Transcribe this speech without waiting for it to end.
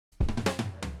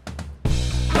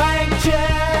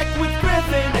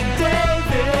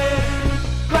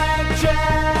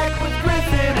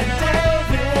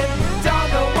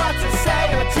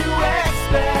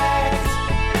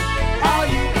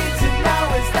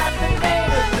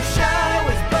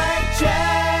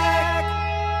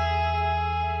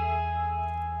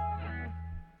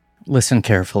Listen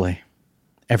carefully.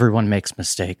 Everyone makes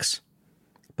mistakes.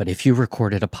 But if you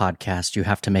recorded a podcast, you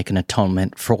have to make an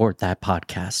atonement for that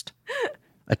podcast.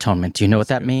 Atonement. Do you know what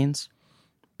that means?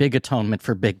 Big atonement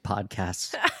for big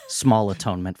podcasts. Small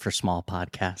atonement for small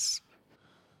podcasts.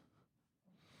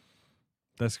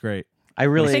 That's great. I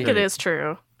think it is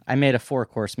true. I made a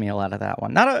 4-course meal out of that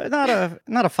one. Not a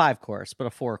 5-course, but a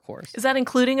 4-course. Is that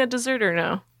including a dessert or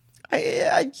no?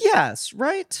 Yes,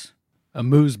 right? A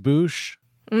amuse-bouche.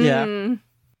 Yeah.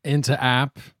 Into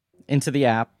the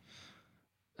app.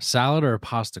 Salad or a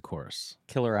pasta course?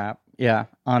 Killer app. Yeah.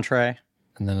 Entree.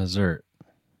 And then dessert.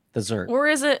 Or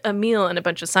is it a meal and a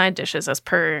bunch of side dishes as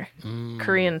per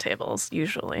Korean tables,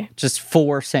 usually? Just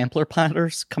 4 sampler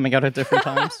platters coming out at different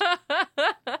times?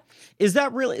 Is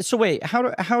that really... So wait,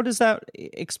 how does that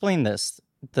explain this?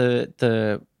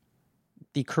 The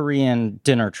Korean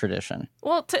dinner tradition?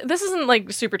 Well, this isn't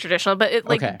like super traditional, but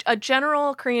a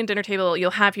general Korean dinner table,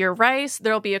 you'll have your rice.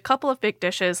 There'll be a couple of big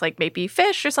dishes, like maybe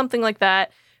fish or something like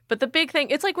that. But the big thing,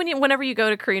 it's like whenever you go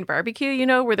to Korean barbecue,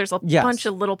 where there's a bunch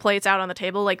of little plates out on the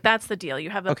table. Like, that's the deal. You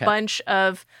have a bunch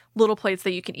of little plates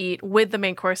that you can eat with the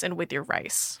main course and with your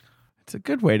rice. It's a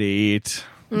good way to eat.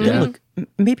 Mm-hmm. Yeah. Look,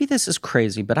 maybe this is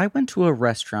crazy, but I went to a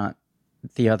restaurant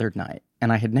the other night,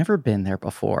 and I had never been there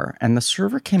before. And the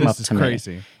server came up to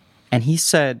me, and he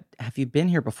said, "Have you been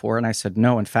here before?" And I said,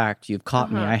 "No, in fact, you've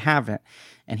caught me. I haven't."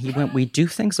 And he went, "We do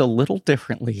things a little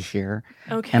differently here."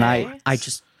 Okay. And I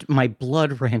just, my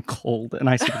blood ran cold. And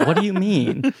I said, "What do you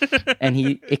mean?" And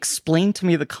he explained to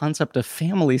me the concept of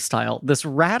family style, this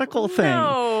radical thing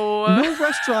no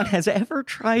restaurant has ever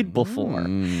tried before.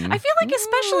 I feel like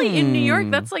especially in New York,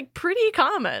 that's like pretty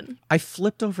common. I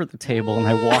flipped over the table and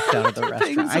I walked out of the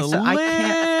restaurant. I said, I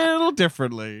can't. Little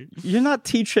differently. You're not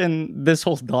teaching this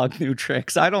whole dog new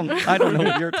tricks. I don't know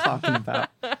what you're talking about.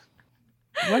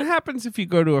 What happens if you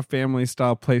go to a family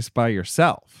style place by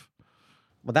yourself?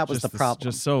 Well, that was the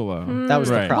problem. Just solo. That was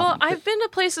the problem. Well, I've been to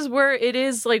places where it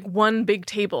is like one big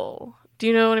table. Do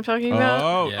you know what I'm talking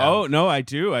about? Oh, no, I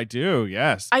do.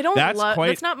 Yes. I don't love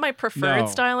that's not my preferred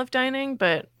style of dining,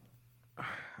 but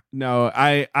no,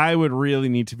 I would really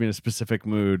need to be in a specific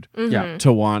mood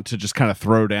to want to just kind of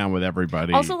throw down with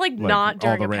everybody. Also, like not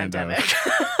during a pandemic.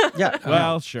 Yeah.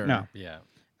 Well, sure. No.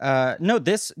 Yeah. No,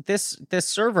 this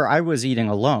server, I was eating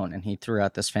alone, and he threw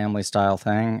out this family style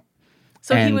thing.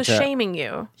 So he was shaming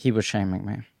you. He was shaming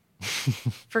me.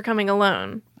 For coming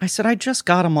alone. I said, I just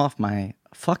got him off my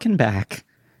fucking back,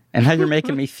 and now you're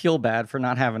making me feel bad for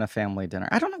not having a family dinner.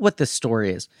 I don't know what this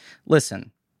story is.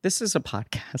 Listen, this is a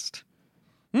podcast.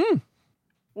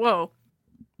 Whoa.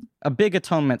 A big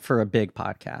atonement for a big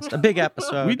podcast. A big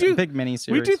episode. A big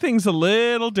miniseries. We do things a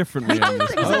little differently on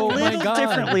this podcast. A little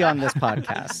differently on this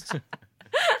podcast.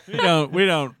 We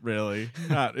don't really.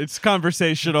 It's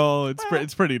conversational.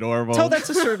 It's pretty normal. So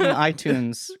that's a certain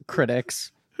iTunes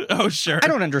critics. Oh, sure. I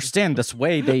don't understand this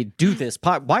way they do this.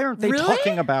 Why aren't they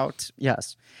talking about...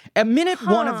 Yes. At minute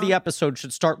 1 of the episode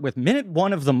should start with minute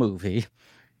 1 of the movie.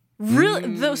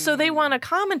 Really? So they want a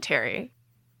commentary.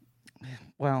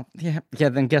 Well, yeah,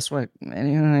 then guess what?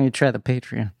 You try the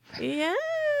Patreon. Yeah.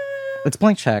 It's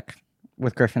Blank Check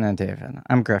with Griffin and David.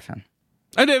 I'm Griffin.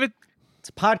 Hi, David. It's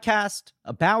a podcast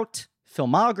about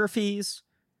filmographies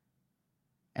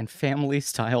and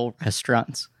family-style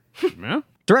restaurants. Yeah.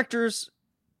 Directors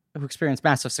who experienced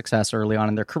massive success early on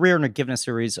in their career and are given a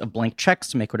series of blank checks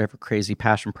to make whatever crazy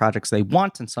passion projects they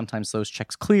want, and sometimes those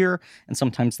checks clear, and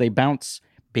sometimes they bounce.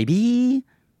 Baby!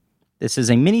 This is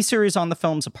a mini-series on the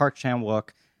films of Park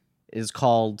Chan-wook. It is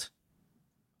called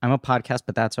I'm a Podcast,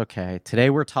 But That's Okay. Today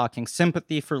we're talking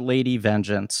Sympathy for Lady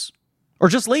Vengeance. Or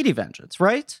just Lady Vengeance,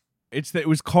 right? It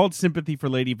was called Sympathy for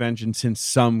Lady Vengeance in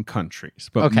some countries,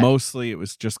 but mostly it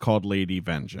was just called Lady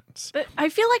Vengeance. But I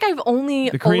feel like I've only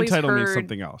the Korean always title heard... means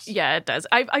something else. Yeah, it does.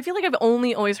 I feel like I've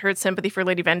only always heard Sympathy for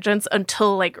Lady Vengeance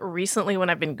until like recently when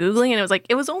I've been Googling, and it was like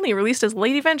it was only released as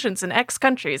Lady Vengeance in X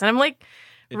countries, and I'm like,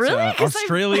 really?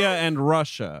 Australia and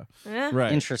Russia.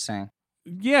 Right. Interesting.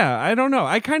 Yeah, I don't know.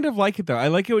 I kind of like it, though. I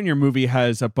like it when your movie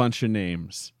has a bunch of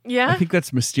names. Yeah? I think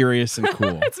that's mysterious and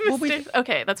cool. It's mysterious.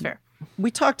 Okay, that's fair. We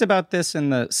talked about this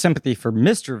in the Sympathy for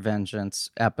Mr.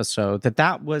 Vengeance episode,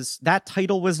 that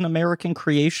title was an American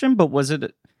creation, but was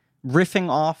it riffing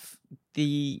off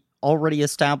the already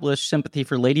established Sympathy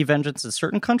for Lady Vengeance in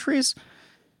certain countries?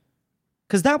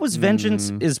 Because that was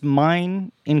Vengeance is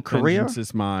Mine in Korea. Vengeance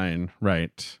is Mine,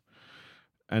 right.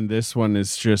 And this one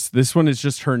is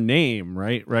just her name,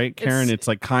 right? Right, Karen? It's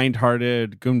like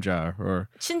kind-hearted Gumja or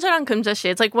친절한 금자씨.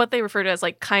 It's like what they refer to as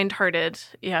like kind-hearted,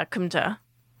 금자.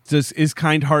 Is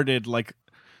kind-hearted like,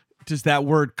 does that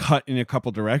word cut in a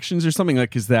couple directions or something?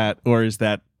 Like, is that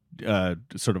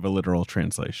sort of a literal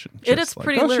translation. It Just is like,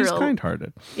 pretty oh, literal. She's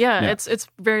kind-hearted. Yeah, Yeah. it's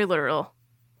very literal.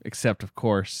 Except, of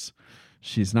course,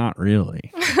 she's not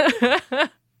really.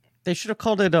 They should have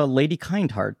called it a Lady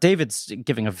Kindheart. David's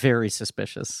giving a very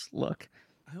suspicious look.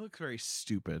 I look very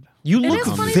stupid. You It look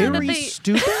is funny very that they-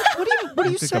 stupid? What are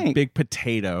you Like saying? a big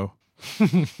potato.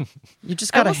 You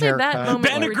just I got a will say that haircut. moment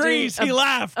Ben we were agrees. doing He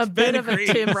laughed. a bit Ben of a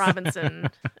agrees. Tim Robinson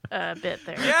bit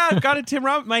there. Yeah, I've got a Tim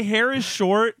Robbins. My hair is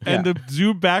short, and Yeah. the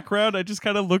zoom background, I just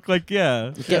kind of look like,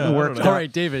 getting I don't worked know. All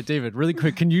right, David, really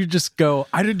quick. Can you just go,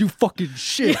 I didn't do fucking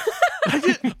shit. I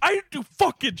didn't do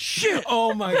fucking shit.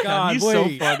 Oh my God. He's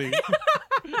wait. so funny.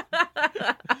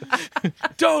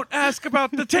 Don't ask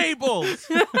about the tables.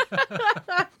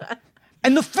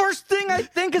 And the first thing I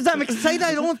think is I'm excited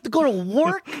I don't have to go to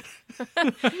work.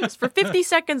 For 50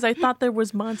 seconds, I thought there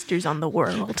was monsters on the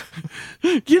world.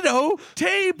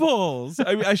 Tables.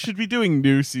 I should be doing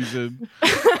new season.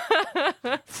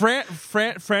 Fran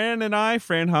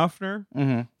Hoffner.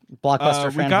 Blockbuster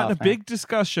We Fran got in a Hoffner. big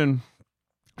discussion.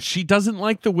 She doesn't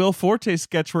like the Will Forte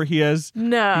sketch where he's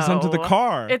under the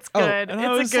car. It's good. And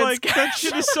I was it's a good like, sketch. that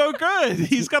shit is so good.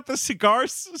 He's got the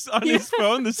cigars on his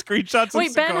phone, the screenshots Wait,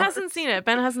 of Ben cigars. hasn't seen it.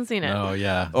 Ben hasn't seen it. Oh,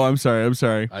 yeah. Oh, I'm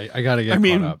sorry. I got to get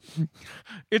mean, caught up.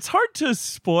 It's hard to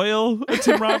spoil a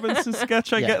Tim Robinson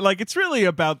sketch. I Yeah. get like it's really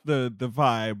about the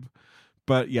vibe.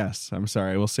 But yes, I'm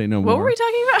sorry. I will say no more. What were we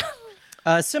talking about?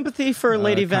 Sympathy for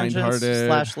Lady Vengeance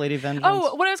Kind-hearted. / Lady Vengeance.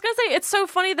 Oh, what I was going to say, it's so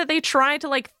funny that they try to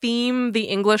like theme the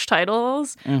English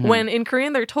titles when in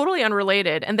Korean they're totally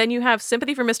unrelated. And then you have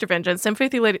Sympathy for Mr. Vengeance,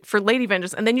 Sympathy for Lady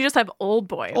Vengeance, and then you just have Old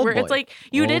Boy, Old where Boy. it's like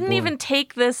you Old didn't Boy. even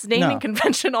take this naming No.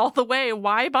 convention all the way.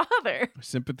 Why bother?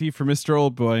 Sympathy for Mr.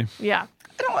 Old Boy. Yeah.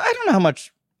 I don't know how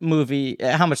much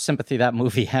sympathy that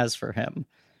movie has for him.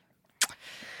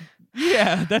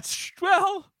 Yeah, that's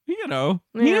he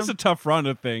Yeah. has a tough run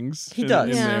of things. He does.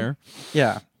 in Yeah. there.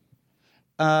 Yeah.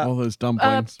 All those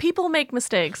dumplings. People make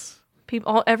mistakes.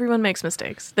 Everyone makes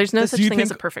mistakes. There's no Do such you thing as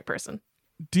a think- perfect person.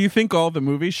 Do you think all the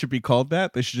movies should be called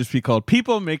that? They should just be called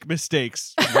People Make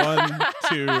Mistakes 1,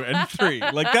 2, and 3.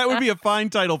 Like that would be a fine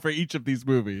title for each of these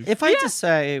movies. If I had to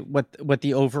say what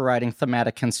the overriding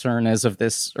thematic concern is of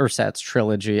this Ursat's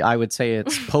trilogy, I would say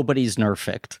it's Pobody's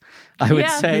Nerfict. I would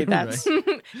Yeah. say that's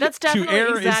That's definitely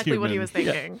err is exactly what he human. was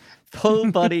thinking.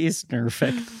 Pobody's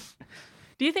Nerfict.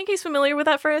 Do you think he's familiar with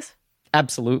that phrase?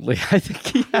 Absolutely. I think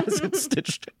he has it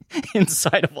stitched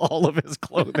inside of all of his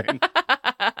clothing.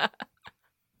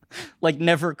 Like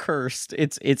never cursed.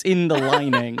 It's in the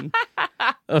lining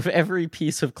of every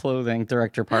piece of clothing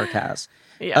Director Park has.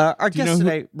 Yeah. Our Do you guest know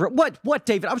today. What,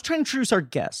 David? I was trying to introduce our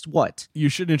guest. What? You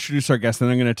should introduce our guest,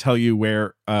 and I'm going to tell you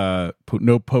where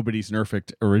No Pobody's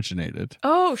Nerfict originated.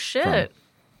 Oh shit.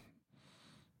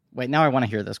 Wait, now I want to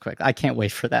hear this quick. I can't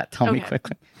wait for that. Tell me Okay.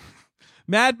 quickly.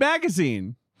 Mad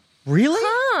Magazine. Really?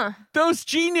 Huh. Those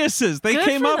geniuses. They Good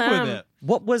came for up them. with it.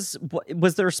 What was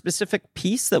there a specific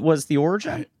piece that was the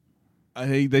origin?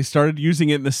 They started using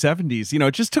it in the 70s.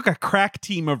 It just took a crack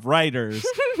team of writers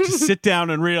to sit down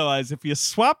and realize if you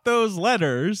swap those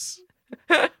letters,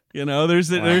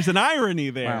 there's an irony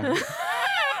there. Wow.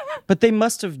 But they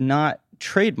must have not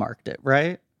trademarked it,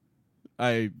 right?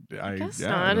 I guess yeah,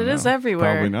 not. I don't It is know.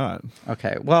 everywhere. Probably not.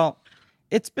 Okay. Well,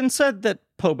 it's been said that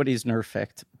Pobody's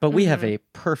Nerfict, but we have a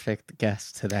perfect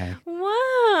guest today.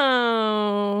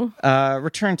 Wow.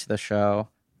 Return to the show.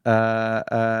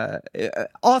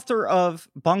 Author of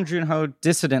Bong Joon-ho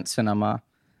Dissident Cinema,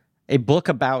 a book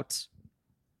about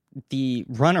the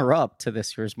runner-up to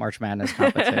this year's March Madness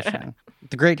competition.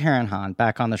 The great Heron Han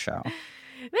back on the show.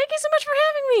 Thank you so much for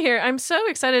having me here. I'm so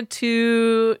excited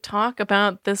to talk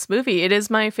about this movie. It is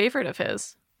my favorite of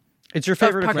his. It's your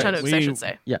favorite Park of his? Chan-wook's, I should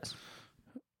say. Yes.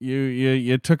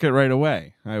 You took it right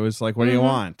away. I was like, what do you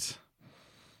want?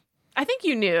 I think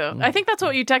you knew. I think that's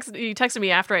what you texted. You texted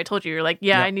me after I told you. You're like,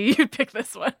 yeah, Yeah. I knew you'd pick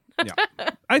this one. Yeah.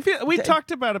 I feel we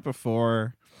talked about it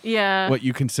before. Yeah. What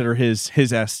you consider his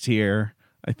S tier,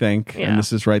 I think. Yeah. And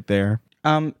this is right there.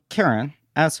 Karen,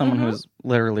 as someone who's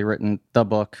literally written the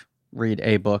book, read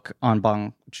a book on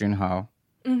Bong Joon-ho,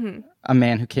 a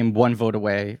man who came one vote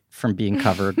away from being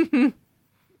covered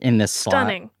in this slot.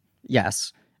 Stunning.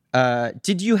 Yes.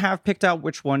 Did you have picked out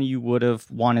which one you would have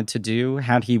wanted to do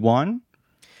had he won?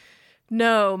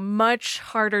 No, much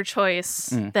harder choice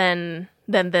than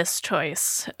this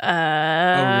choice. Oh,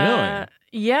 really?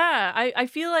 Yeah, I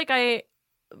feel like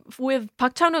with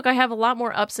Park Chan-wook, I have a lot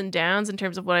more ups and downs in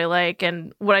terms of what I like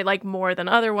and what I like more than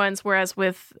other ones. Whereas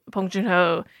with Bong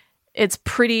Joon-ho, it's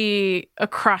pretty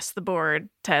across the board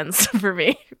tens for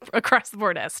me. Across the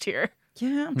board S tier.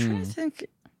 Yeah, I'm trying to think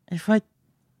if I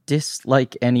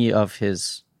dislike any of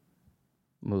his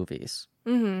movies.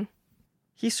 Mm-hmm.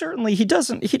 He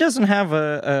doesn't have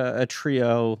a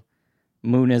trio.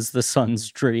 Moon is the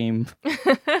sun's dream.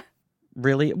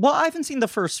 Really? Well, I haven't seen the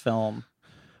first film.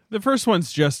 The first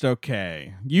one's just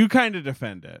okay. You kind of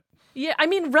defend it. Yeah, I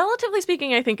mean, relatively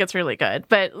speaking, I think it's really good.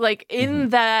 But like in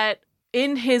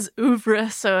his oeuvre,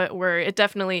 so it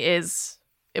definitely is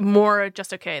more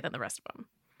just okay than the rest of them.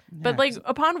 Yeah, but like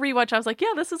upon rewatch, I was like,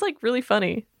 yeah, this is like really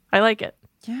funny. I like it.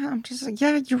 Yeah, I'm just like,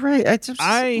 yeah, you're right. It's just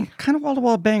kind of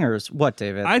wall-to-wall bangers. What,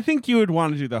 David? I think you would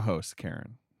want to do the host,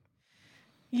 Karen.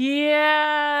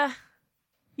 Yeah.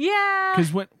 Yeah.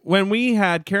 Because when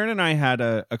Karen and I had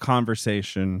a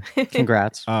conversation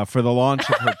Congrats. For the launch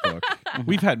of her book,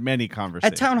 we've had many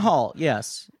conversations. At Town Hall,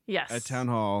 yes. Yes. At Town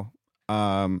Hall.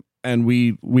 And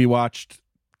we watched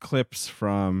clips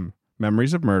from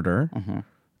Memories of Murder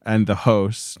and The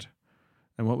Host.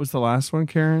 And what was the last one,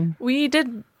 Karen? We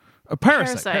did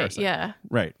Parasite. Yeah.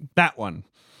 Right. That one.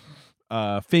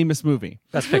 Famous movie.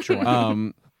 Best picture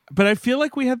one. But I feel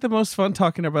like we had the most fun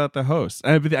talking about The Host.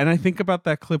 And I think about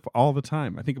that clip all the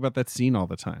time. I think about that scene all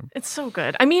the time. It's so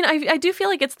good. I mean, I do feel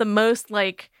like it's the most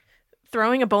like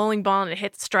throwing a bowling ball and a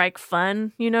hit strike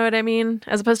fun. You know what I mean?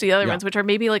 As opposed to the other ones, which are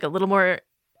maybe like a little more.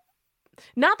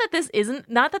 Not that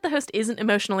The Host isn't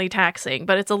emotionally taxing,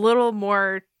 but it's a little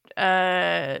more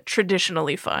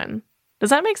traditionally fun. Does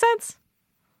that make sense?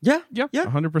 Yeah.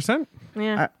 100%.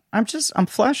 Yeah. I'm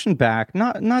flashing back,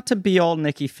 not to be all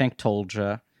Nikki Fink told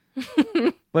you,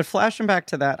 but flashing back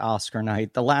to that Oscar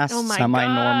night, the last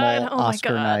semi-normal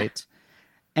Oscar night.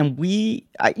 And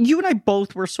you and I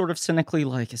both were sort of cynically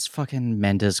like, is fucking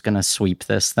Mendes gonna sweep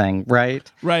this thing,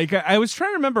 right? Right. I was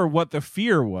trying to remember what the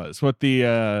fear was, what the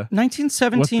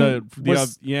 1917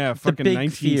 was fucking the big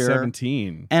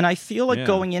 1917. Fear. And I feel like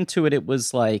going into it, it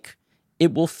was like,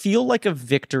 it will feel like a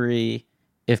victory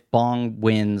if Bong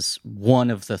wins one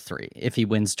of the three. If he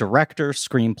wins director,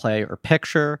 screenplay, or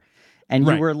picture. And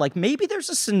you were like, maybe there's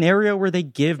a scenario where they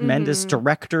give Mendes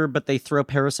director, but they throw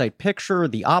Parasite picture, or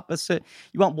the opposite.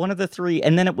 You want one of the three.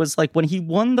 And then it was like, when he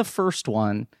won the first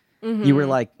one, you were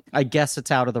like, I guess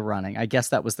it's out of the running. I guess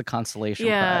that was the consolation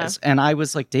prize. And I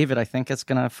was like, David, I think it's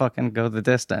going to fucking go the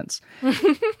distance.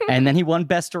 And then he won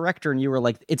Best Director, and you were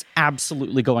like, it's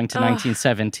absolutely going to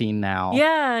 1917 now.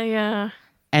 Yeah.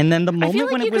 And then the moment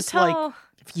like when it was like,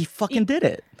 he fucking did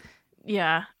it.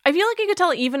 Yeah. I feel like you could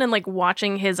tell even in like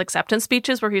watching his acceptance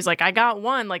speeches where he's like, I got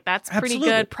one. Like, that's pretty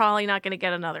good. Probably not going to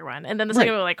get another one. And then the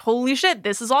second one, like, holy shit,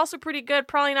 this is also pretty good.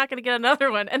 Probably not going to get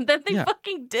another one. And then they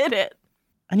fucking did it.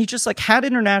 And he just like had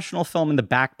international film in the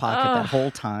back pocket that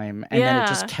whole time. And then it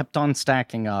just kept on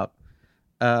stacking up.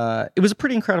 It was a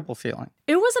pretty incredible feeling.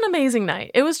 It was an amazing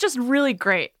night. It was just really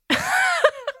great. It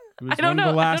was I don't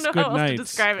know how how else to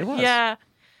describe it.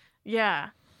 Yeah.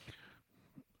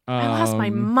 I lost my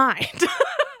mind.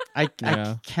 I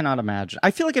cannot imagine.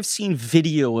 I feel like I've seen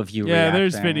video of you reacting.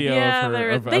 There's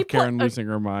video of Karen losing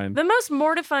her mind. The most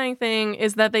mortifying thing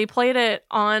is that they played it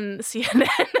on CNN.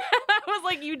 I was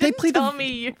like, you didn't tell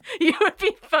me you would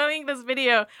be playing this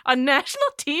video on national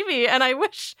TV, and I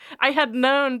wish I had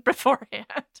known beforehand.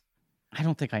 I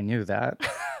don't think I knew that.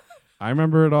 I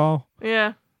remember it all.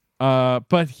 Yeah.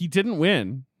 But he didn't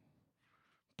win.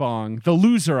 Bong, the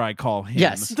loser, I call him.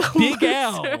 Yes. Big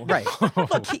L. Right.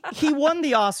 Look, he won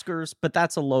the Oscars, but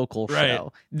that's a local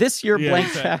show. This year,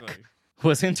 Blank Check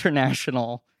was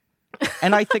international.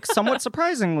 And I think somewhat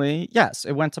surprisingly, yes,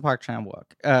 it went to Park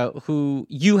Chan-wook, who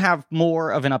you have more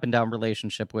of an up and down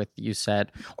relationship with, you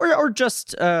said. Or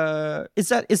just, is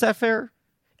that fair?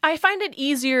 I find it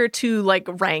easier to like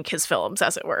rank his films,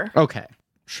 as it were. Okay,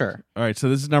 sure. All right, so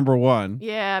this is number one.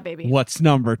 Yeah, baby. What's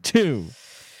number two?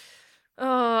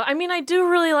 I mean, I do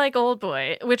really like Old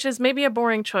Boy, which is maybe a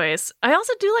boring choice. I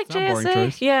also do like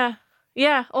JSA.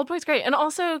 Yeah, Old Boy's great. And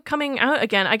also coming out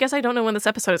again, I guess I don't know when this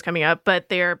episode is coming up, but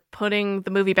they're putting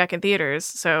the movie back in theaters,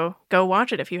 so go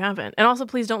watch it if you haven't. And also,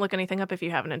 please don't look anything up if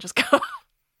you haven't and just go.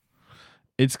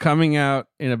 It's coming out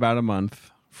in about a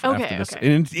month. Okay.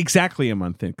 In exactly a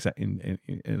month,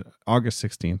 in August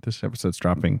 16th. This episode's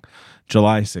dropping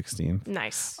July 16th.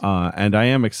 Nice. And I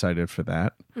am excited for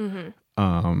that. Mm-hmm.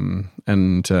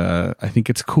 And I think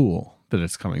it's cool that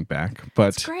it's coming back.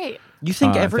 But it's great. You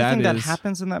think everything that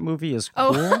happens in that movie is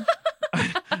cool?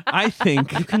 I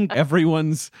think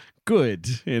everyone's good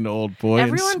in Old Boy.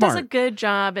 Everyone does a good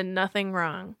job and nothing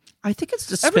wrong. I think it's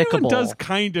despicable. Everyone does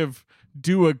kind of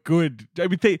do a good. I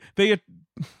mean,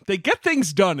 they get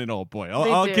things done in Old Boy.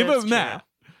 I'll give them that.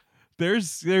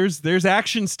 there's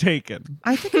actions taken.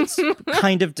 I think it's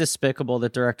kind of despicable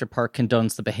that Director Park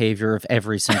condones the behavior of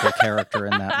every single character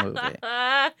in that movie.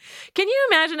 Can you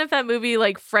imagine if that movie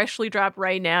like freshly dropped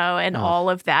right now and all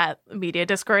of that media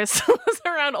discourse was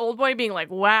around Oldboy being like,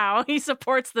 wow, he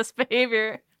supports this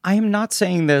behavior? I am not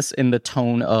saying this in the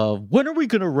tone of, when are we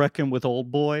going to reckon with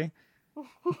Oldboy?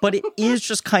 But it is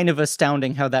just kind of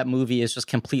astounding how that movie is just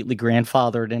completely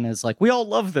grandfathered and is like, we all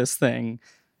love this thing.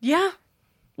 Yeah.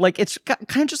 Like, it's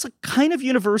kind of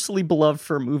universally beloved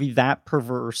for a movie that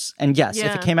perverse. And yes,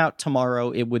 if it came out tomorrow,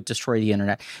 it would destroy the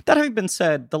internet. That having been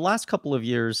said, the last couple of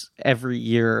years, every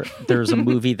year, there's a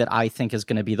movie that I think is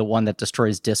going to be the one that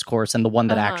destroys discourse, and the one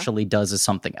that actually does is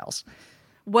something else.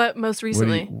 What most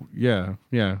recently? Yeah.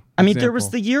 I mean, there was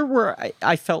the year where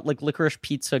I felt like Licorice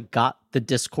Pizza got the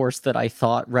discourse that I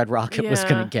thought Red Rocket was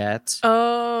going to get.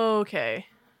 Oh, okay.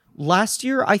 Last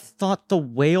year, I thought The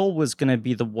Whale was going to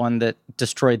be the one that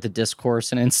destroyed the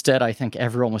discourse, and instead, I think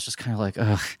everyone was just kind of like,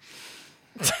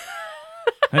 ugh.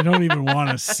 I don't even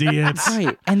want to see it.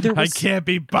 Right, and I can't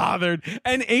be bothered.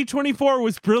 And A24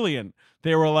 was brilliant.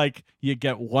 They were like, you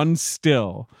get one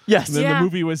still. Yes. And then the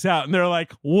movie was out, and they're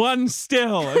like, one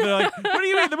still. And they're like, what do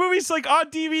you mean? The movie's like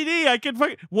on DVD. I can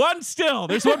fucking... One still.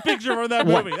 There's one picture from that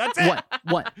movie. That's it.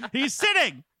 One. He's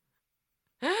sitting.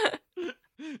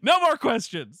 No more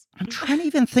questions. I'm trying to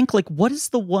even think, like, what is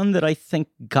the one that I think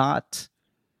got...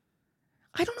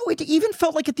 I don't know. It even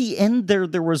felt like at the end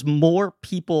there was more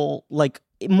people, like,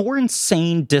 more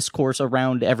insane discourse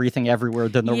around everything everywhere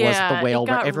than there was at The Whale,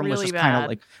 where everyone was just kind of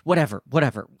like, whatever.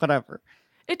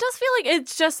 It does feel like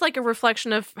it's just like a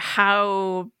reflection of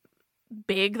how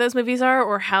big those movies are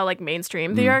or how like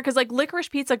mainstream they are. Because like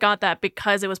Licorice Pizza got that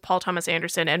because it was Paul Thomas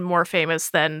Anderson and more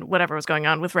famous than whatever was going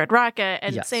on with Red Rocket.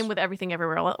 And same with Everything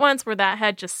Everywhere All at Once, where that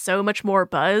had just so much more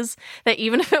buzz that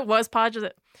even if it was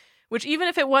positive,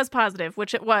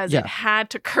 which it was, it had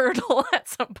to curdle at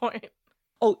some point.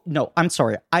 Oh, no, I'm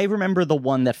sorry. I remember the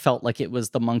one that felt like it was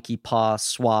the monkey paw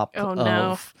swap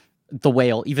of The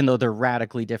Whale, even though they're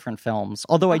radically different films.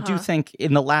 Although I do think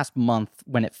in the last month,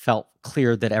 when it felt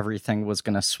clear that everything was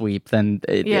going to sweep, then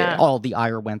all the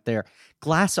ire went there.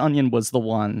 Glass Onion was the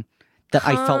one that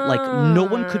I felt like no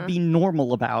one could be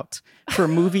normal about for a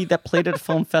movie that played at a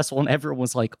film festival and everyone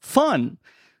was like, fun,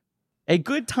 a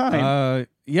good time.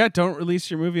 Don't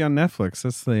release your movie on Netflix.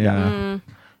 That's the...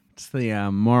 It's the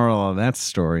moral of that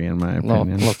story, in my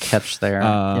opinion. Little catch there.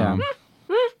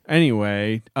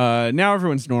 Anyway, now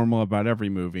everyone's normal about every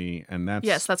movie, and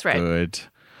that's right. Good.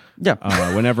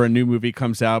 Yeah. Whenever a new movie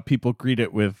comes out, people greet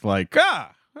it with like,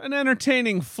 an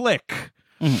entertaining flick.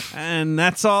 And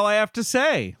that's all I have to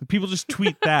say. People just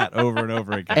tweet that over and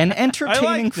over again. An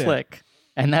entertaining flick.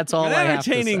 And that's all I have to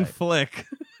say. Entertaining flick.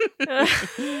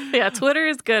 Yeah, Twitter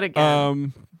is good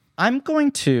again. I'm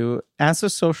going to, as a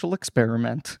social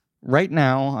experiment, right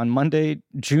now on Monday,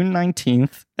 June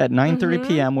 19th at 9:30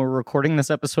 p.m., we're recording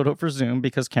this episode over Zoom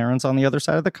because Karen's on the other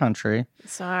side of the country.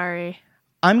 Sorry.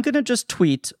 I'm going to just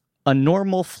tweet a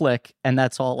normal flick, and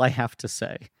that's all I have to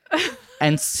say.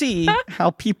 And see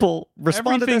how people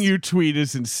respond to this. Everything you tweet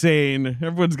is insane.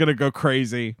 Everyone's going to go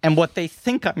crazy. And what they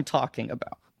think I'm talking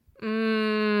about.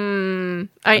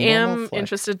 I am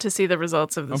interested to see the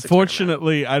results of this.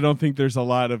 Unfortunately, I don't think there's a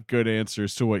lot of good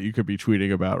answers to what you could be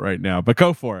tweeting about right now, but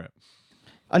go for it.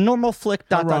 A normal flick, ...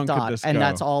 and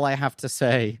that's all I have to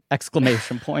say,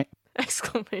 exclamation point.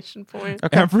 Exclamation point.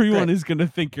 Okay, everyone is going to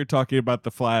think you're talking about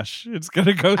The Flash. It's going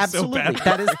to go Absolutely. so bad.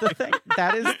 That is the thing.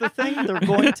 That is the thing. They're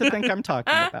going to think I'm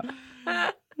talking about.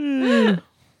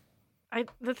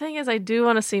 The thing is, I do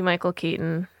want to see Michael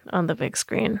Keaton on the big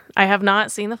screen. I have not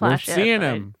seen The Flash yet. Seeing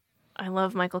him. I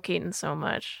love Michael Keaton so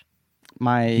much.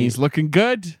 He's looking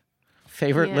good.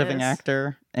 Favorite living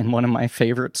actor and one of my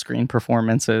favorite screen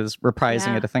performances,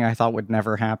 reprising it, a thing I thought would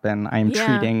never happen. I am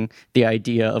treating the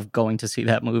idea of going to see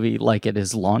that movie like it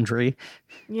is laundry.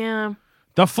 Yeah.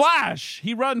 The Flash!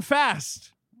 He run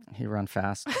fast. He run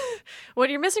fast. What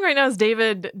you're missing right now is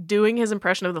David doing his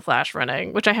impression of the Flash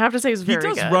running, which I have to say is very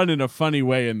good. He does run in a funny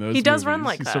way in those movies. He does run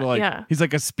like he's that, sort of like, He's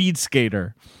like a speed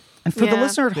skater. And for the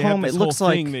listener at home, it looks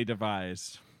like they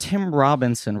devised. Tim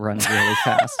Robinson running really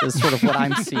fast is sort of what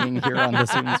I'm seeing here on the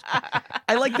Zooms.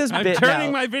 I like this bit I'm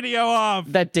turning my video off.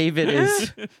 That David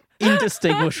is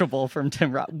indistinguishable from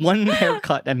Tim Robinson. One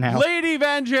haircut and now. Lady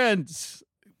Vengeance!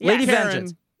 Lady Karen,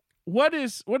 Vengeance. What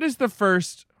is the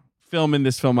first film in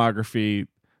this filmography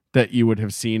that you would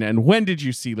have seen, and when did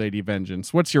you see Lady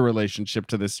Vengeance? What's your relationship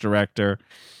to this director?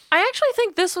 I actually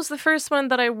think this was the first one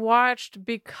that I watched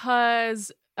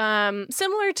because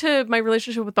Similar to my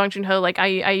relationship with Bong Joon-ho, like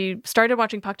I started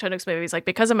watching Park Chan-wook's movies like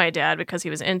because of my dad, because he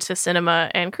was into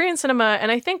cinema and Korean cinema,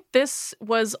 and I think this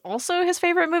was also his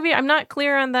favorite movie. I'm not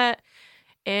clear on that,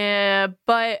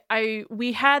 but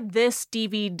we had this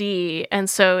DVD, and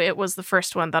so it was the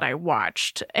first one that I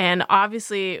watched, and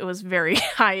obviously it was very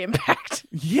high impact.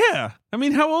 Yeah, I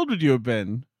mean, how old would you have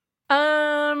been?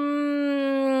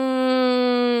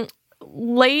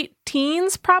 Late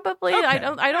teens, probably. Okay. I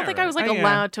don't think I was like Yeah.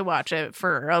 allowed to watch it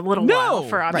for a little No. while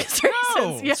for obvious Right.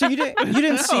 reasons. No. Yeah. So you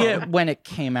didn't see it when it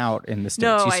came out in the States.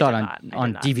 No, You I saw did it not. I did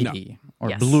on not. DVD or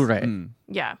Yes. Blu-ray.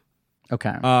 Yeah.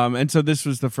 Okay. And so this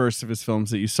was the first of his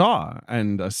films that you saw,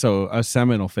 and so a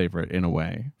seminal favorite in a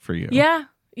way for you. Yeah.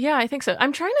 Yeah, I think so.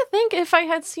 I'm trying to think if I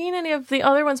had seen any of the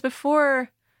other ones before,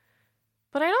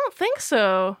 but I don't think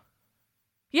so.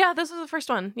 Yeah, this was the first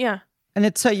one. Yeah. And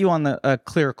it set you on a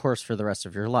clear course for the rest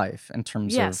of your life in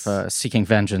terms Yes. of seeking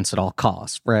vengeance at all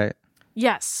costs, right?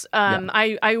 Yes.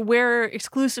 I wear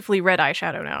exclusively red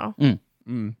eyeshadow now. I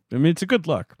mean, it's a good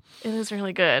look. It is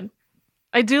really good.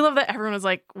 I do love that everyone was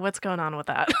like, what's going on with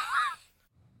that?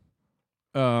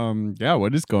 Yeah,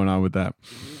 what is going on with that?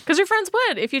 Because your friends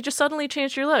would. If you just suddenly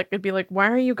changed your look, it'd be like, why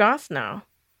are you goth now?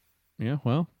 Yeah,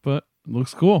 well, but it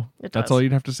looks cool. It That's does. all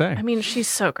you'd have to say. I mean, she's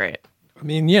so great. I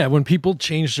mean, yeah, when people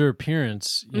change their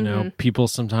appearance, you Mm-hmm. know, people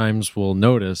sometimes will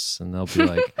notice and they'll be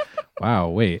like, "Wow,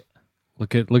 wait,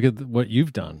 look at what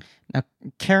you've done." Now,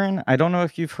 Karen, I don't know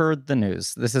if you've heard the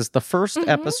news. This is the first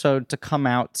episode to come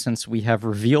out since we have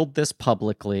revealed this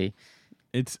publicly.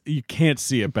 You can't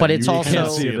see it, But it's you also-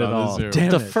 can't see it at on all. the Zoom.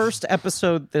 Damn The it. first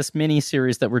episode, this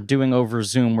mini-series that we're doing over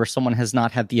Zoom, where someone has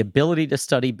not had the ability to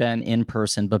study Ben in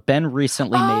person, but Ben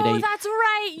recently Oh, made a that's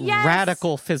right. Yes.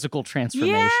 radical physical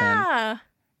transformation Yeah.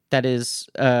 that is,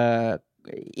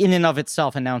 in and of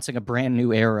itself, announcing a brand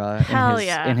new era Hell in his,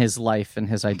 yeah. in his life and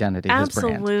his identity, his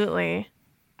brand. Absolutely.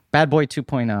 Bad Boy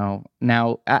 2.0.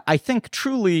 Now, I think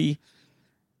truly,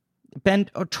 Ben,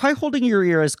 try holding your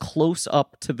ear as close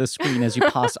up to the screen as you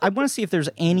possibly. I want to see if there's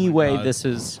any way this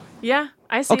is Yeah,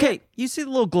 I see. okay. it. You see the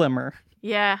little glimmer,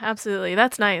 Yeah, absolutely.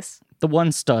 That's nice. the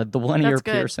one stud, the one ear That's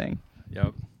good. piercing.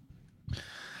 Yep.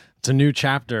 It's a new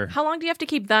chapter. How long do you have to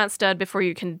keep that stud before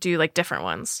you can do like different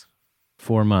ones?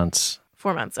 4 months.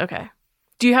 4 months. Okay.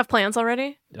 Do you have plans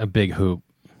already? A big hoop.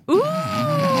 Ooh.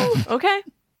 Okay.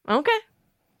 Okay.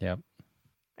 Yep.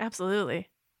 Absolutely.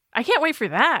 I can't wait for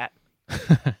that.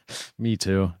 Me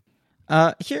too.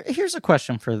 Here's a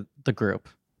question for the group.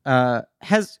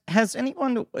 Has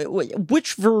anyone,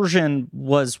 which version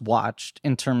was watched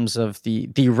in terms of the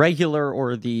regular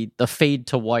or the fade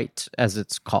to white as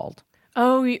it's called?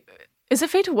 Oh, is it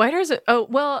fade to white or is it? Oh,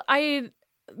 well,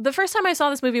 the first time I saw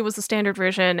this movie was the standard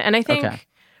version, and I think Okay.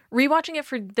 rewatching it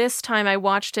for this time, I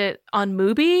watched it on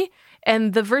Mubi,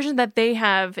 and the version that they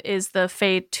have is the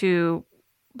fade to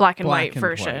black and white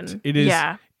version. White. It is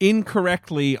Yeah.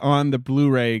 incorrectly on the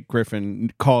Blu-ray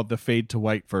Griffin called the fade to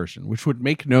white version, which would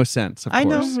make no sense. Of I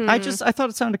know. course. I thought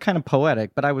it sounded kind of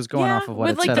poetic, but I was going off of what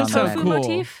with it like said the on so the tofu cool.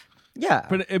 motif. Yeah.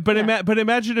 But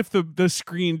imagine if the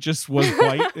screen just was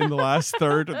white in the last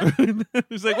third.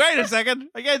 It's like, wait a second,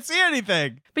 I can't see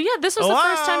anything. But yeah, this was the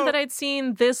first time Hello? that I'd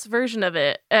seen this version of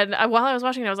it, and while I was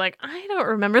watching it, I was like, I don't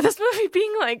remember this movie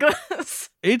being like this.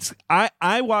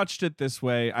 I watched it this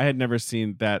way. I had never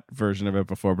seen that version of it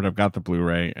before, but I've got the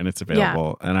Blu-ray and it's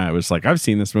available. And I was like, I've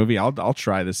seen this movie. I'll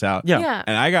try this out. Yeah. Yeah.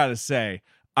 And I gotta say,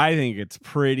 I think it's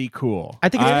pretty cool. I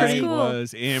think it's pretty cool.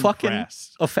 was fucking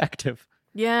impressed. effective.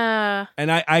 Yeah. And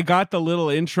I got the little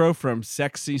intro from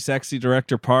sexy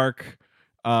director Park.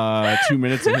 2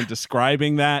 minutes of him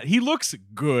describing that. He looks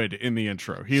good in the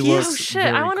intro. He looks Oh shit!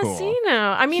 very I want to cool. see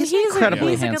now. I mean, He's he's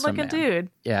incredibly a good handsome looking man. dude.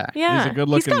 Yeah. Yeah, He's a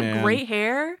good-looking He's got man. great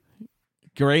hair.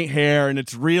 Great hair, and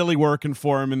it's really working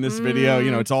for him in this video.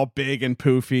 You know, it's all big and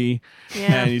poofy.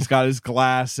 Yeah. And he's got his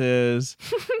glasses,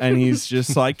 and he's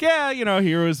just like, yeah, you know,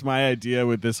 here was my idea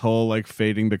with this whole like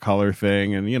fading the color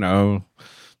thing, and you know,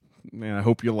 man, I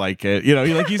hope you like it. You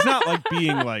know, he's not like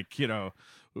being like, you know,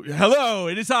 hello,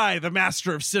 it is I, the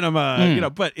master of cinema. You know,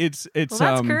 but it's Well,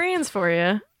 that's Koreans for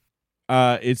you.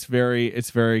 it's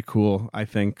very cool. I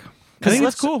think it's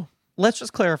let's- cool. Let's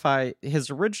just clarify. His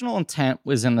original intent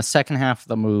was in the second half of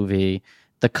the movie,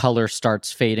 the color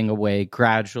starts fading away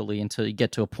gradually until you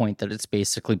get to a point that it's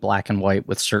basically black and white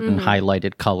with certain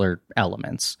highlighted color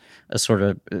elements, a sort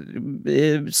of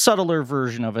subtler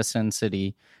version of a Sin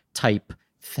City type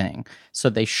thing. So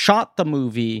they shot the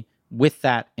movie with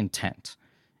that intent.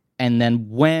 And then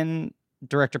when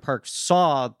director Park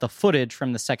saw the footage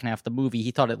from the second half of the movie, he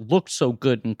thought it looked so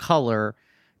good in color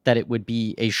that it would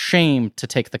be a shame to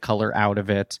take the color out of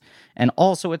it. And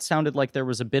also it sounded like there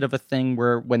was a bit of a thing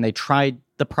where when they tried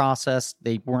the process,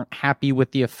 they weren't happy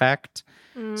with the effect.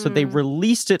 So they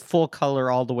released it full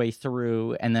color all the way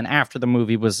through. And then after the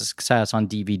movie was a success on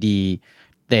DVD,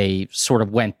 they sort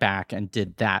of went back and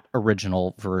did that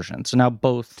original version. So now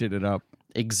both did it up,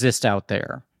 exist out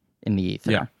there in the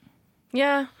ether. Yeah.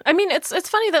 Yeah. I mean, it's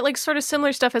funny that like sort of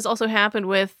similar stuff has also happened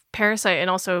with Parasite and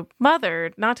also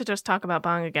Mother, not to just talk about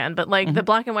Bong again, but like the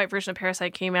black and white version of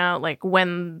Parasite came out like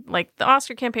when like the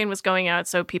Oscar campaign was going out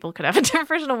so people could have a different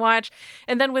version to watch.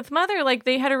 And then with Mother, like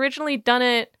they had originally done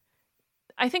it,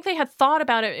 I think they had thought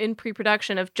about it in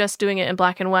pre-production of just doing it in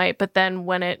black and white, but then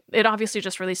when it obviously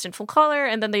just released in full color,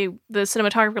 and then the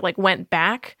cinematographer like went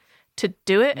back to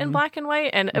do it in black and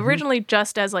white, and originally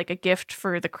just as like a gift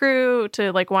for the crew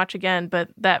to like watch again, but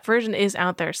that version is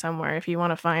out there somewhere if you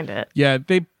want to find it. Yeah,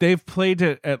 they've played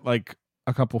it at like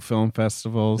a couple film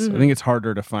festivals. I think it's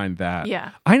harder to find that.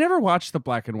 Yeah. I never watched the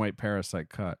black and white Parasite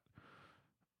cut.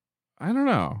 I don't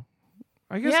know.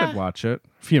 I guess I'd watch it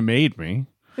if you made me.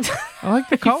 I like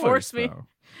the colors, forced me. though.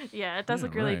 Yeah, it does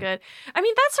look really good. I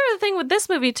mean, that's sort of the thing with this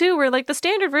movie, too, where, like, the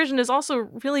standard version is also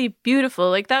really beautiful.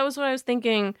 Like, that was what I was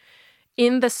thinking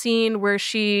in the scene where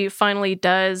she finally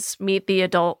does meet the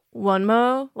adult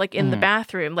Wonmo, like, in the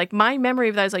bathroom. Like, my memory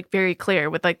of that is, like, very clear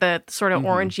with, like, the sort of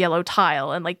orange-yellow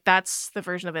tile. And, like, that's the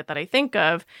version of it that I think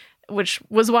of, which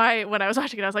was why when I was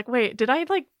watching it, I was like, wait, did I,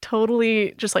 like,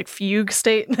 totally just, like, fugue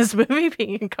state this movie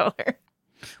being in color?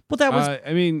 Well, that was...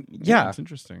 I mean, yeah, it's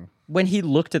interesting. When he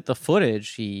looked at the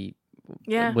footage, he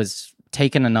was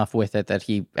taken enough with it that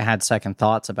he had second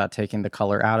thoughts about taking the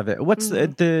color out of it. What's the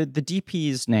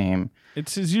DP's name?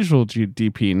 It's his usual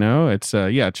DP, no? It's,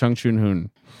 Chung Chun-hoon.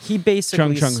 He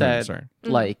basically said, sorry.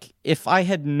 like, if I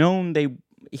had known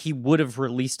he would have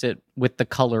released it with the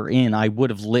color in, I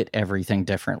would have lit everything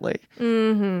differently.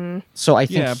 So I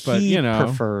think he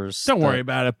prefers... Don't worry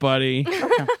about it, buddy.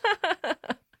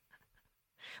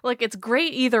 Look, it's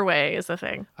great either way is the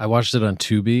thing. I watched it on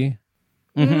Tubi.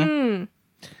 And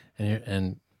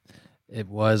it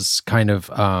was kind of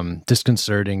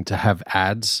disconcerting to have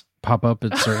ads pop up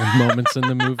at certain moments in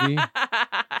the movie.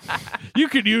 You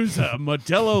could use a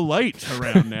Modelo Light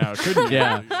around now, couldn't you?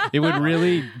 Yeah, it would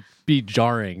really be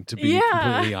jarring, to be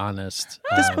completely honest.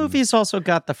 This movie's also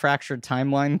got the fractured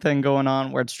timeline thing going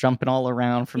on where it's jumping all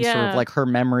around from sort of like her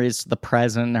memories to the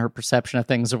present, her perception of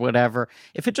things or whatever.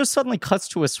 If it just suddenly cuts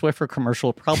to a Swiffer commercial,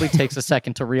 it probably takes a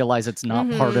second to realize it's not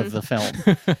part of the film.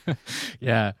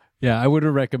 Yeah, I would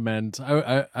recommend.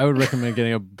 I would recommend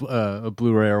getting a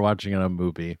Blu-ray or watching it on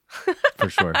Mubi for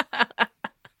sure.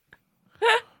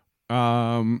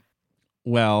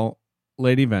 Well,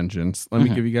 Lady Vengeance, let me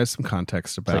give you guys some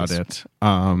context about it.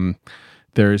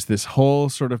 There's this whole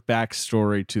sort of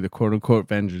backstory to the quote-unquote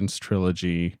Vengeance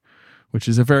trilogy, which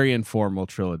is a very informal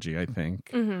trilogy, I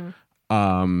think.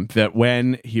 That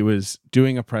when he was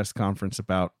doing a press conference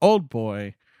about Old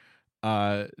Boy,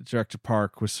 Director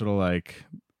Park was sort of like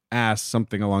asked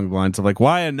something along the lines of like,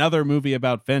 why another movie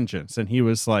about vengeance? And he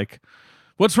was like,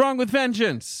 what's wrong with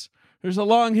vengeance? There's a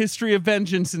long history of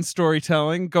vengeance in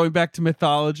storytelling, going back to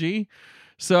mythology.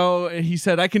 So he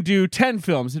said, I can do 10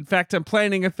 films. In fact, I'm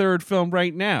planning a third film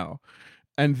right now.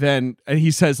 And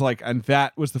he says, like, and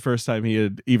that was the first time he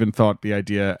had even thought the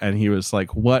idea. And he was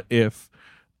like, what if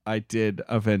I did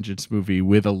a vengeance movie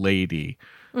with a lady?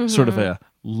 Sort of a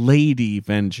lady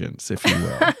vengeance, if you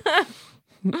will.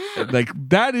 Like,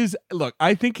 that is, look,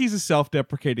 I think he's a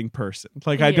self-deprecating person.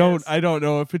 Like, I don't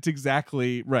know if it's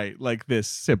exactly right, like this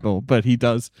simple, but he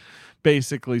does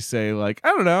basically say, like, I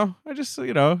don't know, I just,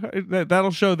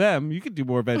 that'll show them. You could do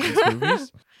more vengeance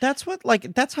movies. That's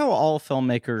how all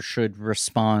filmmakers should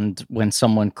respond when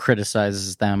someone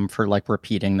criticizes them for like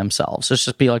repeating themselves. It's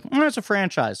just be like, it's a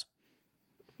franchise.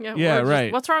 Yeah,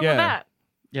 right. What's wrong with that?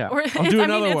 Yeah, or, I'll do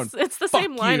another one. It's the Fuck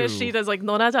same line you. as she does, like,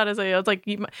 "너나 잘해서요." It's like,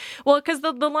 because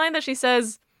the line that she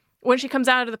says when she comes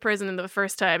out of the prison in the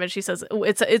first time, and she says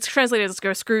it's translated as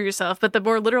 "go screw yourself," but the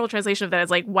more literal translation of that is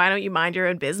like, "Why don't you mind your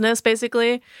own business?"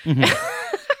 Basically, and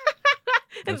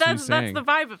that's the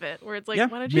vibe of it, where it's like,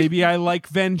 why don't you? Maybe I like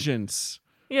vengeance.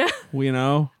 Yeah,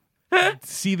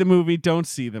 see the movie, don't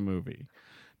see the movie.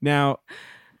 Now,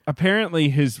 apparently,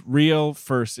 his real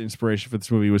first inspiration for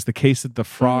this movie was the case of the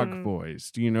Frog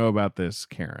Boys. Do you know about this,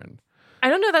 Karen? I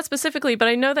don't know that specifically, but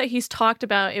I know that he's talked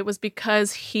about it was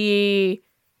because I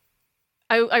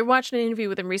watched an interview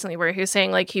with him recently where he was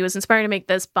saying like he was inspired to make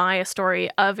this by a story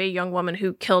of a young woman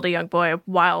who killed a young boy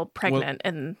while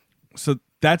pregnant. So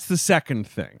that's the second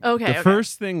thing. Okay. The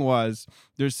first thing was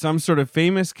there's some sort of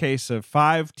famous case of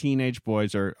 5 teenage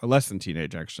boys, or less than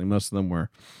teenage, actually. Most of them were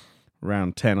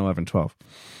around 10, 11, 12,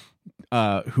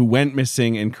 who went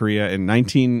missing in Korea in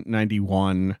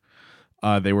 1991.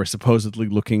 They were supposedly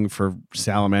looking for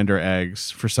salamander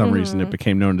eggs. For some reason, it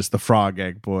became known as the Frog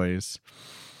Egg Boys.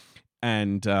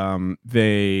 And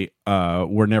they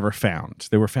were never found.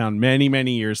 They were found many,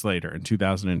 many years later in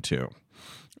 2002.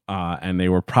 And they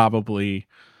were probably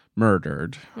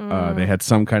murdered. They had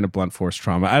some kind of blunt force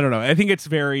trauma. I don't know. I think it's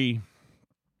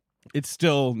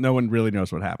still, no one really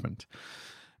knows what happened.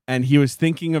 And he was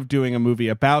thinking of doing a movie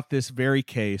about this very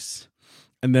case.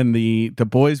 And then the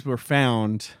boys were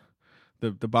found,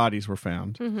 the bodies were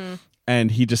found.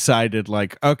 And he decided,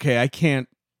 like, okay, I can't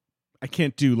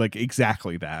do like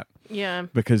exactly that. Yeah.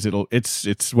 Because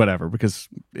it's whatever, because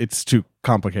it's too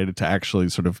complicated to actually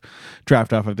sort of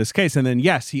draft off of this case. And then,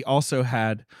 yes, he also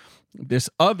had this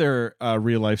other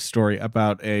real life story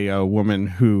about a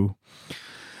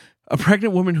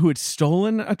pregnant woman who had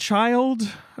stolen a child,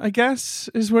 I guess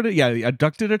is what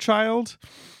abducted a child.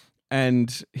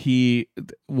 And he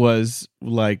was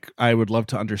like, I would love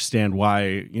to understand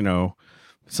why,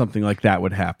 something like that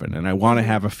would happen. And I want to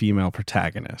have a female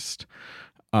protagonist.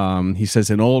 He says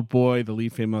an old boy, the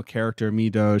lead female character,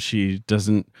 Mido,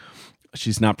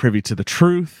 she's not privy to the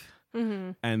truth.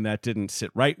 And that didn't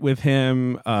sit right with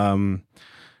him.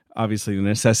 Obviously, the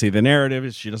necessity of the narrative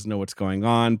is she doesn't know what's going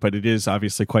on, but it is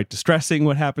obviously quite distressing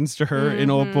what happens to her in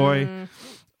Old Boy.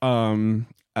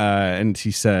 And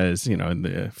he says, in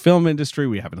the film industry,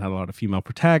 we haven't had a lot of female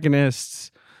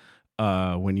protagonists.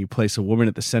 When you place a woman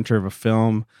at the center of a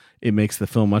film, it makes the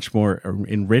film much more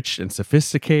enriched and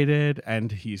sophisticated.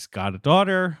 And he's got a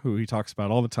daughter who he talks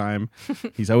about all the time.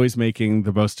 He's always making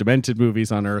the most demented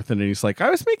movies on earth. And he's like,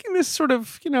 I was making this sort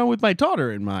of, with my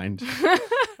daughter in mind.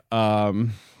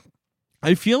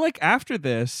 I feel like after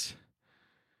this,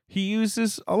 he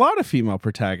uses a lot of female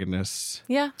protagonists.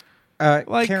 Yeah.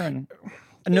 Karen.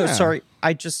 No, Yeah. sorry.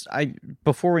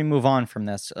 Before we move on from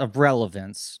this, of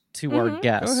relevance to our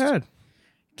guest. Go ahead.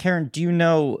 Karen, do you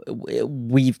know,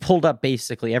 we've pulled up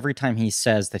basically every time he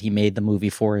says that he made the movie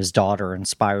for his daughter,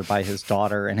 inspired by his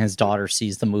daughter, and his daughter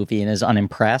sees the movie and is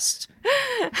unimpressed.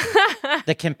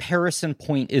 The comparison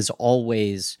point is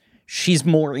always, she's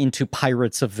more into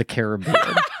Pirates of the Caribbean.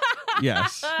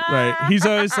 Yes, right. He's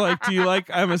always like, do you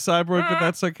like I'm a Cyborg, but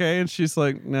that's okay? And she's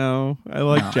like, no, I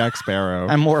like Jack Sparrow.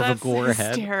 I'm more That's of a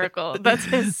gorehead. hysterical. That's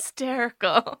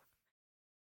hysterical.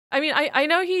 I mean, I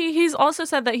know he's also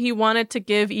said that he wanted to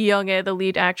give Lee Young-ae, the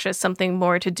lead actress, something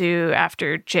more to do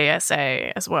after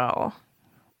JSA as well.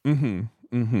 Yeah,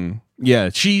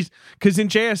 because in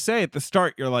JSA at the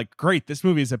start, you're like, great, this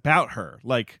movie is about her.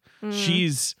 Like,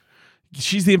 she's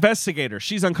the investigator.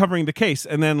 She's uncovering the case.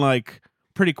 And then, like,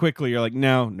 pretty quickly you're like,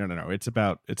 no, it's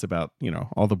about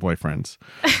all the boyfriends.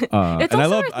 And I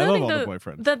love all the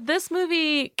boyfriends. That this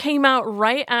movie came out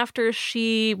right after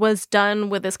she was done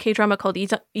with this K-drama called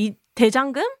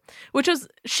Daejangum,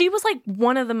 she was like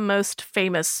one of the most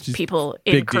famous people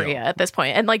in Korea at this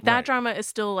point, and like that drama is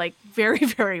still like very,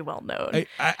 very well known.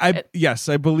 Yes,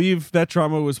 I believe that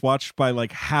drama was watched by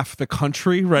like half the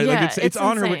country, right? Yeah, like it's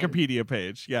on her insane. Wikipedia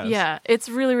page. Yes. Yeah, it's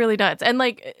really, really nuts. And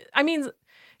like, I mean,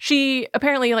 she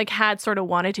apparently like had sort of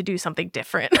wanted to do something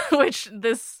different, which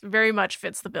this very much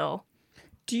fits the bill.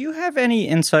 Do you have any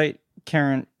insight,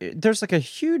 Karen? There's like a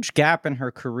huge gap in her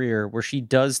career where she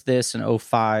does this in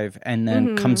 2005 and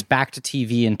then comes back to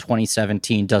TV in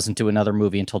 2017, doesn't do another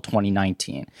movie until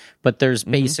 2019. But there's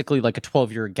basically like a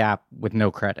 12-year gap with no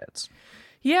credits.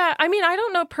 Yeah, I mean, I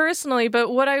don't know personally, but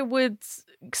what I would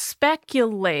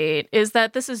speculate is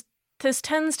that this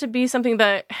tends to be something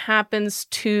that happens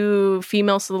to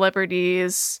female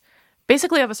celebrities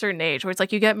basically of a certain age, where it's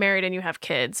like you get married and you have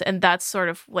kids, and that's sort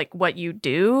of like what you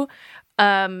do.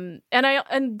 And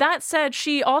that said,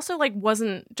 she also like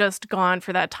wasn't just gone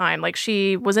for that time. Like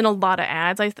she was in a lot of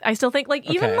ads. I still think like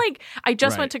even like I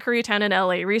just went to Koreatown in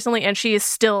LA recently, and she is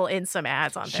still in some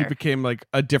ads on there. She became like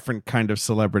a different kind of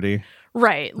celebrity.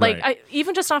 Right. Like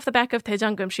even just off the back of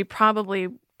Daejangum, she probably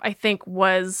I think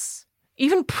was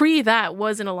even pre that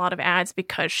was in a lot of ads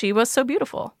because she was so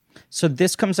beautiful. So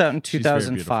this comes out in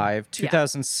 2005.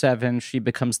 2007, she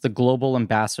becomes the global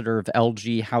ambassador of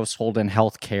LG Household and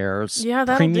Healthcare's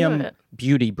premium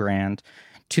beauty brand.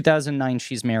 2009,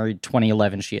 she's married.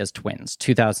 2011, she has twins.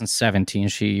 2017,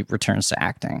 she returns to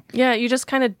acting. Yeah, you just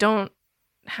kind of don't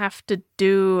have to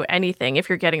do anything if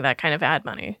you're getting that kind of ad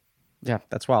money. Yeah,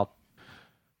 that's wild.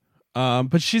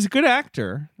 But she's a good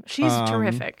actor. She's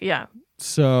terrific, yeah.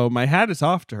 So my hat is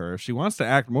off to her. If she wants to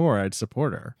act more, I'd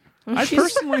support her. I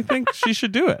personally think she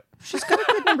should do it. She's got a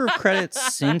good number of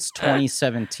credits since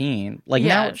 2017. Like Yeah,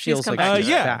 now it she's feels come like back she's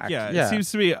to it. back. It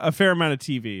seems to be a fair amount of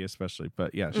TV, especially.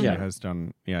 But yeah, she Yeah. has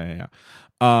done. Yeah.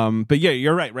 But yeah,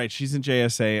 you're right. Right, she's in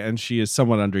JSA, and she is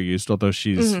somewhat underused, although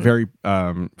she's very,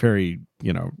 very,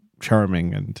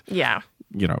 charming and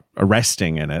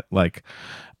arresting in it. Like,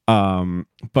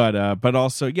 but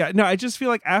also, yeah. No, I just feel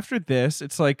like after this,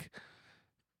 it's like,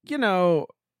 I'm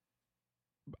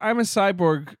a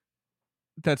Cyborg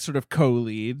that sort of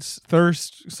co-leads.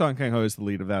 Thirst, Song Kang-ho is the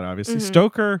lead of that, obviously.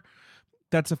 Stoker,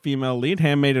 that's a female lead.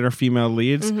 Handmaiden are female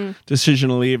leads. Decision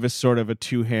to Leave is sort of a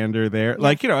two-hander there. Yeah.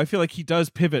 Like, I feel like he does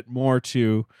pivot more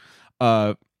to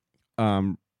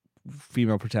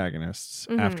female protagonists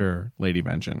after Lady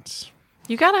Vengeance.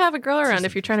 You gotta have a girl around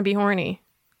if you're trying to be horny.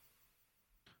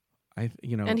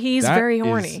 And he's very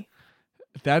horny.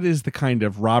 That is the kind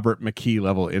of Robert McKee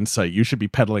level insight you should be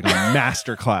peddling on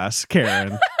Masterclass,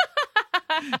 Karen.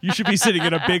 You should be sitting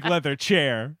in a big leather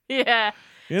chair. Yeah.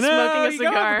 Smoking a cigar. You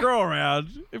gotta have a girl around.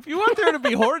 If you want there to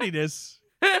be horniness.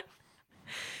 But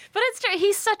it's true.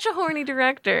 He's such a horny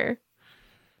director.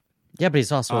 Yeah, but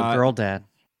he's also a girl dad.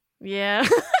 Yeah.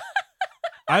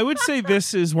 I would say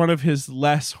this is one of his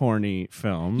less horny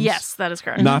films. Yes, that is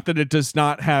correct. Not that it does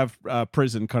not have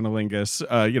prison cunnilingus.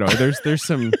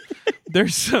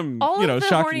 There's some all of the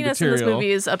shocking horniness material. in this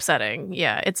movie is upsetting.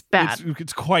 Yeah, it's bad.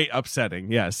 It's quite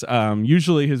upsetting. Yes.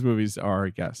 Usually his movies are,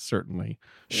 certainly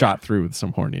shot through with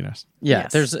some horniness. Yeah.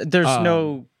 Yes. There's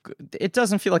no. It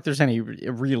doesn't feel like there's any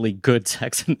really good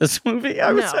sex in this movie.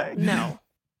 I would say no.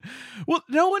 Well,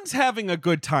 no one's having a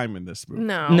good time in this movie.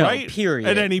 No. Right? Period.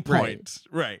 At any point.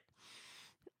 Right.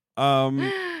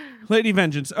 Lady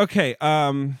Vengeance. Okay.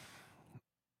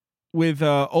 With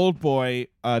Old Boy,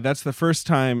 that's the first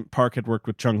time Park had worked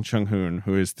with Chung Chung-hoon,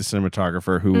 who is the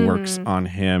cinematographer who works on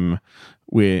him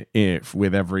with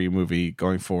every movie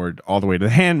going forward, all the way to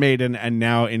The Handmaiden, and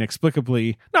now not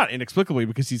inexplicably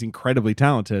because he's incredibly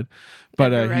talented,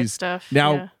 but he's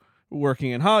now working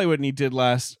in Hollywood, and he did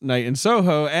Last Night in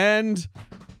Soho and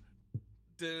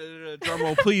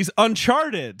drumroll please,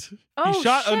 Uncharted. He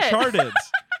shot shit. Uncharted.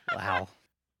 Wow.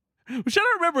 Which I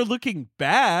don't remember looking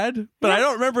bad, but I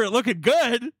don't remember it looking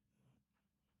good.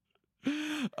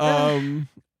 And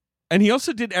he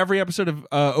also did every episode of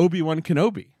Obi-Wan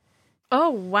Kenobi. Oh,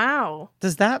 wow.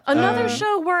 Does that another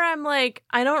show where I'm like,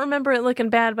 I don't remember it looking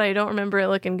bad, but I don't remember it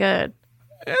looking good.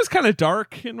 It's kind of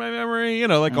dark in my memory,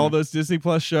 like all those Disney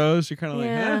Plus shows. You're kind of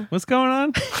like, what's going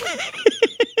on?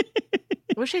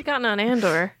 Wish he'd gotten on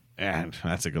Andor. And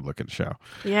that's a good looking show.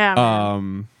 Yeah,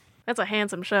 man. That's a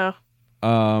handsome show.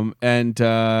 And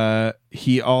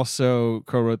he also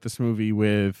co-wrote this movie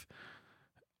with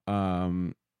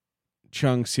Chung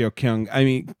Seo-kyung. I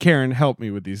mean, Karen, help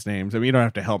me with these names. I mean, you don't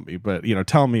have to help me, but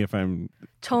tell me if I'm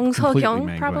Chung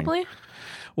Seo-kyung, probably.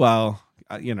 Well,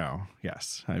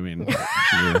 yes. I mean,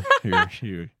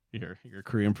 your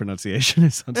Korean pronunciation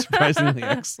is unsurprisingly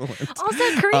excellent. Also,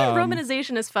 Korean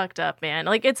romanization is fucked up, man.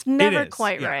 Like, it's never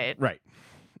quite right. Right.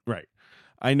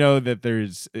 I know that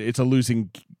it's a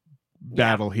losing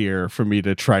battle here for me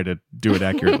to try to do it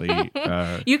accurately.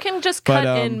 You can just cut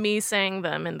in me saying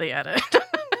them in the edit.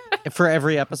 For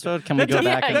every episode, can we go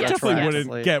back and that definitely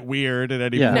wouldn't get weird at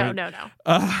any point.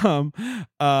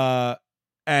 No.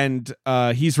 And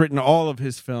he's written all of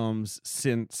his films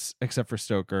since, except for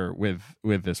Stoker,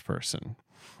 with this person.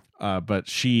 But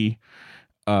she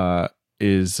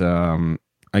is, I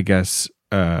guess,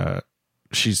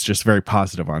 she's just very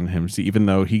positive on him. So even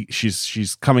though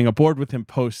she's coming aboard with him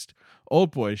post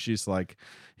Old Boy, she's like,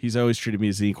 he's always treated me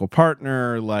as an equal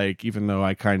partner. Like, even though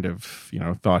I kind of,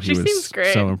 thought he was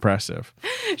so impressive.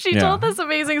 She told this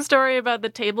amazing story about the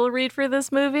table read for this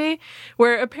movie,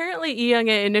 where apparently Lee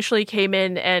Young-ae initially came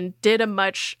in and did a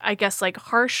much, I guess, like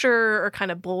harsher or kind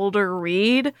of bolder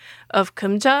read of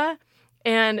Kumja.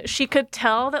 And she could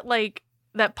tell that, like,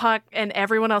 that Puck and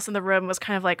everyone else in the room was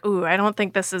kind of like, ooh, I don't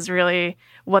think this is really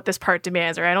what this part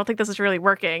demands, or I don't think this is really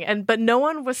working. But no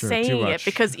one was saying it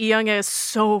because Lee Young-ae is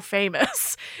so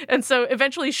famous. And so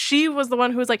eventually she was the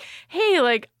one who was like, hey,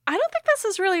 like, I don't think this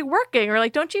is really working, or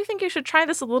like, don't you think you should try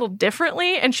this a little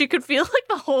differently? And she could feel like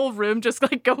the whole room just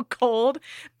like go cold,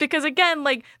 because again,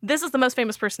 like, this is the most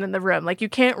famous person in the room. Like, you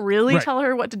can't really tell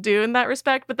her what to do in that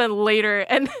respect. But then later,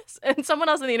 and someone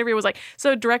else in the interview was like,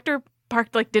 so director Park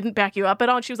like didn't back you up at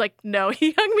all, and she was like, no,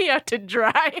 he hung me out to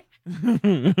dry.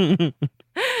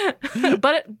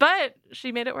 but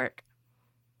she made it work.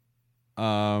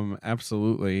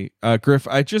 Absolutely. Griff,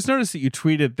 I just noticed that you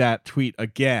tweeted that tweet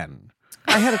again.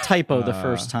 I had a typo the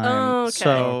first time. Oh, okay.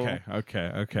 So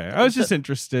Okay. I was just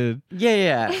interested.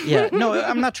 Yeah. No,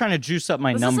 I'm not trying to juice up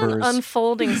my This numbers. is an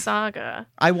unfolding saga.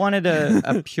 I wanted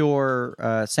a pure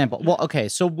sample. Well, okay,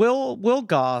 so Will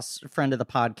Goss, friend of the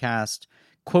podcast,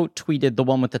 quote tweeted the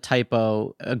one with the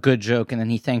typo, a good joke, and then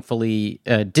he thankfully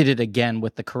did it again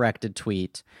with the corrected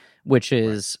tweet, which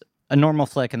is a normal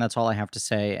flick, and that's all I have to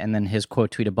say. And then his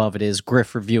quote tweet above it is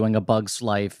Griff reviewing A Bug's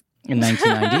Life in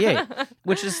 1998,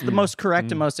 which is the most correct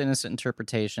and most innocent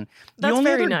interpretation. The That's only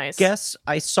very other nice. guess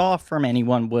I saw from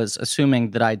anyone was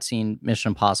assuming that I'd seen Mission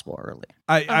Impossible early.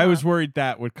 I was worried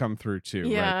that would come through too.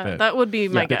 Yeah, right? that would be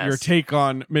my That guess. your take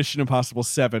on Mission Impossible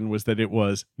 7 was that it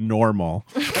was normal,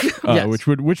 Yes.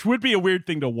 which would be a weird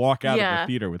thing to walk out of Yeah. the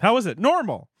theater with. How is it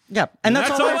normal? Yeah, and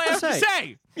that's all I I have to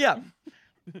say. Yeah.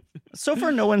 So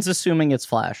far, no one's assuming it's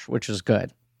Flash, which is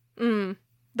good.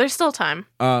 There's still time.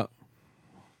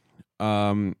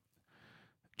 Chung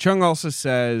also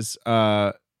says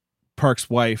Park's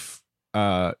wife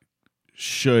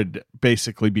should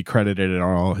basically be credited in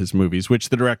all his movies, which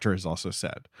the director has also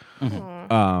said.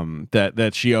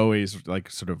 That she always like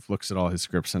sort of looks at all his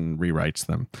scripts and rewrites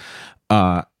them.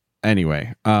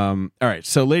 Anyway, all right.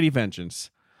 So Lady Vengeance,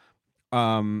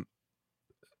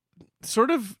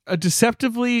 sort of a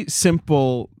deceptively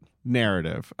simple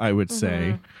narrative, I would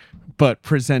say, but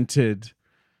presented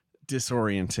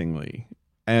disorientingly.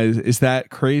 Is that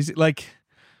crazy? Like,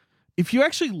 if you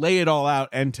actually lay it all out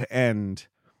end to end,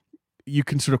 you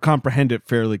can sort of comprehend it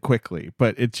fairly quickly.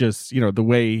 But it just, the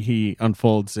way he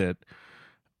unfolds it,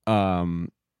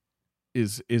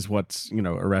 is what's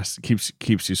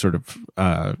keeps you sort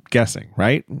of guessing,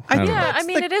 right? I don't know. I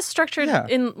mean, it is structured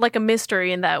in like a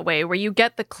mystery in that way, where you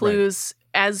get the clues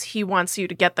as he wants you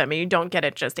to get them, and you don't get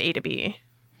it just A to B.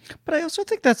 But I also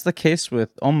think that's the case with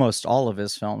almost all of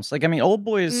his films. Like, I mean, Old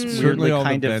Boy is weirdly Certainly all the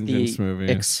kind of Vengeance the movies.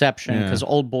 exception, because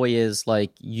Old Boy is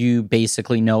like, you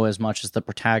basically know as much as the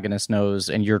protagonist knows,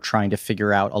 and you're trying to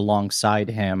figure out alongside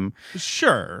him.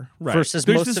 Sure, right. Versus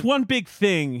there's most this of- one big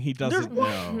thing he doesn't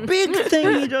know. Big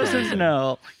thing he doesn't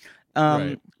know.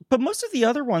 Right. But most of the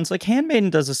other ones, like Handmaiden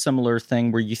does a similar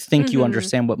thing where you think you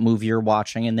understand what movie you're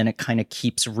watching, and then it kind of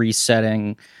keeps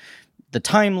resetting the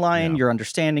timeline, your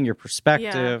understanding, your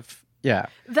perspective. Yeah.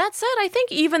 That said, I think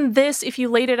even this, if you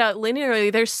laid it out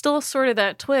linearly, there's still sort of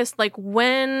that twist. Like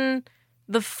when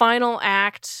the final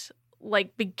act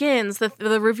begins,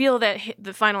 the reveal that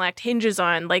the final act hinges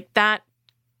on, like that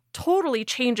totally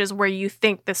changes where you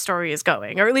think the story is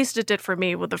going, or at least it did for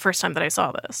me with the first time that I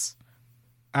saw this.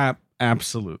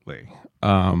 Absolutely.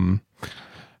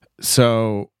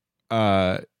 So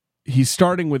he's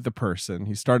starting with the person.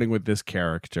 He's starting with this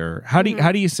character. How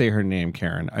do you say her name,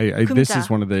 Karen? This is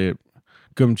one of the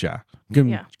Gumja.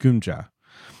 Gumja.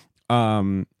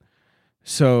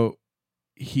 So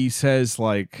he says,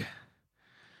 like,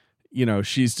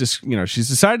 she's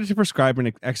decided to prescribe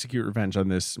and execute revenge on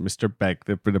this Mr. Beck,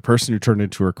 the person who turned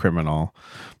into her criminal.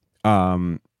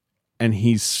 And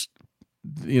he's,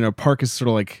 Park is sort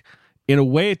of like, in a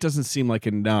way, it doesn't seem like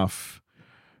enough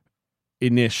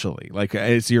initially, like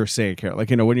as you're saying, Carol, like,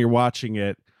 when you're watching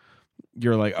it,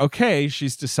 you're like, okay,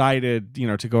 she's decided,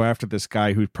 to go after this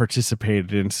guy who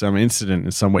participated in some incident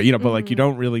in some way, but like, you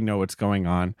don't really know what's going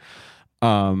on.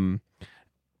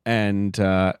 And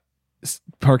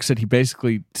Park said he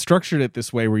basically structured it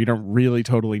this way where you don't really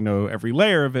totally know every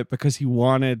layer of it, because he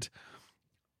wanted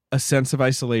a sense of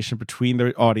isolation between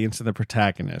the audience and the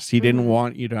protagonist. He didn't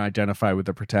want you to identify with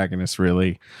the protagonist,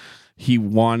 really. He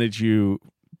wanted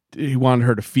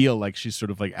her to feel like she's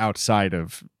sort of like outside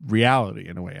of reality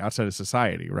in a way, outside of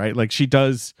society, right? Like she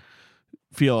does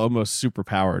feel almost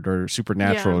superpowered or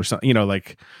supernatural or something,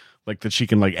 like that she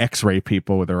can like X-ray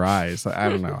people with her eyes. I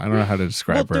don't know how to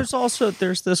describe her.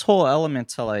 There's this whole element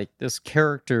to like this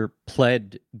character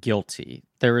pled guilty.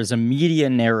 There is a media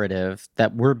narrative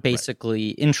that we're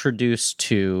basically introduced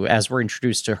to as we're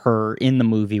introduced to her in the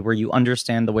movie, where you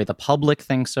understand the way the public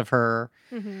thinks of her.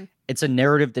 It's a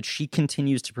narrative that she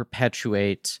continues to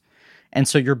perpetuate. And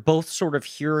so you're both sort of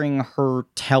hearing her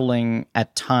telling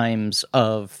at times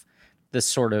of this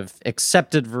sort of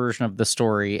accepted version of the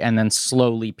story, and then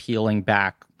slowly peeling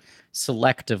back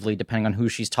selectively, depending on who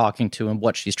she's talking to and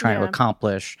what she's trying to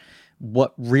accomplish,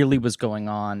 what really was going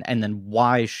on, and then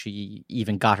why she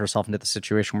even got herself into the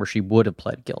situation where she would have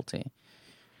pled guilty.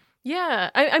 Yeah,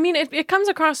 I mean, it comes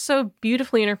across so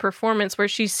beautifully in her performance, where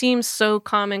she seems so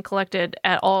calm and collected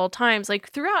at all times. Like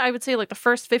throughout, I would say like the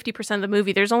first 50% of the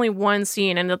movie, there's only one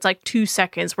scene, and it's like 2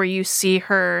 seconds where you see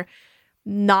her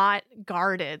not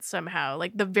guarded somehow.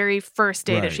 Like the very first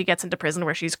day that she gets into prison,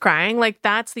 where she's crying, like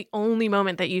that's the only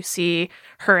moment that you see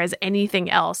her as anything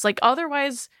else. Like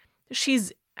otherwise,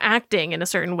 she's acting in a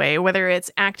certain way, whether it's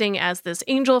acting as this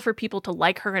angel for people to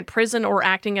like her in prison or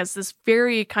acting as this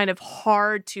very kind of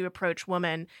hard to approach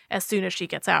woman as soon as she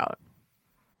gets out.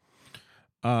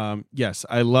 Yes,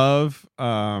 I love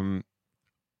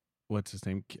what's his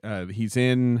name? He's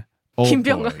in Old Kim Boy.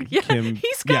 Byung-hun. Yeah,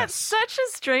 he's got such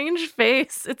a strange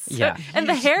face. It's and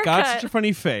the haircut. Got such a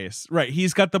funny face. Right,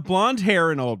 he's got the blonde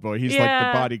hair in Old Boy. He's like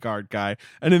the bodyguard guy,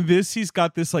 and in this, he's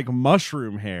got this like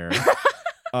mushroom hair.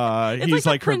 He's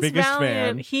like her biggest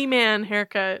fan. He-Man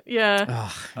haircut.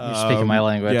 Yeah. You're speaking my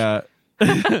language. Yeah.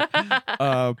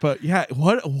 But yeah,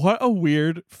 what a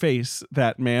weird face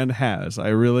that man has.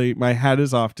 My hat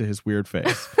is off to his weird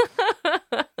face.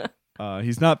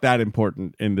 He's not that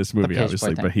important in this movie,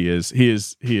 obviously, but he is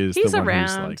He's the one around,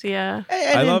 who's like, yeah.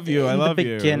 I love you. I love you.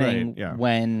 you. In the beginning, right, yeah.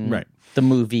 when the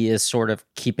movie is sort of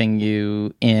keeping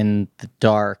you in the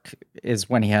dark, is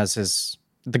when he has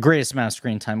the greatest amount of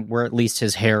screen time, where at least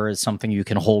his hair is something you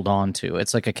can hold on to.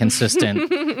 It's like a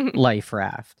consistent life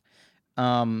raft.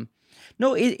 No,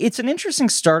 it's an interesting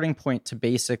starting point to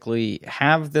basically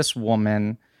have this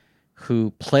woman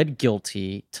who pled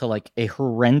guilty to like a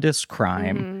horrendous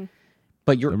crime,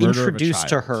 but you're introduced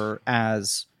to her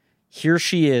as, here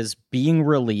she is being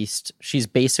released. She's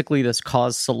basically this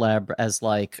cause celeb as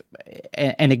like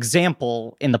an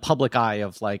example in the public eye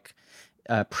of like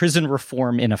prison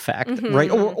reform in effect, right?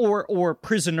 Or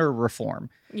prisoner reform.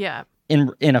 Yeah.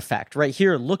 In effect, right?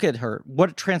 Here, look at her.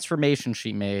 What a transformation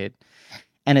she made.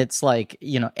 And it's like,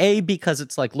 because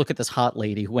it's like, look at this hot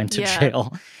lady who went to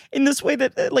jail in this way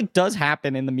that like does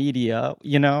happen in the media,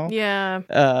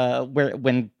 Yeah. where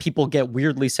when people get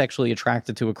weirdly sexually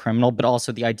attracted to a criminal, but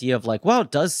also the idea of like, well, it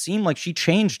does seem like she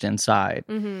changed inside.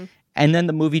 And then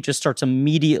the movie just starts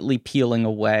immediately peeling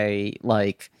away.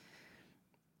 Like,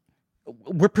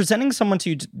 we're presenting someone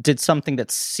who did something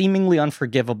that's seemingly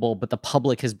unforgivable, but the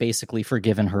public has basically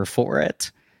forgiven her for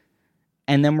it.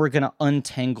 And then we're going to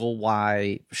untangle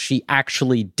why she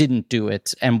actually didn't do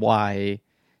it and why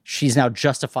she's now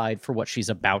justified for what she's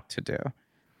about to do.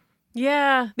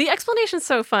 Yeah, the explanation's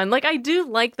so fun. Like, I do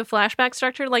like the flashback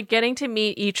structure. Like, getting to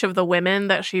meet each of the women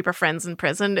that she befriends in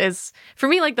prison is, for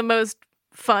me, like the most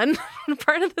fun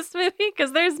part of this movie,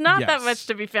 because there's not that much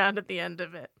to be found at the end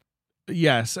of it.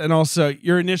 Yes, and also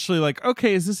you're initially like,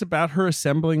 okay, is this about her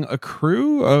assembling a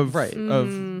crew of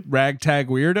ragtag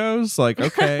weirdos? Like,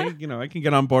 okay, I can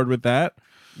get on board with that.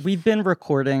 We've been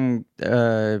recording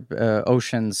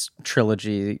Ocean's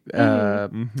trilogy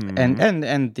and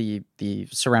the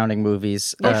surrounding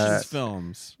movies. Ocean's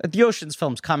films. The Ocean's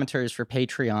films commentaries for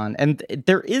Patreon. And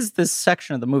there is this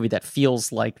section of the movie that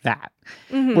feels like that,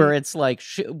 where it's like,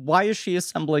 why is she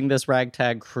assembling this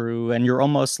ragtag crew? And you're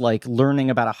almost like learning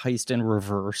about a heist in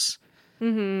reverse.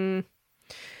 It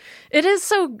is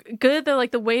so good, though,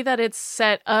 like the way that it's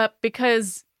set up,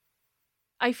 because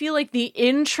I feel like the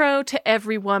intro to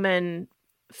every woman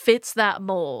fits that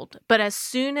mold. But as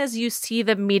soon as you see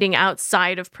them meeting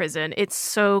outside of prison, it's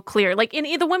so clear. Like,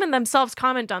 the women themselves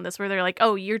comment on this, where they're like,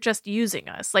 oh, you're just using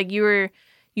us. Like, you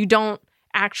don't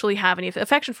actually have any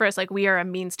affection for us. Like, we are a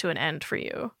means to an end for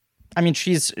you. I mean,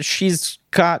 she's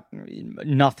got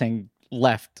nothing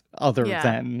left other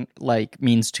than like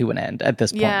means to an end at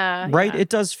this point, right? It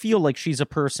does feel like she's a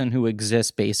person who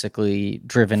exists basically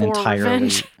driven for entirely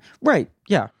revenge. Right.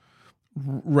 Yeah.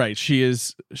 Right.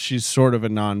 She's sort of a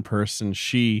non-person.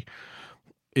 She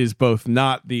is both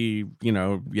not the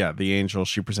angel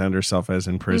she presented herself as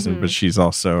in prison, but she's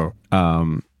also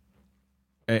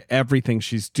everything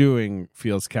she's doing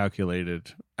feels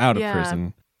calculated out of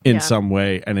prison in some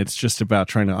way, and it's just about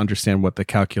trying to understand what the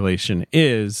calculation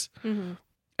is.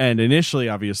 And initially,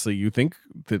 obviously, you think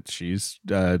that she's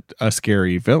a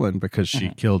scary villain because she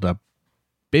killed a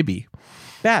baby.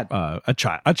 Bad. A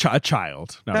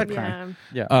child. Not Bad a crime.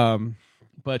 Yeah.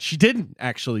 But she didn't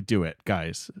actually do it,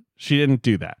 guys. She didn't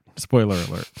do that. Spoiler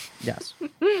alert. Yes.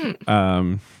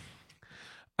 I'm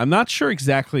not sure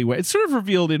exactly what. It's sort of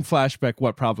revealed in flashback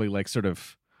what probably like sort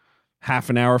of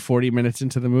half an hour, 40 minutes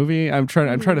into the movie. I'm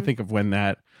trying to think of when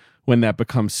that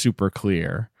becomes super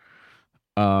clear.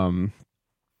 I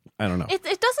don't know. It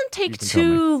doesn't take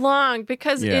too long,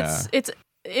 because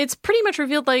it's pretty much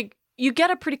revealed. Like, you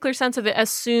get a pretty clear sense of it as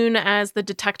soon as the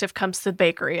detective comes to the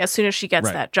bakery, as soon as she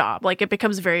gets that job. Like, it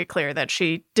becomes very clear that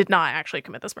she did not actually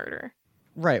commit this murder.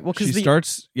 Right. Well, because she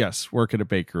starts, work at a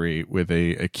bakery with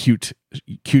a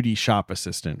cutie shop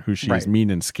assistant who she's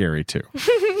mean and scary to.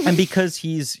 And because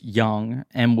he's young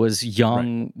and was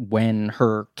young when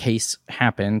her case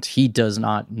happened, he does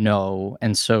not know.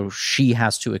 And so she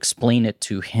has to explain it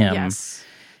to him. Yes.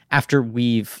 After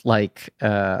we've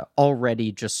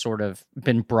already just sort of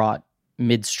been brought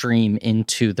midstream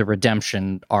into the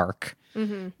redemption arc.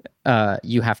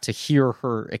 You have to hear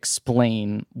her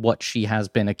explain what she has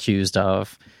been accused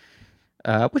of,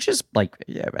 which is, like,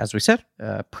 as we said,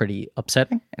 pretty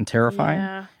upsetting and terrifying.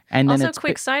 Yeah. And then also,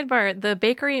 quick sidebar: the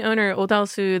bakery owner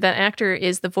Odalsu, that actor,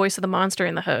 is the voice of the monster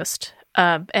in The Host,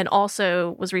 and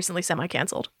also was recently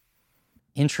semi-canceled.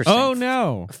 Interesting. Oh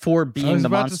no! For being I was the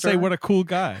about monster. to say, what a cool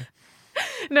guy.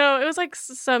 No, it was like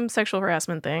some sexual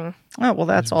harassment thing. Oh, well,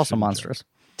 that's also monstrous.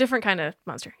 Different kind of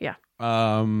monster. Yeah.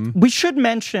 We should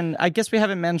mention, I guess we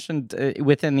haven't mentioned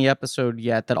within the episode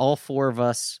yet, that all four of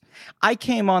us, I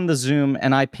came on the Zoom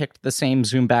and I picked the same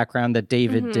Zoom background that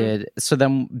David did. So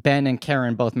then Ben and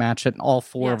Karen both match it, and all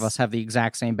four of us have the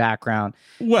exact same background.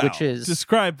 Well, which is,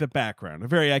 describe the background. A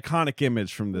very iconic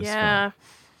image from this film.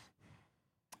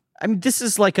 I mean, this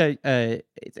is like a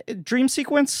dream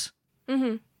sequence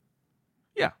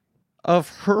Yeah. of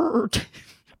her.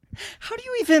 How do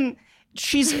you even...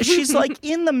 She's like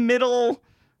in the middle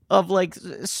of like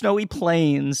snowy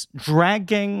plains,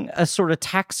 dragging a sort of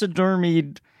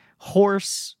taxidermied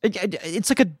horse. It's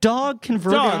like a dog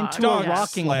converted into a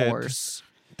rocking horse.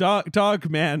 Dog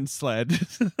man sled.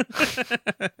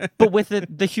 But with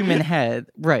the human head.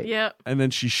 Right. Yep. And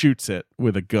then she shoots it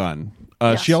with a gun.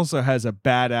 Yes. She also has a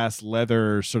badass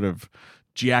leather sort of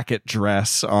jacket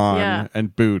dress on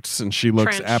and boots, and she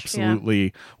looks Trench,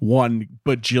 absolutely $1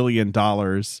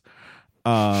 bajillion.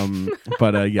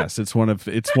 But yes, it's one of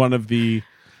the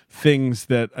things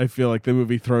that I feel like the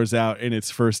movie throws out in its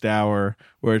first hour,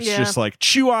 where it's just like,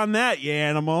 chew on that, you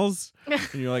animals, and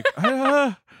you're like,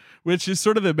 which is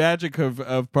sort of the magic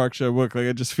of Park Chan-wook. Like,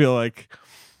 I just feel like,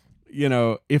 you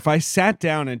know, if I sat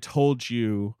down and told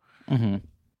you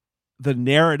the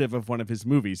narrative of one of his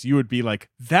movies, you would be like,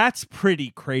 that's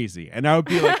pretty crazy. And I would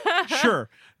be like, sure.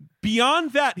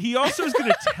 Beyond that, he also is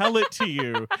going to tell it to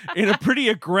you in a pretty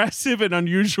aggressive and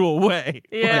unusual way.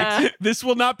 Yeah. Like, this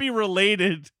will not be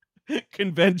related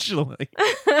conventionally.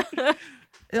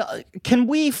 Can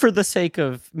we, for the sake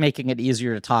of making it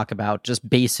easier to talk about, just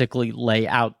basically lay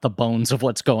out the bones of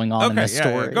what's going on in this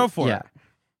story? Yeah, go for it.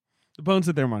 The bones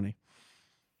of their money.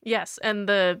 Yes, and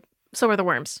so are the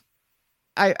worms.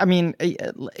 I mean,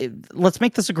 let's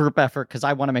make this a group effort because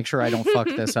I want to make sure I don't fuck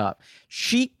this up.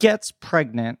 She gets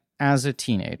pregnant as a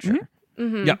teenager.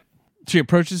 Yeah. She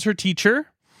approaches her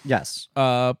teacher. Yes.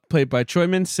 Played by Choi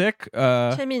Min-sik.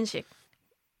 Min-sik.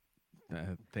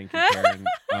 Thank you,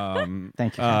 Karen.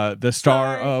 Thank you. The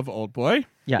star of Old Boy.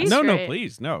 Yes. He's No, great.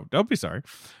 please. No, don't be sorry.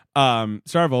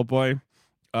 Star of Old Boy.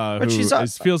 But Who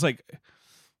she's feels like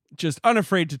just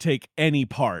unafraid to take any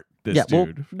part. This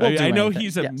dude. we'll do I know anything.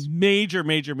 he's a Yes.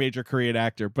 major Korean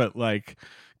actor, but like,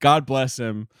 God bless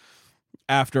him.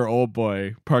 After Old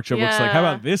Boy, Park Chan-wook's like, how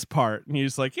about this part? And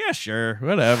he's like, yeah, sure,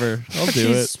 whatever, I'll But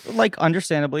do she's, like,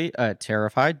 understandably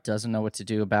terrified, doesn't know what to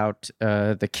do about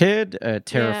the kid,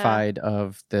 terrified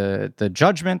of the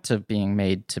judgment of being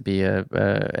made to be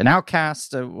an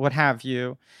outcast, what have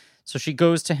you. So she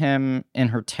goes to him in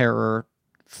her terror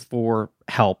for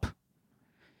help.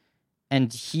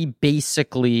 And he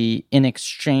basically, in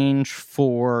exchange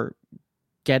for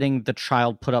getting the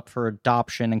child put up for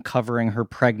adoption and covering her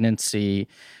pregnancy,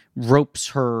 ropes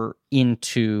her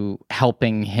into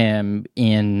helping him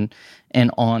in an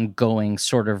ongoing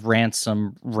sort of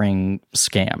ransom ring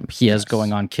scam he has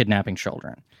going on, kidnapping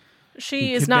children. She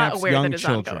He is not kidnaps aware young that it's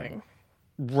children. ongoing.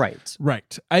 Right.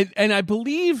 Right. I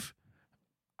believe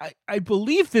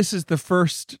this is the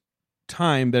first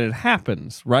time that it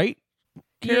happens, right?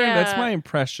 Karen, that's my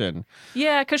impression.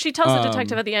 Yeah, because she tells the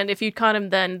detective at the end, if you'd caught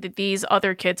him then, these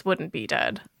other kids wouldn't be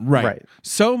dead. Right.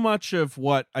 So much of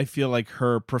what I feel like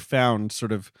her profound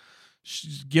sort of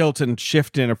guilt and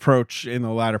shift in approach in the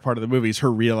latter part of the movie is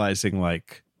her realizing,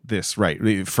 like, this,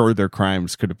 right, further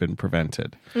crimes could have been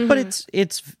prevented. But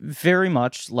it's very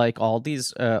much like all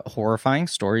these horrifying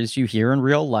stories you hear in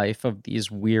real life of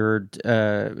these weird,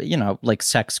 like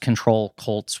sex control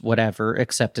cults, whatever,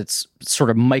 except it's sort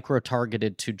of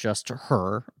micro-targeted to just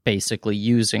her, basically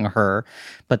using her.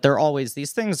 But there are always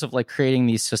these things of like creating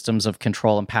these systems of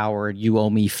control and power. You owe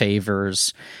me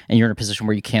favors, and you're in a position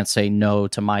where you can't say no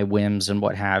to my whims and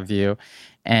what have you.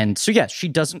 And so, yes, she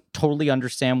doesn't totally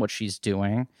understand what she's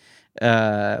doing.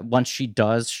 Once she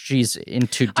does, she's in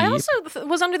too deep. I also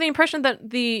was under the impression that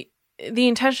the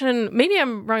intention, maybe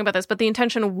I'm wrong about this, but the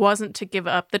intention wasn't to give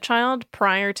up the child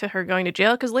prior to her going to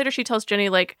jail. Because later she tells Jenny,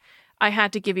 like, I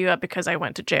had to give you up because I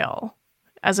went to jail.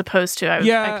 As opposed to,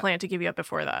 I planned to give you up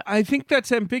before that. I think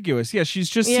that's ambiguous. Yeah,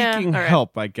 she's just seeking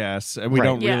help, I guess. And we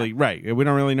don't really, we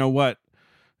don't really know what.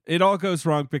 It all goes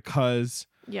wrong because...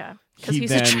 Yeah, because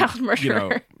he's a child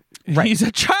murderer. Right. He's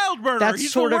a child murderer. That's He's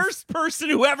the sort of- worst person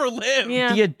who ever lived.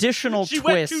 Yeah. The additional She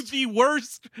twist. went to the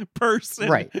worst person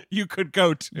Right. you could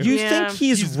go to. You Yeah. think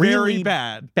he's really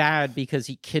very bad because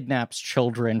he kidnaps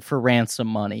children for ransom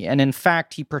money. And in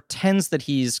fact, he pretends that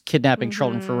he's kidnapping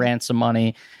children for ransom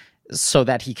money so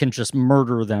that he can just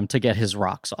murder them to get his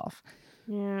rocks off.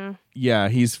 Yeah. Yeah,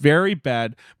 he's very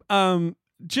bad.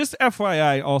 Just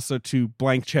FYI also to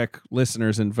blank check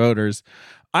listeners and voters,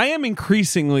 I am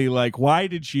increasingly like, why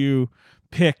did you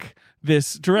pick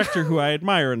this director who I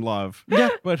admire and love,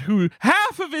 but who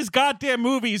half of his goddamn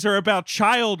movies are about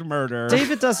child murder?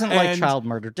 David doesn't like And- child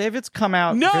murder. David's come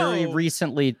out No. very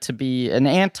recently to be an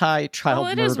anti-child Well,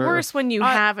 it murder is worse when you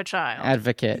have a child.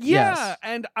 advocate. Yeah, Yes.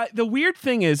 and the weird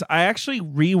thing is, I actually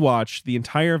rewatched the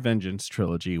entire Vengeance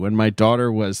trilogy when my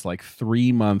daughter was like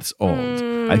 3 months old.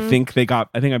 I think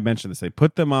I mentioned this. They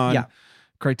put them on Yeah.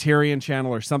 Criterion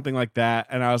Channel or something like that,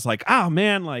 and I was like, oh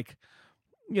man, like,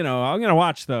 you know, I'm gonna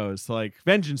watch those, like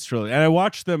Vengeance trilogy, and I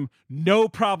watched them no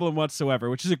problem whatsoever,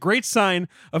 which is a great sign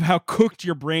of how cooked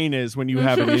your brain is when you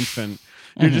have an infant.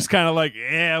 You're just kind of like,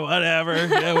 yeah, whatever.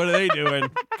 Yeah, what are they doing?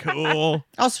 Cool.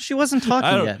 Also, she wasn't I talking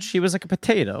don't- yet. She was like a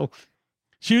potato.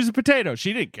 She was a potato.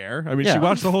 She didn't care. I mean, Yeah. she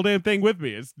watched the whole damn thing with me.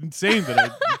 It's insane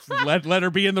that I let her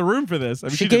be in the room for this. I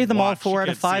mean, She didn't gave them all watch. She 4 out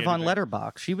of can't see 5 on anything.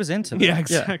 Letterbox. She was into that. Yeah,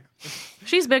 exactly.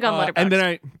 She's big on Letterboxd. And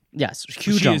then Yes,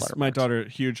 huge she on is Letterboxd. my daughter,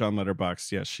 huge on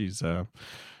Letterboxd. Yes, she's I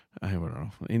don't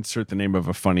know. Insert the name of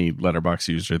a funny Letterboxd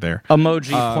user there.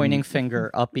 Emoji pointing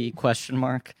finger uppy question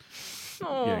mark.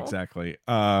 Aw. Yeah, exactly.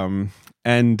 And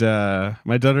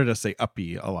my daughter does say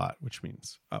uppy a lot, which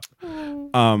means up.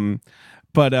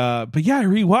 But yeah, I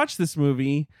rewatched this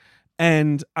movie,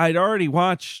 and I'd already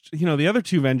watched, the other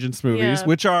 2 Vengeance movies, Yeah.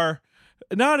 which are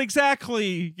not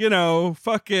exactly,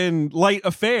 fucking light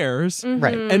affairs.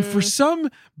 Right. And for some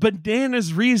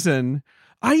bananas reason,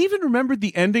 I even remembered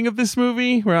the ending of this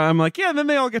movie where I'm like, yeah, and then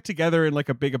they all get together in like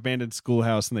a big abandoned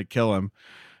schoolhouse and they kill him.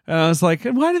 And I was like,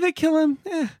 and why did they kill him?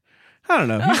 I don't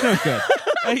know. He's no good.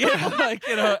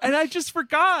 And I just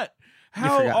forgot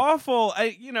how forgot. awful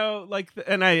I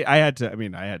had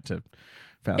to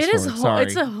fast It is. forward. Sorry.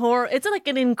 It's a horror. It's like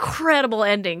an incredible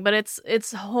ending, but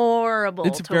it's horrible.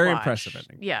 It's a to very watch. impressive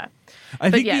ending. Yeah. I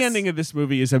But think yes. the ending of this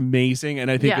movie is amazing,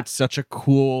 and I think Yeah. it's such a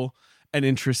cool and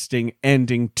interesting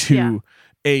ending to Yeah.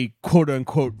 a quote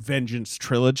unquote vengeance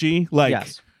trilogy. Like,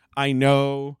 Yes. I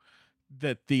know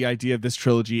that the idea of this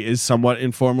trilogy is somewhat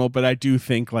informal, but I do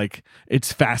think like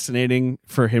it's fascinating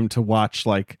for him to watch,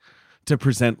 like, to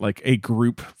present like a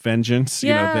group vengeance,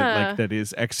 Yeah. that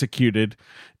is executed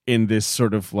in this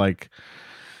sort of like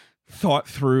thought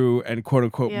through and quote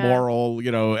unquote Yeah. moral,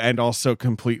 and also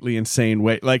completely insane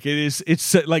way. Like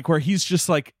it's like where he's just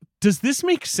like, does this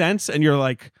make sense? And you're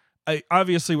like,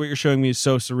 obviously what you're showing me is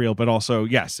so surreal, but also,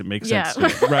 yes, it makes sense Yeah.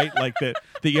 to me, right? Like that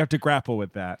you have to grapple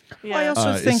with that. Yeah. I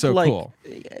also It's think so like cool.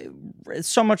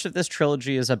 so much of this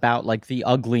trilogy is about like the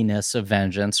ugliness of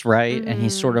vengeance, right? And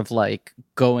he's sort of like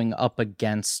going up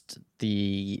against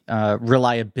the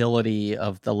reliability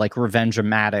of the like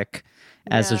revenge-o-matic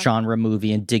as a Yeah. genre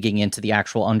movie and digging into the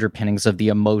actual underpinnings of the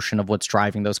emotion of what's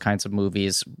driving those kinds of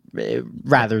movies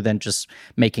rather than just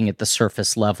making it the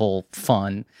surface level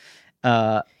fun.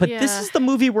 But this Yeah. is the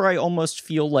movie where I almost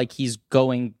feel like he's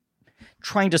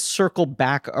trying to circle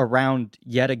back around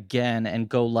yet again and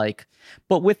go like,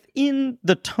 but within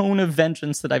the tone of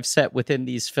vengeance that I've set within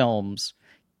these films,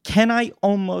 can I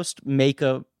almost make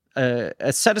a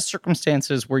set of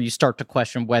circumstances where you start to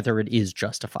question whether it is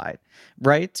justified,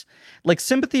 right? Like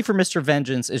Sympathy for Mr.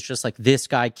 Vengeance is just like, this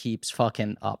guy keeps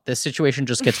fucking up. This situation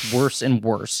just gets worse and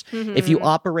worse. If you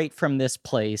operate from this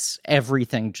place,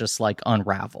 everything just like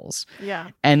unravels. Yeah.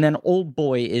 And then Old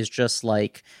Boy is just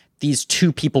like these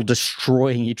 2 people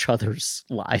destroying each other's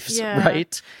lives, Yeah.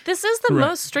 right? This is the Right.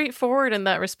 most straightforward in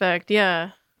that respect.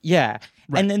 Yeah. Yeah.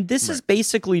 And then this is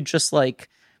basically just like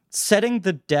setting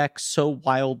the deck so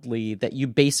wildly that you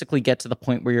basically get to the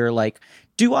point where you're like,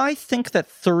 do I think that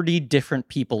 30 different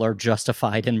people are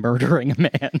justified in murdering a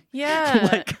man? Yeah.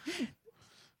 Like,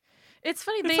 it's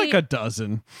funny. It's like a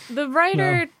dozen. The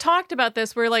writer talked about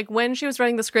this where like when she was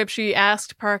writing the script, she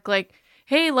asked Park like,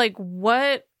 hey, like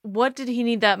what did he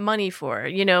need that money for?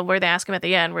 Where they ask him at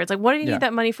the end, where it's like, what did he Yeah. need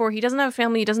that money for? He doesn't have a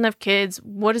family, he doesn't have kids.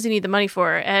 What does he need the money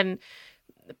for? And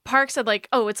Park said like,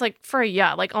 oh, it's like for a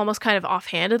yacht, like almost kind of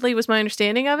offhandedly was my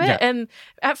understanding of it. Yeah. And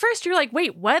at first you're like,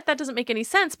 wait, what? That doesn't make any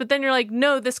sense. But then you're like,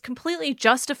 no, this completely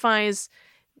justifies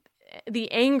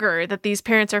the anger that these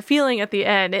parents are feeling at the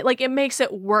end. It makes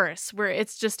it worse, where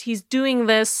it's just he's doing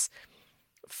this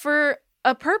for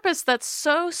a purpose that's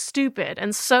so stupid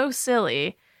and so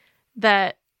silly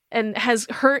that and has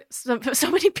hurt so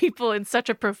many people in such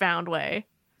a profound way.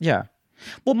 Yeah.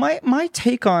 Well, my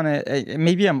take on it,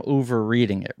 maybe I'm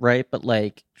overreading it, right? But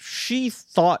like, she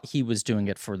thought he was doing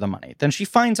it for the money. Then she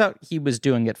finds out he was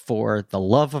doing it for the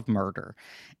love of murder.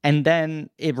 And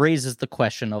then it raises the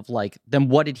question of like, then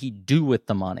what did he do with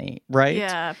the money, right?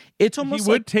 Yeah. It's almost he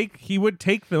would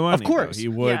take the money. Of course. Though. He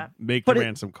would make the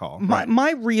ransom call.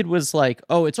 My read was like,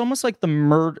 oh, it's almost like the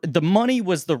money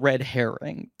was the red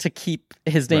herring to keep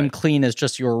his name clean as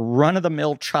just your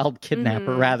run-of-the-mill child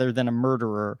kidnapper rather than a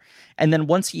murderer. And then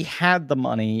once he had the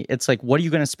money, it's like, what are you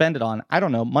going to spend it on? I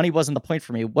don't know. Money wasn't the point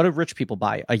for me. What do rich people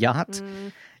buy? A yacht?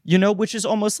 You know, which is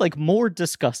almost like more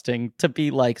disgusting to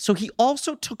be like, so he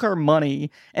also took our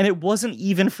money and it wasn't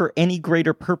even for any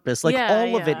greater purpose. Like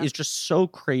all of it is just so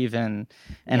craven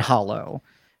and hollow.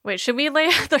 Wait, should we lay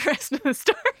out the rest of the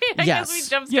story? I guess we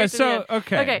jump straight to the end.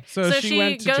 Okay. So she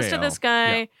went to goes jail. to this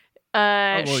guy.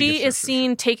 She is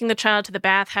seen taking the child to the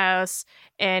bathhouse,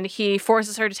 and he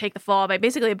forces her to take the fall by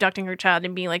basically abducting her child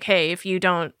and being like, hey, if you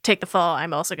don't take the fall,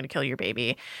 I'm also going to kill your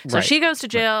baby. So she goes to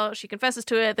jail. She confesses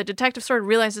to it. The detective sort of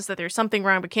realizes that there's something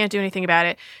wrong but can't do anything about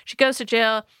it. She goes to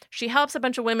jail. She helps a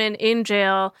bunch of women in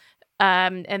jail.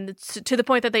 And to the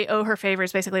point that they owe her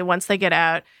favors basically once they get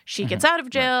out. She gets out of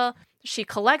jail. She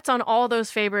collects on all those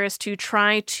favors to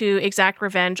try to exact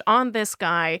revenge on this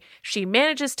guy. She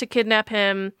manages to kidnap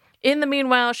him. In the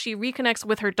meanwhile, she reconnects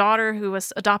with her daughter, who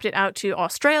was adopted out to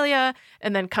Australia,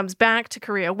 and then comes back to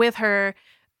Korea with her.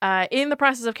 In the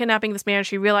process of kidnapping this man,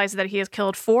 she realizes that he has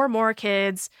killed 4 more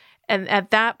kids, and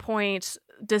at that point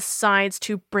decides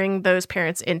to bring those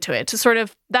parents into it. To sort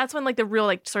of, that's when like the real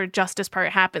like sort of justice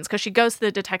part happens, because she goes to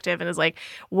the detective and is like,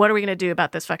 what are we going to do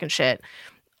about this fucking shit?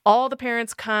 All the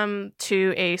parents come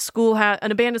to a schoolhouse,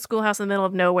 an abandoned schoolhouse in the middle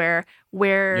of nowhere,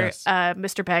 where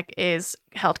Mr. Beck is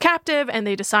held captive, and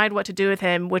they decide what to do with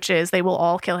him, which is they will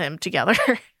all kill him together.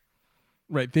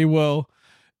 Right. They will,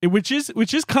 which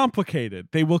is complicated.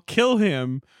 They will kill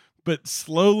him, but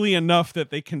slowly enough that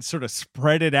they can sort of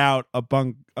spread it out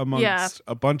amongst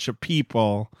a bunch of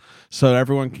people, so that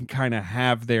everyone can kind of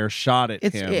have their shot at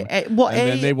him. And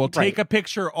then they will take a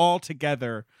picture all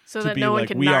together. So to that be no one like,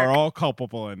 can we narc. are all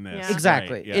culpable in this. Yeah.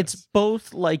 Exactly. Right, yes. It's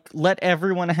both like, let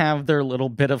everyone have their little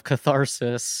bit of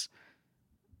catharsis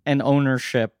and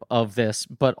ownership of this,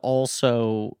 but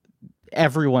also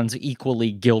everyone's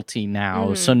equally guilty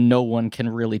now, so no one can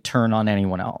really turn on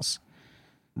anyone else.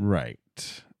 Right.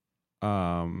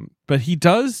 But he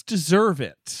does deserve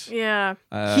it. Yeah.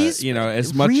 He's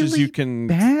as much as you can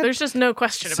bad. There's just no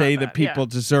question about say that people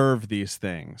deserve these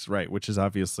things, right? Which is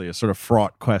obviously a sort of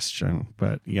fraught question,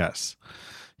 but yes,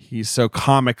 he's so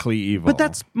comically evil. But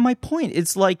that's my point.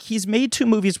 It's like he's made 2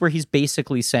 movies where he's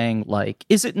basically saying, like,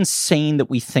 is it insane that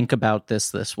we think about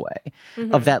this way?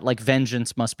 Of that, like,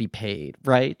 vengeance must be paid,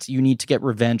 right? You need to get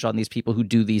revenge on these people who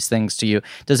do these things to you.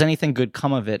 Does anything good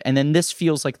come of it? And then this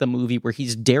feels like the movie where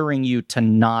he's daring you to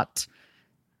not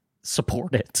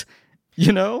support it.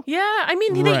 You know? Yeah, I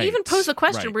mean, they even pose the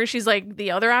question where she's like, the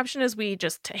other option is we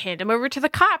just hand him over to the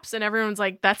cops, and everyone's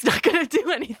like, that's not going to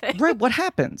do anything. Right, what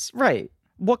happens? Right.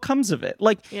 What comes of it?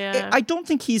 Like, I don't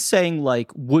think he's saying,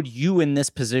 like, would you in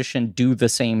this position do the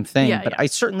same thing? But I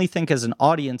certainly think as an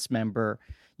audience member,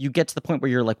 you get to the point where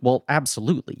you're like, well,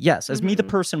 absolutely. Yes. As me, the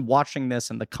person watching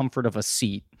this in the comfort of a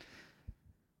seat,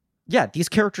 yeah, these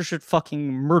characters should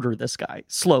fucking murder this guy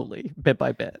slowly, bit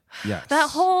by bit. Yes. That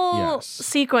whole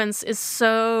sequence is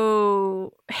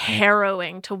so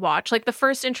harrowing to watch. Like the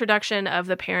first introduction of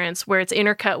the parents, where it's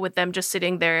intercut with them just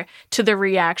sitting there to the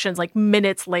reactions like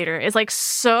minutes later, is like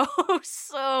so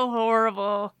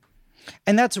horrible.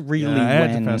 And that's really I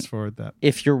had when, to fast forward that.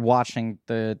 If you're watching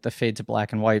the fade to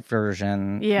black and white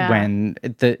version, Yeah. when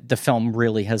the film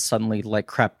really has suddenly like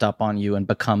crept up on you and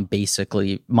become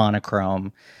basically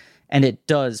monochrome. And it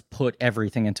does put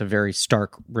everything into very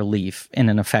stark relief in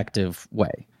an effective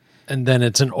way. And then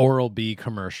it's an Oral-B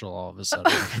commercial all of a sudden.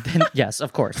 Then, yes,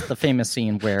 of course. The famous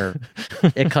scene where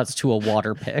it cuts to a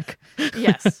water pick.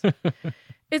 Yes.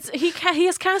 He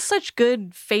has cast such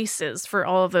good faces for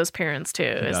all of those parents too,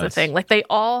 is the thing. Like they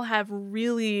all have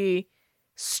really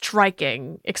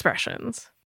striking expressions.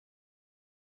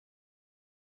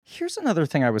 Here's another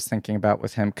thing I was thinking about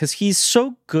with him, because he's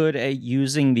so good at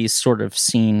using these sort of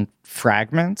scene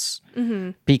fragments,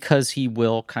 because he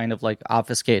will kind of like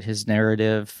obfuscate his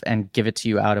narrative and give it to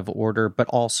you out of order, but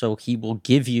also he will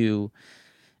give you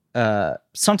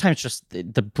sometimes just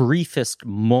the briefest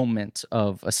moment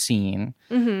of a scene,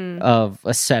 of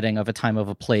a setting, of a time, of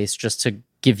a place, just to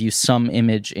give you some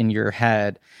image in your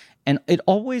head. And it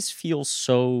always feels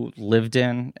so lived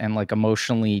in and like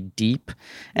emotionally deep.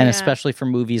 And especially for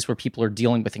movies where people are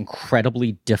dealing with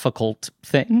incredibly difficult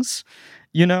things.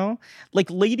 You know, like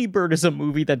Lady Bird is a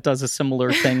movie that does a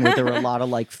similar thing where there are a lot of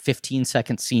like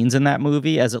 15-second scenes in that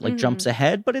movie as it like jumps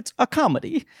ahead, but it's a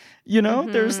comedy. You know,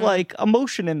 there's like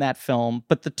emotion in that film,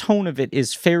 but the tone of it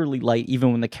is fairly light,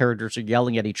 even when the characters are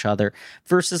yelling at each other.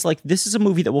 Versus like this is a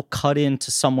movie that will cut into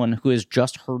someone who has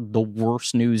just heard the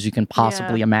worst news you can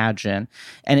possibly imagine.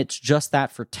 And it's just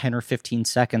that for 10 or 15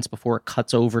 seconds before it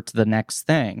cuts over to the next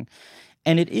thing.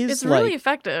 And it's like, really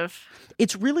effective.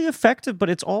 It's really effective, but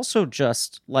it's also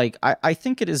just like I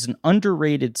think it is an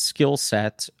underrated skill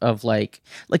set of like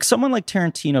someone like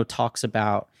Tarantino talks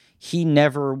about. He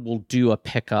never will do a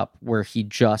pickup where he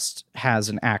just has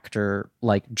an actor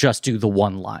like just do the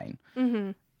one line.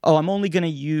 Oh, I'm only going to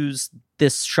use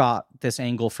this shot, this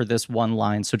angle for this one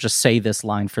line, so just say this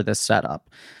line for this setup.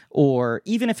 Or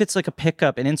even if it's like a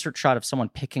pickup, an insert shot of someone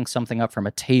picking something up from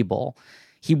a table.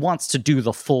 He wants to do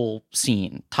the full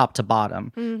scene, top to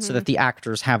bottom, so that the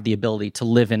actors have the ability to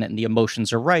live in it and the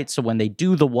emotions are right. So when they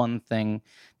do the one thing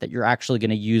that you're actually going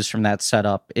to use from that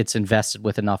setup, it's invested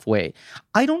with enough weight.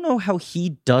 I don't know how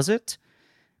he does it,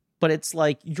 but it's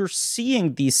like you're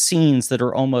seeing these scenes that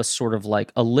are almost sort of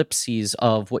like ellipses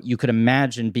of what you could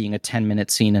imagine being a 10-minute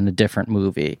scene in a different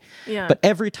movie. Yeah. But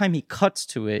every time he cuts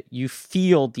to it, you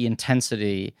feel the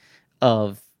intensity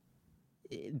of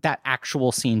that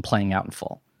actual scene playing out in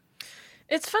full.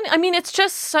 It's funny. I mean, it's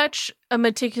just such a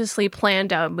meticulously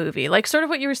planned out movie. Like sort of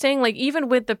what you were saying, like even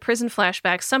with the prison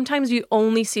flashbacks, sometimes you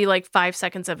only see like 5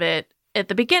 seconds of it at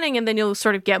the beginning and then you'll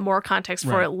sort of get more context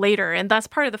for it later. And that's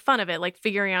part of the fun of it, like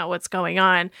figuring out what's going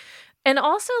on. And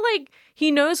also like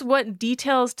he knows what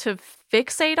details to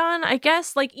fixate on, I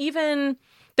guess. Like even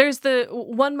there's the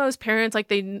one most parents, like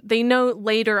they know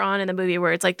later on in the movie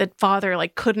where it's like the father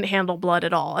like couldn't handle blood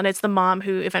at all. And it's the mom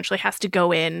who eventually has to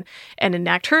go in and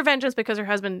enact her vengeance because her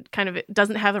husband kind of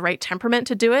doesn't have the right temperament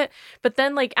to do it. But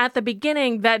then like at the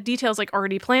beginning, that detail's like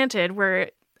already planted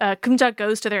where Kumjak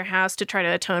goes to their house to try to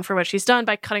atone for what she's done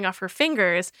by cutting off her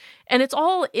fingers. And it's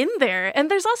all in there. And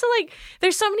there's also like,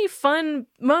 there's so many fun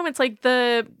moments like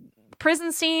the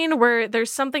prison scene where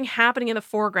there's something happening in the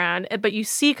foreground, but you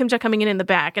see Kumja coming in the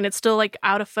back and it's still like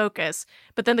out of focus.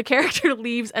 But then the character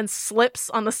leaves and slips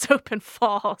on the soap and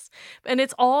falls. And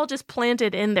it's all just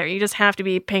planted in there. You just have to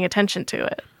be paying attention to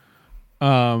it.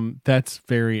 That's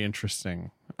very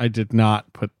interesting. I did not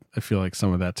I feel like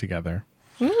some of that together.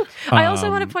 I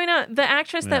also want to point out the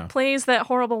actress that plays that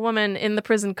horrible woman in the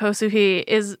prison, Kosuhi,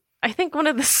 is I think one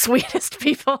of the sweetest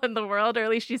people in the world, or at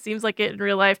least she seems like it in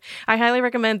real life. I highly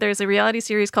recommend. There's a reality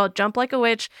series called Jump Like a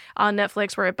Witch on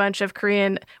Netflix where a bunch of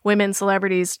Korean women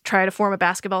celebrities try to form a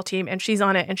basketball team, and she's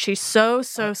on it, and she's so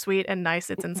sweet and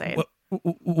nice. It's insane.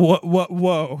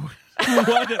 Whoa.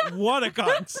 What a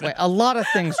concept. Wait, a lot of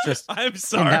things just... I'm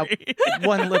sorry.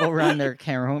 One little run there,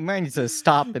 Cameron. We might need to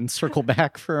stop and circle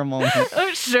back for a moment.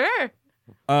 Oh, sure.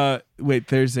 Wait,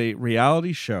 there's a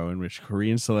reality show in which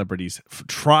Korean celebrities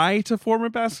try to form a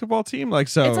basketball team. Like,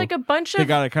 so it's like a bunch of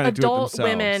adult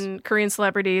women, Korean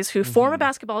celebrities who form a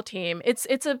basketball team. It's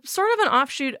a sort of an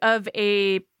offshoot of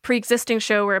a pre-existing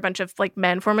show where a bunch of like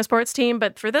men form a sports team,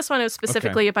 but for this one it was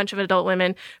specifically a bunch of adult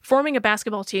women forming a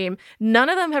basketball team. None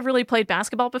of them have really played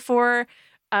basketball before.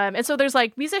 And so there's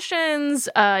like musicians,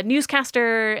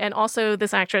 newscaster, and also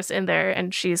this actress in there,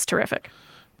 and she's terrific.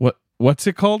 What's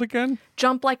it called again?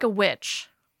 Jump Like a Witch.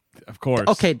 Of course.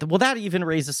 Okay, well, that even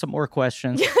raises some more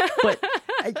questions. But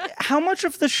how much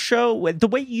of the show, the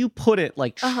way you put it,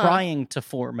 like trying to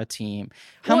form a team,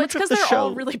 how much of the show... because they're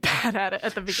all really bad at it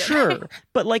at the beginning. Sure,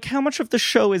 but like how much of the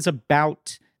show is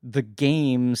about the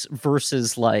games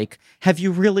versus like, have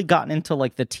you really gotten into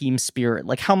like the team spirit?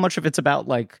 Like how much of it's about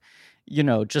like, you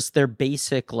know, just their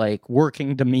basic like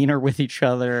working demeanor with each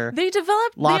other. They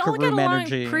all get along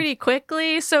pretty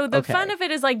quickly. So the fun of it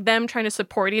is like them trying to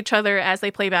support each other as they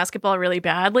play basketball really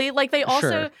badly. Like they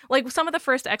also like some of the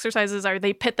first exercises are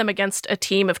they pit them against a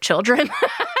team of children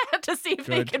to see if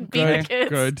they can beat the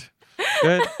kids.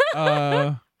 Good.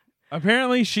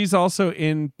 Apparently she's also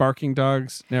in Barking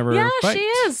Dogs Never Bite. She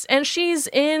is. And she's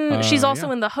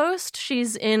also in The Host.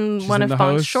 She's one of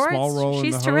Bong's shorts. Small role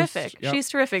she's in The terrific. Host. Yep. She's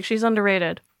terrific. She's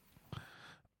underrated.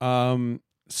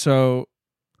 So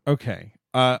okay.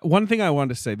 One thing I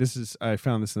wanted to say, I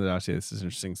found this in the dossier, this is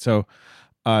interesting. So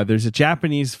there's a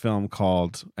Japanese film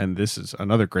called, and this is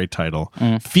another great title,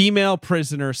 Female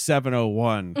Prisoner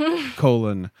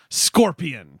 701,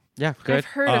 Scorpion. Yeah, good. I've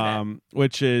heard of it.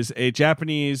 Which is a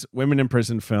Japanese women in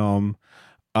prison film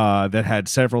that had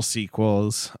several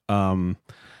sequels.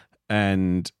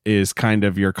 and is kind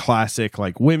of your classic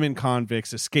like women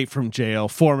convicts escape from jail,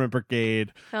 form a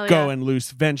brigade, Hell go yeah. and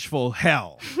loose vengeful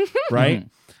hell, right?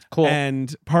 Cool.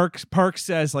 And Park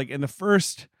says, like, in the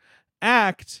first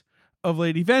act of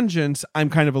Lady Vengeance, I'm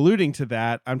kind of alluding to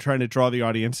that. I'm trying to draw the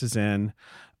audiences in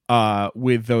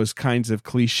with those kinds of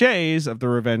cliches of the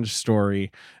revenge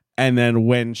story. And then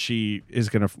when she is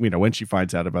going to, when she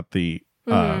finds out about the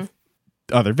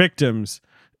other victims,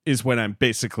 is when I'm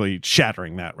basically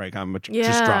shattering that, right? I'm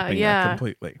just dropping that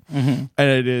completely. And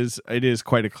it is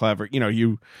quite a clever,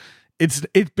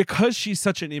 it's because she's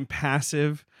such an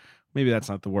impassive, maybe that's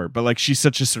not the word, but like she's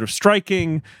such a sort of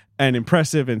striking and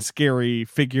impressive and scary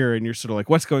figure, and you're sort of like,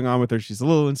 what's going on with her? She's a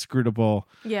little inscrutable.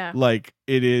 Yeah. Like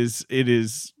it is,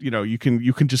 you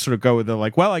can just sort of go with the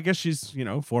like, well, I guess she's,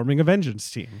 forming a vengeance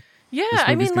team. Yeah, this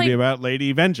I mean, gonna be about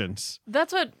Lady Vengeance.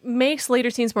 That's what makes later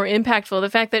scenes more impactful. The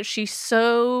fact that she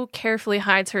so carefully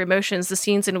hides her emotions. The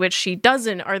scenes in which she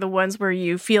doesn't are the ones where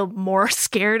you feel more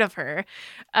scared of her.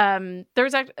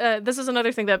 This is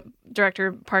another thing that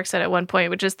director Park said at one point,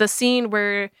 which is the scene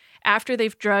where after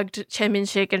they've drugged Chen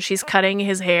Min-shik and she's cutting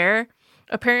his hair,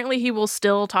 apparently he will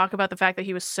still talk about the fact that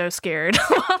he was so scared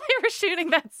while they were shooting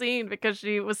that scene because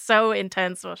she was so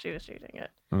intense while she was shooting it.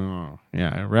 Oh,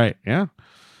 yeah, right. Yeah.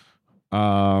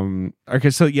 Okay,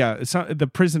 so yeah, it's not the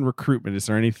prison recruitment. Is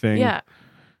there anything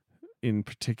in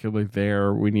particular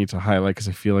there we need to highlight? Because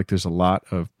I feel like there's a lot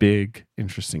of big,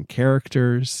 interesting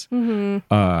characters and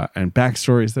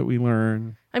backstories that we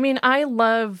learn. I mean, I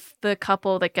love the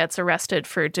couple that gets arrested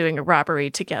for doing a robbery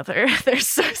together. They're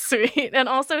so sweet. And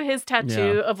also his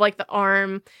tattoo of like the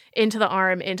arm, into the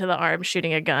arm,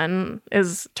 shooting a gun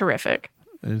is terrific.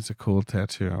 It is a cool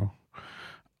tattoo.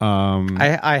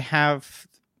 I have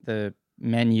the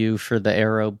menu for the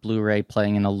Arrow Blu-ray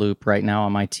playing in a loop right now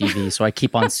on my TV, so I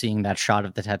keep on seeing that shot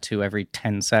of the tattoo every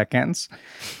 10 seconds.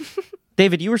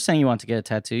 David, you were saying you want to get a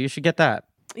tattoo. You should get that.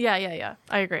 Yeah.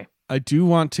 I agree. I do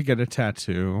want to get a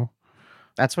tattoo.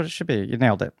 That's what it should be. You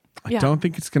nailed it. I don't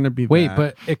think it's going to be Wait, that.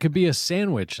 but it could be a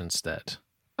sandwich instead.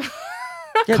 Yeah,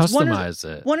 it's Customize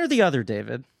it. One or the other,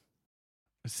 David.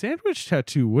 A sandwich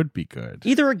tattoo would be good.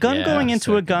 Either a gun Yeah, going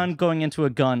into a second.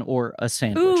 gun, or a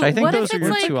sandwich. Ooh, I think what those if are it's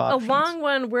your like two options. a long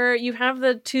one where you have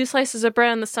the 2 slices of bread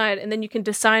on the side and then you can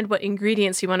decide what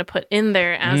ingredients you want to put in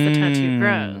there as the tattoo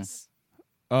grows?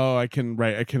 Oh, I can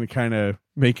kind of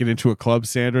make it into a club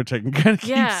sandwich. I can kind of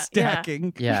keep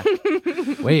stacking. Yeah.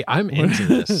 Wait, I'm into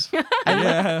this.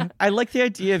 I like the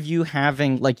idea of you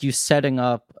having, like, you setting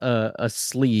up a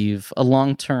sleeve, a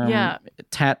long-term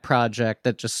tat project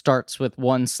that just starts with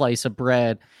one slice of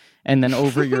bread, and then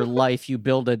over your life you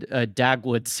build a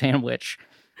Dagwood sandwich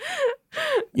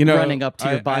running up to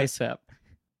your bicep.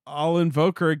 I'll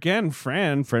invoke her again,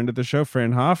 friend of the show,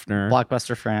 Fran Hoffner.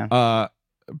 Blockbuster Fran.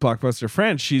 Blockbuster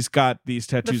Fran. She's got these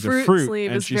tattoos of fruit fruit,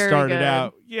 sleeve and is she very started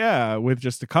good. out with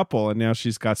just a couple, and now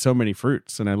she's got so many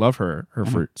fruits, and I love her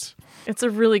fruits. It's a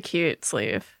really cute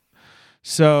sleeve.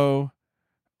 So,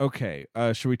 okay,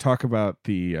 should we talk about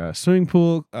the swimming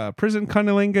pool, prison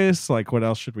cunnilingus? Like, what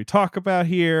else should we talk about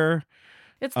here?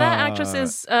 It's that actress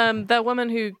is that woman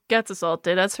who gets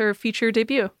assaulted. That's her feature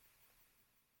debut.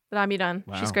 Ramiran.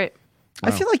 Wow. She's great. I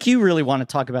feel like you really want to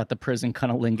talk about the prison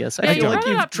cunnilingus. I Yeah, feel you like brought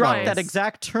it you've up dropped twice. that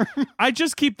exact term. I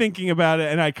just keep thinking about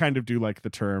it, and I kind of do like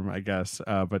the term, I guess.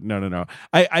 But no.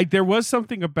 I there was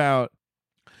something about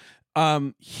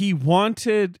Sympathy for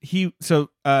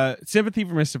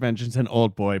Mr. Vengeance and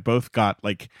Old Boy both got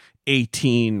like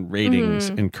 18 ratings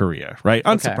in Korea, right?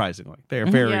 Unsurprisingly. They are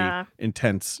very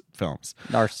intense films.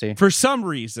 Narcy. For some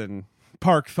reason,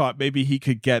 Park thought maybe he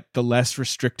could get the less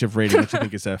restrictive rating, which I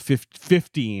think is a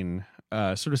 15,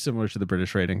 sort of similar to the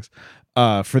British ratings,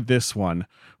 for this one.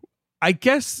 I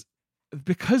guess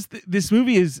because this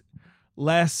movie is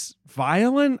less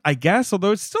violent, I guess,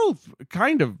 although it's still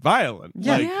kind of violent.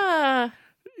 Yeah. Yeah.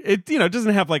 It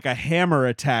doesn't have like a hammer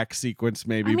attack sequence,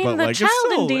 maybe, I mean, but the like child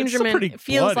it's still endangerment pretty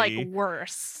feels bloody. like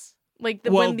worse. Like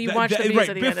when you watch the videos right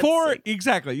at the end, before, it's like,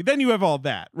 exactly. Then you have all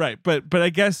that, right? But I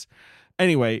guess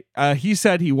anyway, he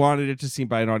said he wanted it to seen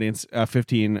by an audience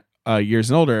 15 years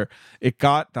and older. It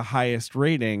got the highest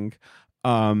rating,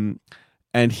 and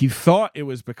he thought it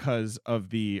was because of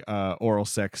the oral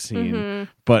sex scene,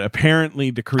 but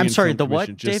apparently the Korean. I'm sorry, Film the what,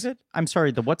 Commission just, David? I'm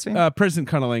sorry, the what scene? Prison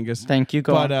cunnilingus. Thank you.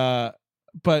 Go on.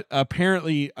 But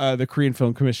apparently the Korean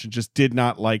Film Commission just did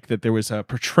not like that there was a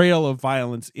portrayal of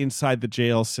violence inside the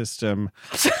jail system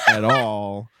at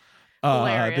all.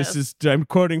 Hilarious. I'm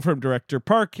quoting from director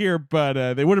Park here,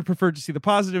 but they would have preferred to see the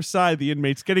positive side, the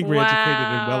inmates getting reeducated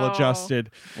and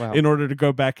well-adjusted Wow. in order to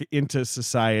go back into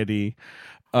society.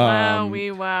 wow.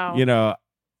 You know,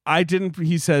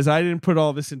 He says, I didn't put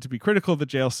all this in to be critical of the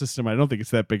jail system. I don't think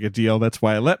it's that big a deal. That's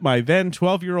why I let my then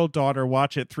 12-year-old daughter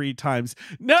watch it 3 times.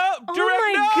 No,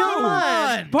 my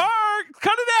God. Park,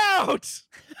 cut it out.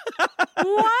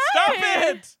 What? Stop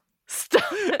it.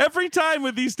 Stop. Every time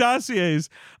with these dossiers,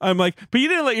 I'm like, but you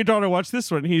didn't let your daughter watch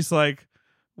this one. He's like,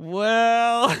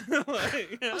 well,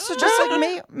 So just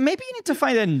like maybe you need to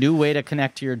find a new way to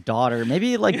connect to your daughter.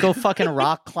 Maybe like go fucking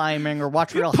rock climbing or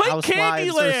watch Real Play Housewives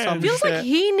or Candyland. some Feels shit. like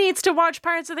he needs to watch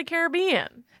Pirates of the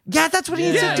Caribbean. Yeah, that's what he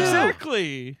needs to do.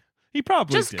 exactly. He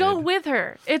probably Just did. go with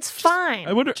her. It's fine.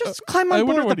 I wonder. Just climb I on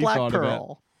wonder board the what he Black thought of it.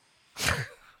 Pearl.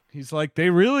 He's like,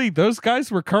 those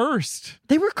guys were cursed.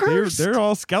 They were cursed. They're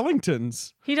all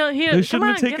skeletons. He They shouldn't come on,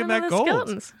 have taken get that into the gold.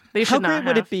 skeletons. They How should not great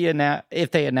would have. it be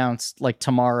if they announced like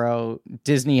tomorrow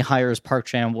Disney hires Park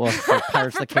Chan-wook for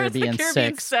Pirates of the Pirates of Caribbean the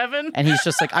Caribbean 6, 7. and he's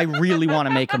just like, I really want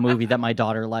to make a movie that my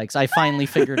daughter likes. I finally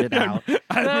figured it out.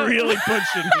 I'm really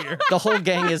pushing here. The whole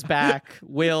gang is back.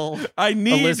 Will, I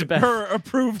need Elizabeth. her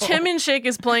approval. Tim and Shake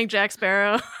is playing Jack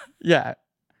Sparrow. yeah,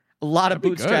 a lot of That'd be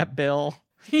Bootstrap good. Bill.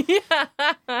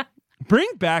 Yeah. Bring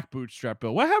back Bootstrap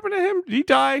Bill. What happened to him? Did he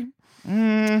die?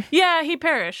 Yeah, he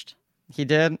perished. He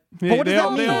did. They, But what does they, that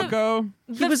all, they all mean? go.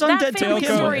 He was that undead to family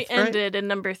begin story with, right? ended in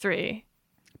number 3.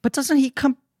 But doesn't he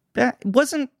come back?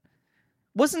 Wasn't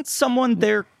someone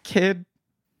their kid?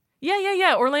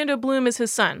 Yeah. Orlando Bloom is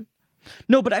his son.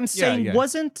 No, but I'm saying, yeah.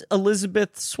 wasn't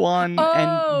Elizabeth Swann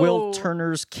and Will Oh.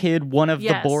 Turner's kid one of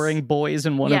Yes. the boring boys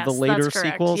in one Yes, of the later that's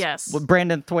correct, sequels? yes. With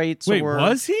Brandon Thwaites. Wait, or...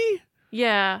 was he?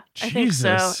 Yeah, I think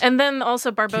so. Jesus. And then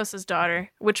also Barbossa's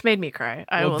daughter, which made me cry.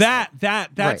 I Well, will that's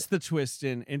Right. the twist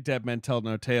in Dead Men Tell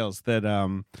No Tales that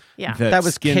Yeah. That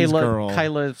was Skins girl.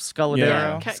 Kyla Sculadero.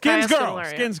 Yeah. Ka- Skins Kaya girl. Scodelario.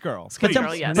 Skins girl. Skins But then,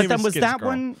 girl, yes. Her but name then is was Skins that girl.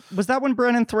 one? Was that one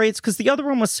Brandon Thwaites? Because the other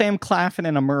one was Sam Claflin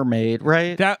and a mermaid,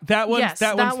 right? That one's yes,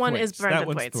 that that one's one Thwaites. is That Brandon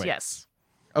one's Thwaites. Thwaites. Yes.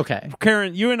 Okay.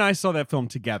 Karen, you and I saw that film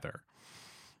together.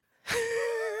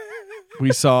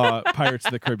 We saw Pirates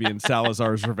of the Caribbean,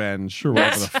 Salazar's Revenge, or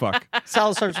whatever the fuck,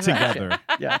 Salazar's together.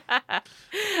 Yeah.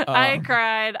 I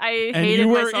cried. I And hated you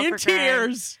were myself in for crying.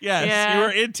 tears. Yes, Yeah. you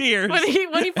were in tears. When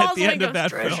he falls the away end and of goes, that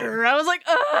film. treasure. I was like,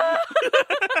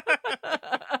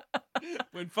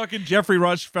 When fucking Jeffrey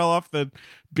Rush fell off the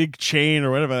big chain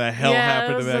or whatever the hell Yeah, happened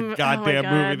to it was that oh my goddamn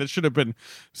God. movie that should have been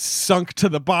sunk to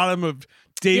the bottom of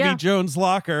Davy Yeah. Jones'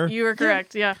 locker. You were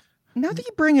correct. Yeah. Now that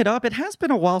you bring it up, it has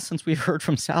been a while since we've heard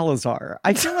from Salazar.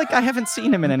 I feel like I haven't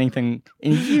seen him in anything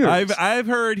in years. I've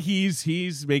heard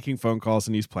he's making phone calls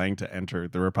and he's planning to enter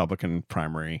the Republican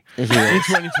primary He in is.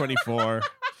 2024.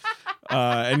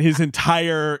 And his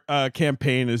entire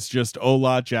campaign is just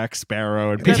 "Hola, Jack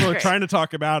Sparrow," and That's people are great. trying to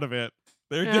talk him out of it.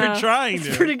 They're Yeah. trying It's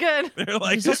to. pretty good. They're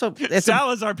like, He's also- it's a-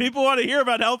 Salazar. People want to hear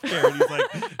about healthcare, and he's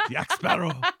like, Jack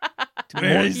Sparrow.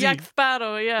 Where is he? Yak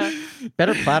Sparrow, yeah.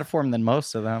 Better platform than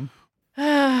most of them. You're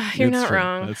That's not true.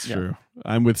 wrong. That's Yeah. true.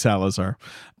 I'm with Salazar.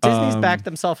 Disney's backed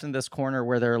themselves in this corner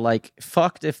where they're like,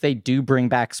 fucked if they do bring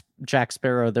back Jack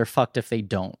Sparrow. They're fucked if they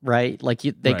don't, right? Like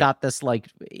they Right. got this like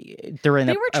they're in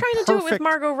They a were a trying to do it with perfect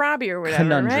Margot Robbie or whatever,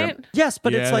 conundrum. right? Yes,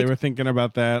 but yeah, it's like they were thinking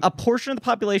about that. a portion of the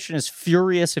population is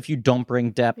furious if you don't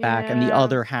bring Depp back, and the Yeah.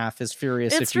 other half is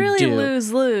furious It's if you really do.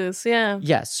 lose-lose, yeah.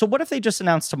 Yes. So what if they just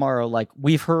announce tomorrow, like,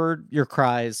 we've heard your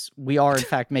cries. We are, in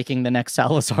fact, making the next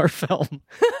Salazar film.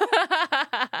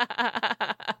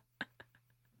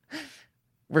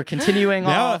 We're continuing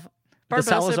Now- off the Barbossa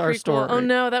Salazar prequel. story. Oh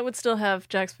no, that would still have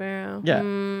Jack Sparrow. Yeah.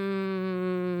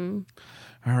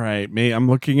 All right, me. I'm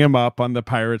looking him up on the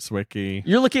Pirates Wiki.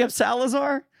 You're looking up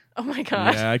Salazar? Oh my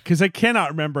gosh. Yeah, because I cannot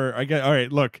remember. All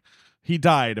right, look, he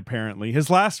died apparently. His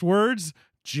last words,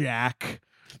 Jack.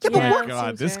 Yeah, but Oh my what? God,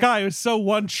 Seems this right. guy is so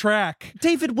one track.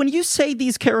 David, when you say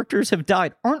these characters have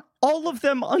died, aren't all of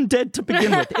them undead to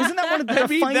begin with? Isn't that one of the I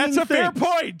mean, defining that's a fair things?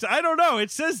 point. I don't know. It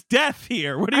says death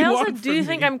here. What do you I also want do from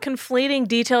think me? I'm conflating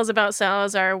details about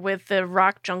Salazar with the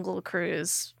Rock Jungle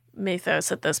Cruise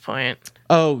mythos at this point.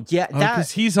 Oh, yeah.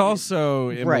 because he's also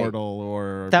Right. immortal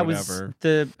or that whatever. was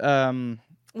the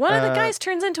One of the guys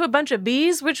turns into a bunch of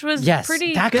bees, which was yes,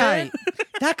 pretty that good. guy.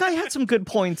 That guy had some good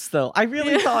points, though. I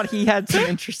really thought he had some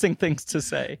interesting things to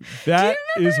say. That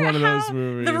is Remember one of those how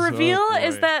movies. The reveal Oh,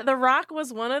 is boy. that The Rock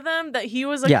was one of them, that he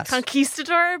was a Yes.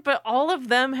 conquistador, but all of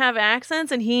them have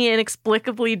accents and he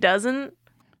inexplicably doesn't.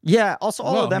 Yeah. Also,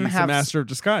 all Well, of them he's have a master of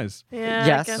disguise. Yeah,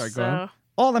 Yes. I guess Sorry, go on. so.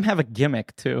 all of them have a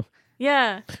gimmick too.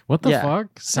 Yeah. What the Yeah. fuck?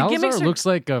 Salazar gimmicks are- looks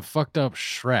like a fucked up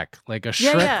Shrek. Like a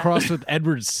Yeah, Shrek yeah. crossed with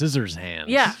Edward Scissorhands.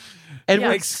 Yeah. Edward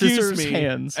Yeah. Excuse Scissors me.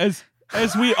 hands.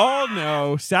 as we all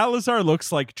know, Salazar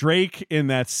looks like Drake in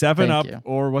that 7-Up,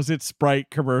 or was it Sprite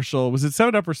commercial? Was it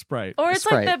 7-Up or Sprite? Or it's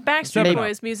Sprite. like the Backstreet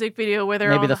Boys music video where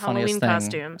they're all maybe the the funniest Halloween thing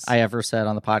costumes. I ever said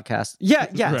on the podcast. Yeah,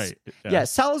 yes. Right. Yeah,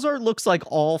 Salazar looks like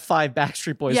all 5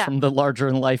 Backstreet Boys from the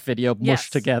Larger Than Life video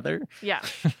mushed together. Yeah.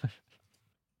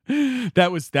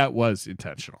 That was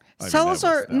intentional.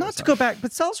 Salazar, not to go back,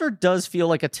 but Salazar does feel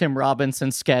like a Tim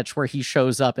Robinson sketch where he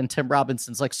shows up and Tim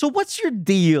Robinson's like, so what's your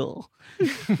deal?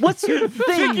 What's your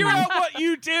thing? Figure out what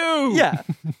you do. Yeah.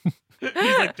 He's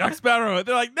like, Jack Sparrow.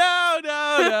 They're like, no,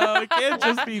 it can't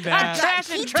just be that.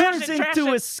 He turns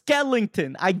into a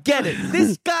skeleton. I get it.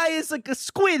 This guy is like a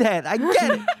squid head. I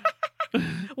get it.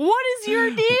 What is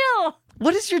your deal?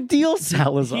 What is your deal,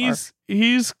 Salazar?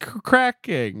 He's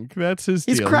cracking. That's his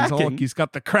deal. He's cracking. He's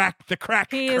got the crack.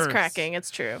 He curse. is cracking.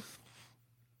 It's true,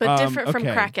 but different from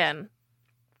Kraken.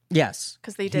 Yes,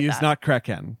 because they did. He that. is not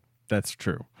Kraken. That's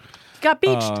true. He got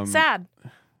beached. Sad.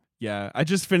 Yeah, I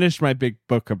just finished my big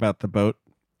book about the boat.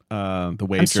 The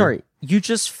Wager. I'm sorry. You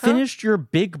just finished your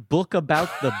big book about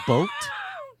the boat?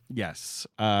 Yes.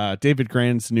 David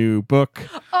Grant's new book,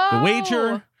 The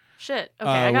Wager. Shit. Okay,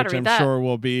 I gotta which read I'm that. sure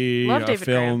will be Love a David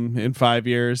film in 5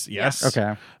 years. Yes.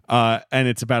 Okay. And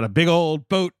it's about a big old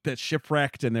boat that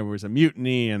shipwrecked, and there was a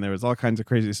mutiny, and there was all kinds of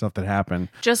crazy stuff that happened.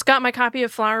 Just got my copy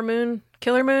of Flower Moon,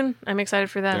 Killer Moon. I'm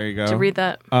excited for that. There you go. To read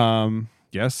that.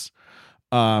 Yes.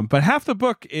 But half the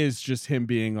book is just him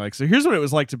being like, so here's what it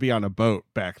was like to be on a boat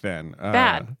back then.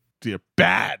 Bad. Yeah,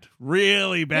 bad.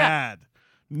 Really bad.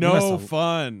 No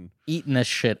fun. Eating this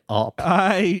shit up.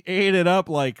 I ate it up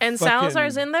like And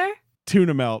Salazar's in there?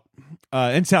 Tuna melt.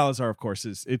 And Salazar, of course,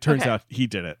 it turns out he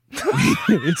did it.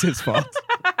 It's his fault.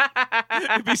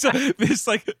 This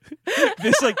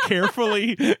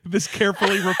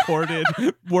carefully reported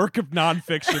work of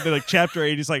nonfiction. They're like chapter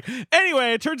 8 is like,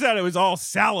 anyway, it turns out it was all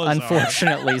Salazar.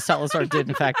 Unfortunately, Salazar did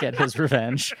in fact get his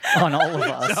revenge on all of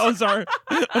us.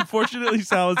 Unfortunately,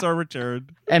 Salazar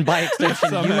returned. And by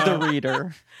extension, you the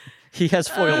reader. He has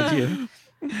foiled you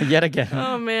yet again.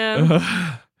 Oh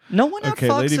man. No one Okay,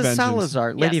 outfoxes Lady Vengeance.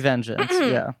 Salazar. Lady Vengeance,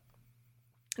 yeah.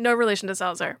 No relation to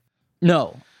Salazar.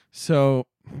 No. So,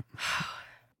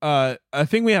 a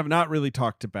thing we have not really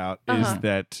talked about is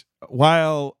that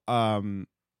while we're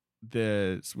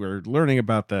learning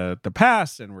about the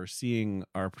past and we're seeing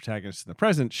our protagonist in the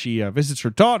present, she visits her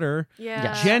daughter,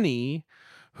 Jenny,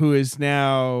 who is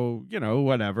now,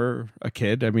 whatever, a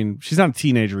kid. I mean, she's not a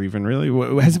teenager even,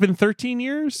 really. Has it been 13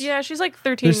 years? Yeah, she's like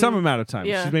 13. There's some amount of time.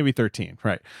 Yeah. She's maybe 13,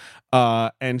 right.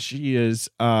 And she is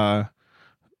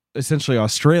essentially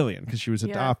Australian because she was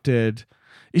adopted.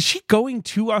 Is she going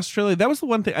to Australia? That was the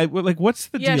one thing. What's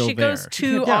the deal there? Yeah, she goes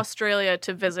to Australia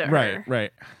to visit her.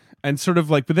 Right. And sort of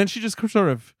like, but then she just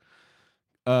sort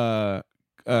of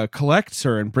collects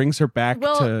her and brings her back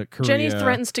to Korea. Jenny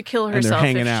threatens to kill herself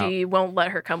if she won't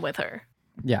let her come with her.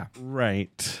 Yeah.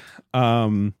 Right.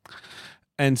 And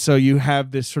so you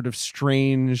have this sort of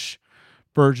strange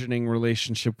burgeoning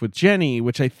relationship with Jenny,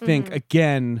 which I think,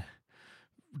 again,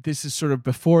 this is sort of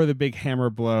before the big hammer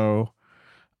blow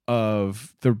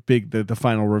of the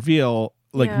final reveal.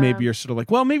 Like maybe you're sort of like,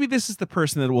 well, maybe this is the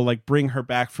person that will like bring her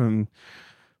back from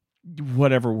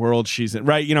whatever world she's in,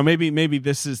 right? Maybe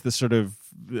this is the sort of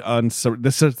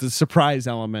the surprise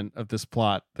element of this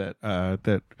plot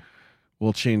that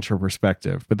will change her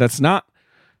perspective. But that's not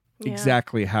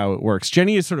exactly how it works.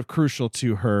 Jenny is sort of crucial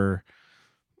to her,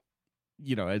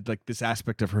 like this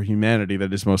aspect of her humanity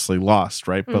that is mostly lost,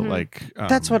 right? But like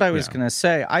that's what I was gonna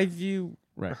say. I view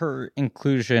her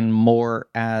inclusion more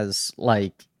as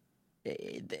like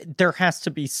there has to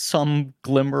be some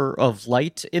glimmer of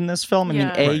light in this film. I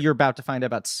mean, you're about to find out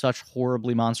about such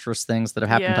horribly monstrous things that have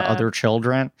happened to other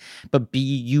children, but B,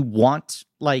 you want,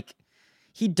 like,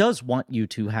 he does want you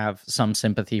to have some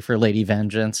sympathy for Lady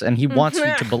Vengeance, and he wants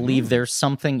you to believe there's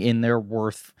something in there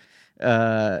worth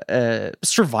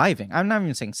surviving. I'm not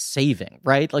even saying saving,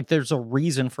 right? Like, there's a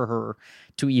reason for her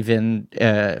to even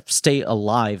stay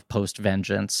alive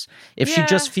post-Vengeance. If she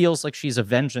just feels like she's a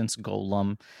vengeance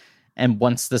golem, and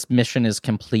once this mission is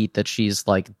complete, that she's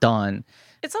like done.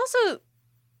 It's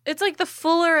like the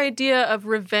fuller idea of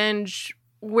revenge,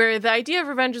 where the idea of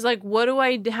revenge is like, what do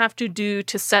I have to do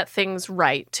to set things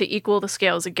right, to equal the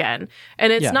scales again?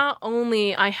 And it's not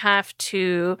only I have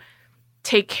to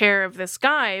take care of this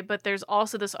guy, but there's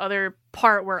also this other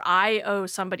part where I owe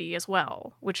somebody as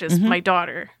well, which is my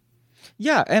daughter.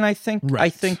 Yeah, and I think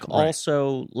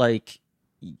also like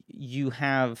you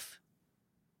have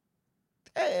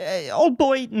Old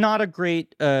Boy, not a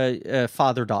great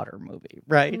father-daughter movie,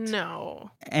 right? No.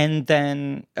 And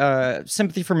then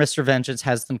Sympathy for Mr. Vengeance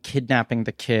has them kidnapping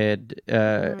the kid,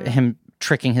 him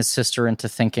tricking his sister into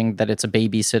thinking that it's a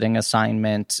babysitting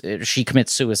assignment. She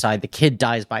commits suicide. The kid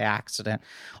dies by accident.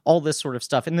 All this sort of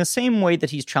stuff. In the same way that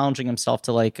he's challenging himself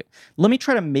to like, let me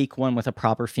try to make one with a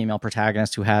proper female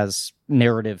protagonist who has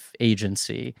narrative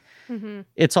agency. Mm-hmm.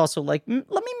 It's also like, let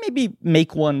me maybe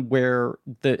make one where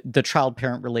the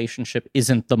child-parent relationship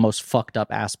isn't the most fucked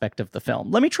up aspect of the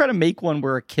film. Let me try to make one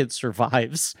where a kid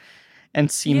survives and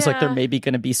seems like they're maybe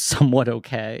going to be somewhat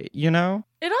okay, you know?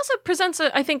 It also presents,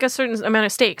 I think, a certain amount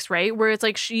of stakes, right? Where it's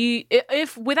like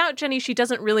if without Jenny, she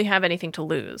doesn't really have anything to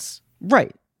lose.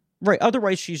 Right.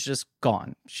 Otherwise, she's just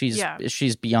gone.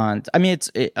 She's beyond. I mean, it's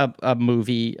a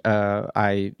movie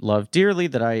I love dearly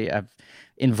that I have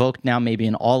invoked now maybe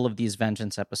in all of these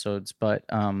Vengeance episodes, but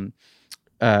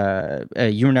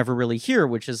You're Never Really Here,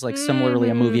 which is like similarly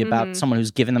a movie about someone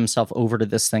who's given themselves over to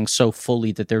this thing so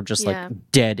fully that they're just like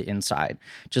dead inside,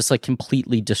 just like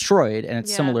completely destroyed. And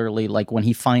it's similarly like when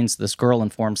he finds this girl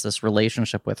and forms this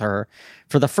relationship with her,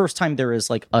 for the first time there is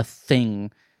like a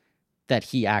thing that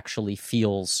he actually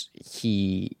feels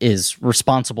he is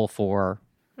responsible for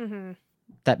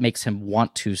that makes him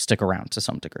want to stick around to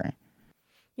some degree.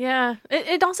 Yeah,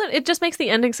 it just makes the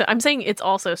ending so. I'm saying it's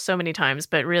also so many times,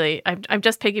 but really, I'm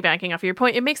just piggybacking off of your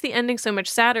point. It makes the ending so much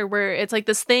sadder, where it's like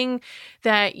this thing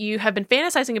that you have been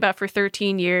fantasizing about for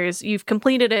 13 years. You've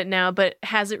completed it now, but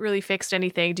has it really fixed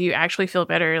anything? Do you actually feel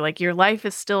better? Like your life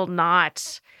is still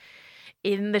not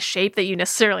in the shape that you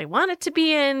necessarily want it to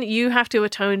be in. You have to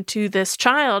atone to this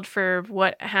child for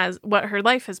what her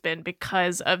life has been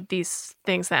because of these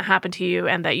things that happened to you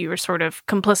and that you were sort of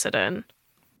complicit in.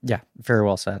 Yeah, very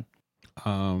well said.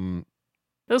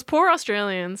 Those poor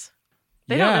Australians.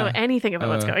 They don't know anything about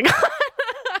what's going on.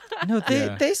 No,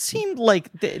 they seem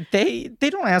like they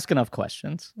don't ask enough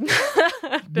questions.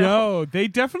 No, they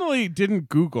definitely didn't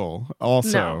Google.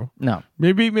 Also, no.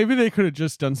 Maybe they could have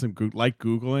just done some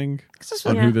Googling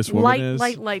on who this woman is.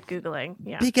 Light Googling.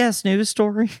 Yeah. Big ass news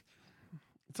story.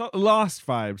 It's all Lost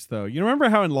vibes, though. You remember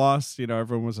how in Lost,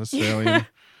 everyone was Australian.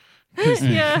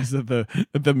 Because of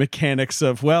the mechanics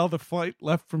of, the flight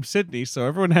left from Sydney, so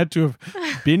everyone had to have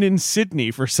been in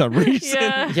Sydney for some reason.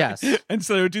 Yes. And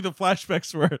so they would do the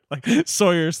flashbacks where like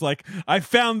Sawyer's like, I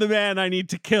found the man I need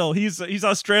to kill. He's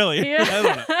Australian. Yeah.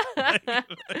 I don't know.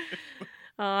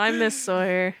 I miss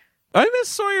Sawyer. I miss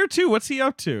Sawyer too. What's he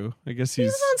up to? I guess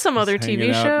he's on some other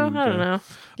TV show. I don't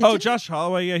know. Josh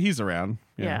Holloway. Yeah, he's around.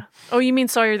 Yeah. Oh, you mean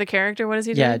Sawyer the character? What is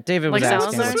he doing? Yeah, David was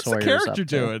asking what what's the Sawyer's character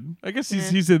doing? I guess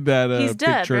he's in that big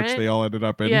dead, church right? they all ended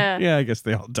up in. Yeah. I guess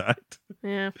they all died.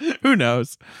 Yeah. Who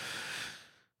knows?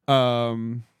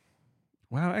 Wow.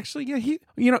 Actually, yeah. He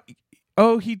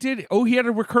did. Oh, he had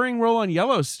a recurring role on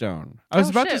Yellowstone. I was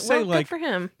about to say, good for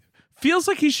him. Feels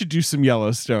like he should do some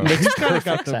Yellowstone. He's kind of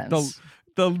got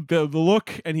the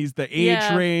look, and he's the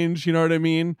age range. You know what I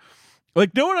mean?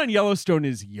 Like, no one on Yellowstone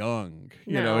is young.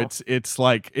 You know, it's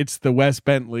like it's the Wes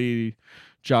Bentley,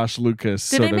 Josh Lucas.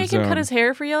 Did they make him cut his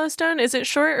hair for Yellowstone? Is it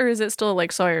short or is it still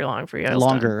like Sawyer long for Yellowstone?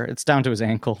 Longer. It's down to his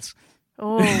ankles.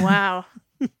 Oh wow.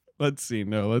 Let's see.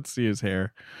 No, let's see his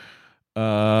hair.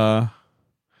 Yeah,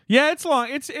 it's long.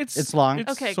 It's long.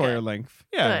 It's okay, Sawyer good. length.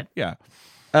 Yeah, Good.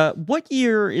 yeah. What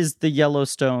year is the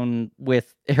Yellowstone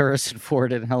with Harrison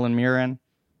Ford and Helen Mirren?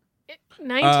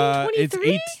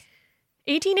 1923.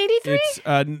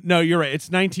 1883? No, you're right. It's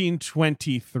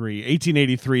 1923.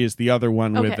 1883 is the other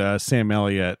one with Sam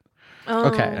Elliott. Oh.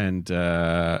 Okay. And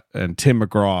Tim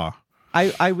McGraw.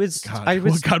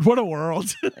 God, what a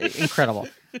world. Incredible.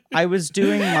 I was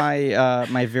doing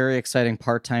my very exciting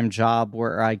part-time job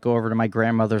where I go over to my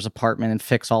grandmother's apartment and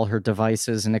fix all her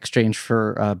devices in exchange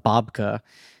for babka.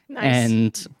 Nice.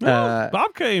 And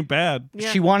Babka ain't bad. Yeah.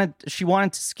 she wanted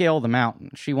to scale the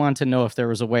mountain. She wanted to know if there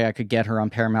was a way I could get her on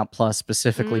Paramount Plus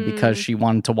specifically because she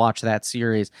wanted to watch that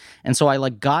series. And so I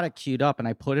like got it queued up and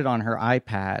I put it on her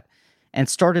iPad and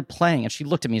started playing. And she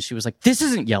looked at me and she was like, "This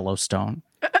isn't Yellowstone."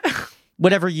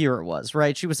 Whatever year it was,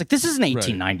 right? She was like, "This isn't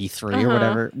 1893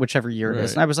 or whichever year it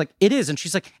is." And I was like, "It is." And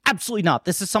she's like, "Absolutely not.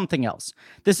 This is something else.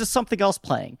 This is something else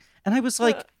playing." And I was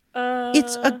like,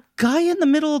 it's a guy in the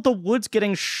middle of the woods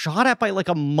getting shot at by like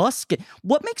a musket.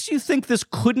 What makes you think this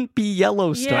couldn't be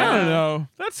Yellowstone? Yeah. I don't know.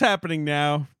 That's happening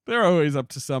now. They're always up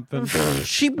to something.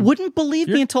 She wouldn't believe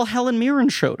me until Helen Mirren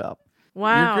showed up.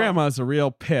 Wow. Your grandma's a real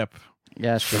pip.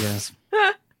 Yeah, she is.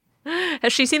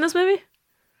 Has she seen this movie?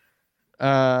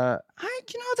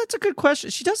 That's a good question.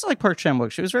 She does like Park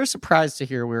Chan-wook. She was very surprised to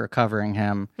hear we were covering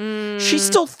him. She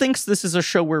still thinks this is a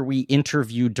show where we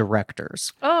interview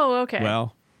directors. Oh, okay.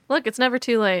 Well, look, it's never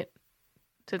too late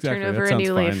to turn over a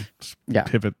new leaf. Just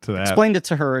pivot to that. Explained it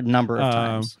to her a number of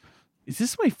times. Is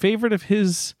this my favorite of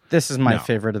his? This is my No.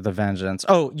 favorite of the Vengeance.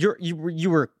 Oh, you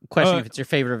were questioning if it's your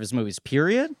favorite of his movies,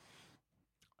 period?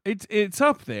 It's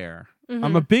up there. Mhm.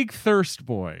 I'm a big thirst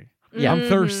boy. Yeah. I'm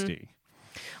thirsty.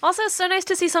 Also, so nice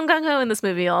to see Song Kang-ho in this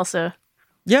movie also.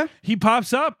 Yeah. He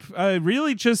pops up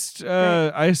really just,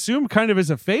 I assume, kind of as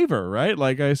a favor, right?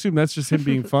 Like, I assume that's just him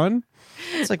being fun.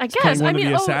 It's like I Playing guess. one I mean,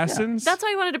 of the assassins. that's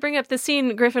why I wanted to bring up the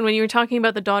scene, Griffin, when you were talking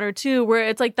about the daughter too, where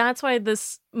it's like that's why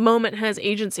this moment has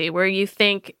agency, where you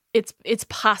think it's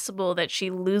possible that she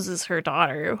loses her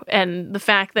daughter, and the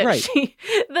fact that Right.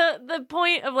 the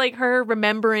point of like her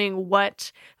remembering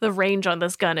what the range on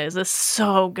this gun is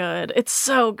so good. It's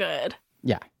so good.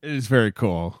 Yeah. It is very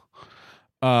cool.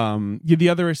 Yeah, the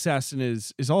other assassin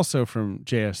is also from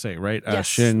JSA, right? Yes.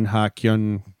 Shin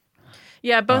Ha-kyun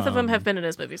Yeah, both of them have been in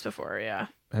his movies before. Yeah,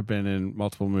 have been in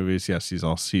multiple movies. Yes, he's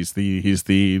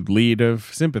the lead of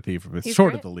Sympathy. It's He's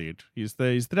sort great. of the lead. He's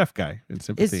the deaf guy in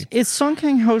Sympathy. Is Song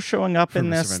Kang-ho showing up in From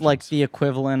this Mr. like Vengeance. the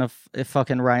equivalent of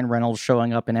fucking Ryan Reynolds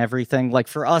showing up in everything? Like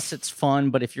for us, it's fun,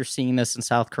 but if you're seeing this in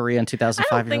South Korea in I 2005,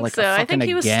 don't you're think like, so. "Oh, I think fucking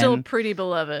he was again?" still pretty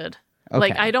beloved. Okay.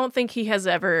 Like I don't think he has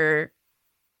ever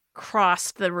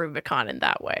crossed the Rubicon in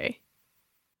that way.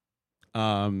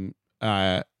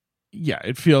 Yeah,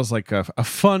 it feels like a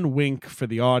fun wink for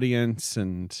the audience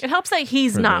and It helps that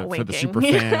he's for not the winking. super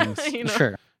fans. You know?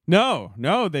 Sure.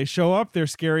 no, they show up, they're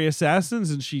scary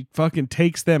assassins, and she fucking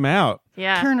takes them out.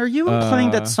 Yeah. Karen, are you implying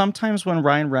Uh, that sometimes when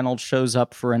Ryan Reynolds shows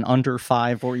up for an under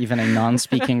 5 or even a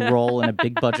non-speaking role in a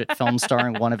big budget film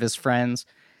starring one of his friends,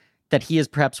 that he is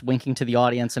perhaps winking to the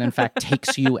audience and in fact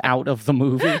takes you out of the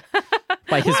movie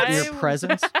by his mere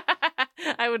presence?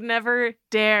 I would never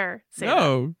dare say that.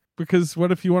 No, because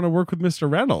what if you want to work with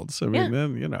Mr. Reynolds? I mean, Yeah.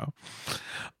 then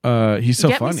he's so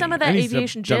Get me funny. some of that And he's a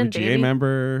aviation gin, WGA baby.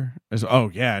 member.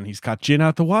 Oh yeah, and he's got gin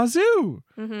out the wazoo.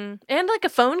 And like a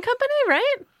phone company,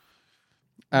 right?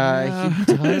 He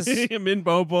does. Mint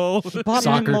Mobile. He bought Mint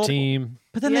Soccer Mobile, team.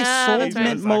 but then Yeah, they that's sold right.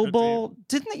 Mint Soccer Mobile.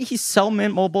 Didn't he sell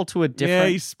Mint Mobile to a Yeah, different?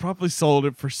 he's probably sold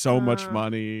it for so much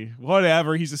money.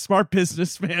 Whatever. He's a smart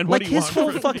businessman. What Like do you his want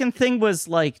whole from fucking thing was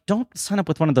like, don't sign up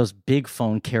with one of those big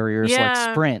phone carriers like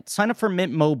Yeah. Sprint. Sign up for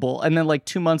Mint Mobile. And then like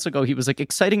 2 months ago, he was like,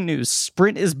 exciting news,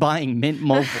 Sprint is buying Mint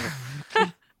Mobile.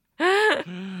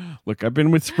 Look, I've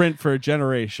been with Sprint for a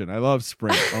generation. I love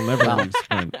Sprint. I'll never Wow. leave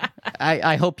Sprint.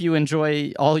 I hope you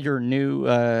enjoy all your new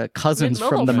cousins Mint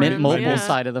from the Mobile Mint friends, Mobile yeah.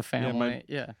 side of the family.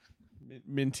 Yeah.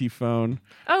 Minty phone.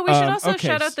 Oh, we should also okay,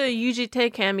 shout out the Yuji Tae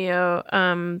cameo,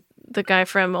 the guy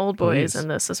from Old Boys Please. in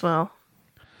this as well.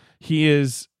 He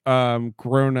is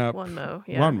grown up. Wonmo,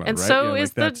 yeah. Wonmo, and right? so Yeah, is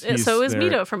like that's- so is he's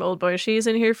there. Mito from Old Boys. She's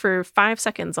in here for 5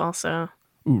 seconds also.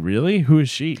 Ooh, really? Who is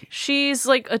she? She's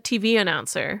like a TV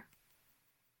announcer.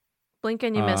 Blink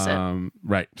and you miss it.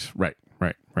 Right.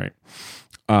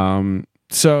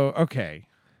 So, okay.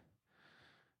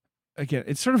 Again,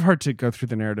 it's sort of hard to go through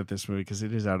the narrative of this movie because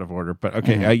it is out of order. But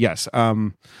okay, yes.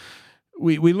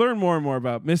 We learn more and more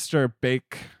about Mr.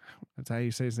 Bake. That's how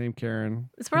you say his name, Karen.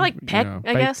 It's more like You Peck, know,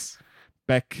 I guess.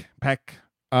 Peck,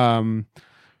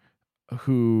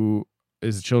 who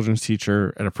is a children's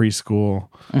teacher at a preschool.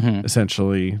 Mhm.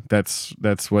 Essentially, that's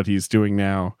what he's doing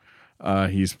now.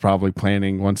 He's probably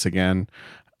planning once again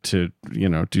to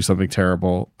do something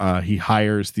terrible. He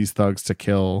hires these thugs to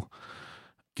kill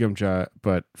Gyumja,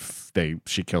 but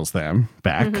she kills them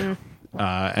back.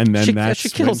 And then She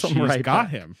kills when him she's right got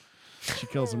back. him. She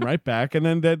kills him right back, and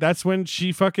then that's when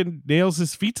she fucking nails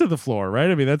his feet to the floor,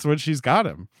 right? I mean, that's when she's got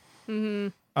him.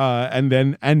 And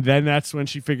then that's when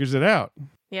she figures it out.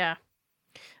 Yeah.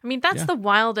 I mean, that's Yeah. the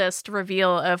wildest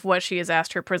reveal of what she has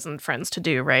asked her prison friends to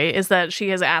do, right? Is that she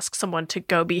has asked someone to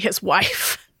go be his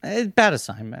wife. Bad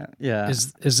assignment. Yeah.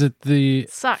 Is it the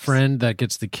Sucks. friend that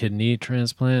gets the kidney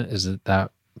transplant? Is it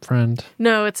that friend?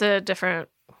 No, it's a different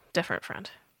friend.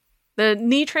 The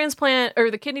knee transplant or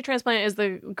the kidney transplant is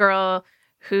the girl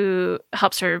who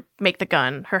helps her make the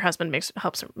gun. Her husband makes the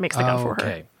gun for her.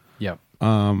 Okay. Yep.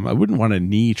 I wouldn't want a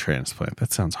knee transplant.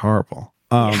 That sounds horrible.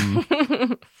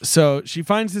 So she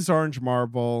finds this orange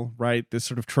marble, right? This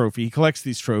sort of trophy. He collects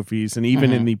these trophies, and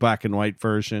even in the black and white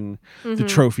version, the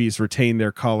trophies retain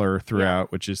their color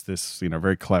throughout, which is this,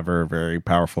 very clever, very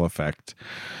powerful effect.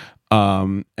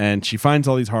 And she finds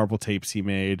all these horrible tapes he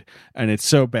made, and it's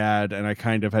so bad, and I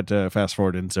kind of had to fast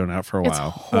forward and zone out for a It's while.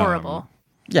 horrible.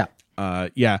 yeah.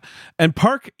 Yeah. And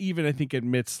Park even, I think,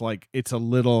 admits like it's a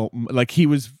little like he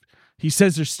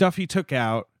says there's stuff he took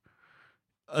out.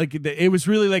 Like it was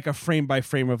really like a frame by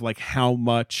frame of like how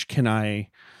much can I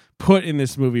put in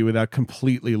this movie without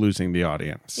completely losing the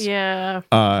audience. Yeah.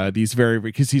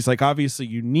 Because he's like, obviously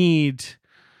you need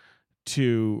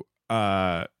to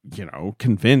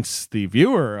convince the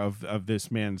viewer of this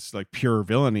man's like pure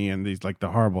villainy and these like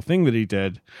the horrible thing that he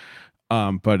did.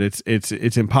 But it's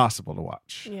impossible to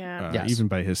watch. Yeah. Yes. Even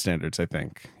by his standards, I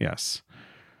think. Yes.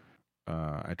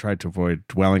 I tried to avoid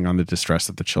dwelling on the distress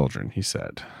of the children, he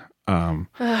said.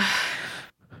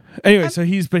 Anyway, so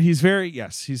he's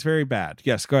very bad.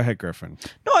 Yes, go ahead, Griffin.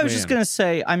 No, I was just going to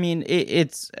say, I mean,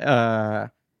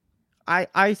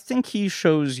 I think he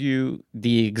shows you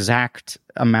the exact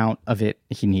amount of it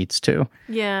he needs to.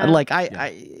 Yeah. Like,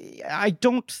 I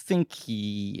don't think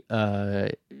he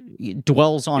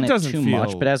dwells on it too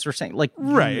much, but as we're saying, like,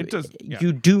 right, you, it does, yeah.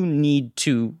 you do need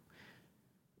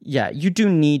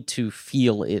to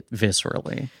feel it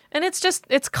viscerally. And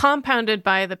it's compounded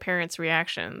by the parents'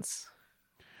 reactions.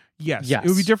 Yes. It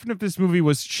would be different if this movie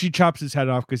was she chops his head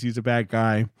off because he's a bad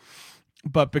guy.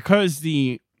 But because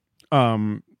the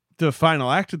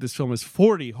final act of this film is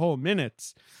 40 whole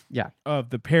minutes of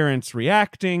the parents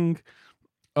reacting,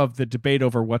 of the debate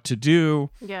over what to do,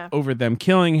 over them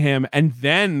killing him, and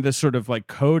then the sort of like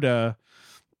coda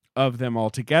of them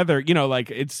all together, like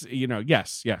it's,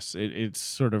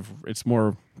 it's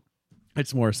more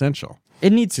essential.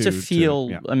 It needs to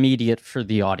feel immediate for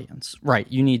the audience. Right.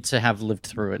 You need to have lived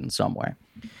through it in some way.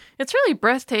 It's really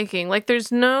breathtaking. Like,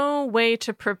 there's no way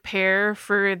to prepare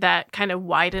for that kind of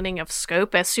widening of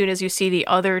scope as soon as you see the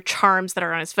other charms that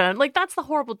are on his phone. Like, that's the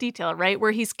horrible detail, right?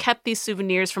 Where he's kept these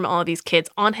souvenirs from all of these kids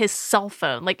on his cell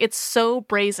phone. Like, it's so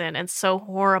brazen and so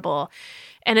horrible.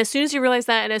 And as soon as you realize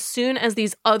that, and as soon as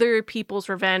these other people's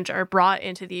revenge are brought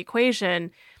into the equation,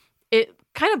 it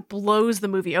kind of blows the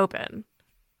movie open.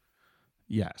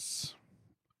 Yes.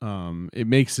 It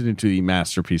makes it into the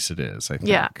masterpiece it is, I think.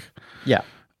 Yeah.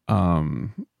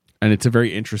 And it's a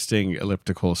very interesting,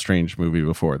 elliptical, strange movie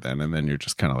before then, and then you're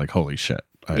just kind of like, holy shit.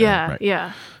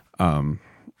 Yeah.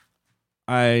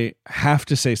 I have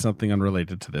to say something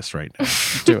unrelated to this right now.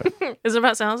 Do it. Is it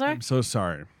about Salazar? I'm so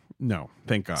sorry. No,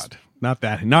 thank God. Not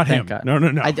that. Not him. God. No.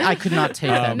 I could not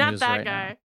take that not news that right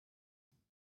guy.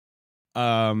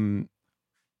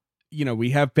 now. We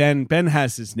have Ben. Ben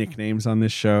has his nicknames on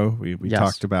this show. We Yes.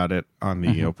 talked about it on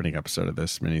the opening episode of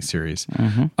this miniseries.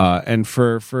 Mm-hmm. And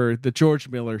for the George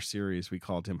Miller series, we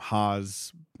called him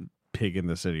Haas, Pig in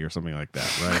the City, or something like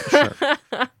that, right?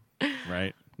 Sure.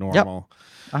 Right? Normal.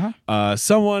 Yep.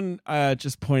 Someone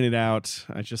just pointed out,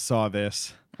 I just saw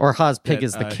this. Or Haas Pig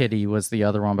is the kitty was the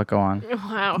other one, but go on.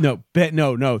 Wow.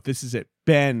 No, this is it.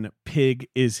 Ben Pig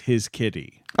is his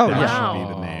kitty. Oh, that yeah. should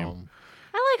be the name.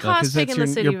 I like Haas Pig in the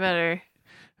City your- better.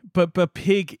 But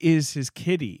Pig is his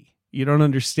kitty. You don't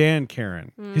understand,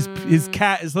 Karen. His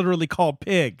cat is literally called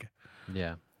Pig.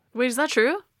 Yeah. Wait, is that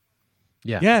true?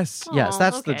 Yeah. Yes. Yes,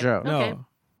 that's the okay. joke. No. Okay.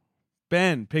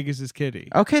 Ben Pig is his kitty.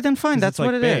 Okay, then fine. 'Cause That's it's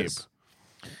what like it Babe. is.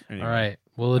 Anyway, All right.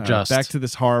 We'll adjust. back to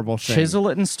this horrible thing. Chisel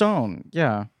it in stone.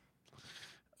 Yeah.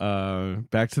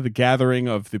 Back to the gathering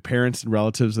of the parents and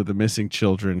relatives of the missing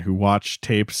children who watch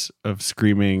tapes of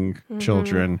screaming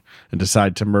children and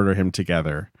decide to murder him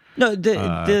together. No,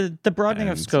 the broadening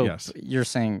of and scope, yes. you're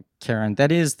saying, Karen,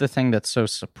 that is the thing that's so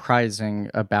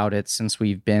surprising about it, since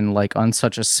we've been like on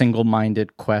such a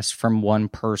single-minded quest from one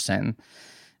person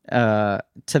to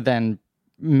then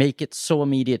make it so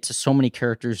immediate to so many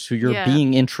characters who you're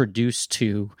being introduced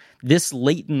to this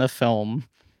late in the film,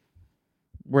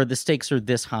 where the stakes are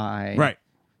this high. Right.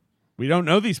 We don't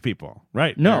know these people.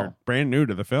 Right. No. They're brand new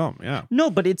to the film. Yeah. No,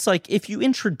 but it's like, if you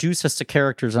introduce us to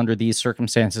characters under these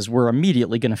circumstances, we're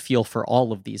immediately going to feel for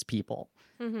all of these people.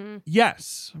 Mm-hmm.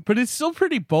 Yes, but it's still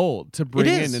pretty bold to bring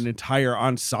is. in an entire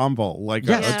ensemble. Like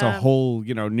Yes. it's a whole,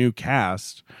 new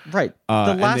cast. Right. The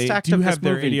And last they act do of have this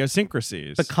their movie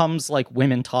idiosyncrasies. becomes like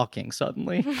women talking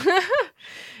suddenly.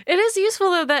 It is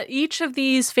useful, though, that each of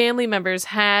these family members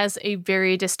has a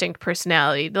very distinct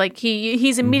personality. Like,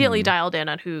 he's immediately dialed in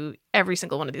on who every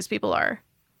single one of these people are.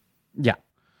 Yeah.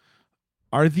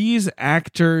 Are these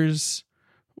actors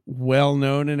well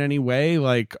known in any way?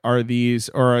 Like, are these,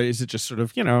 or is it just sort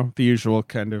of, the usual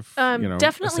kind of,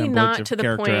 definitely assemblage not of to the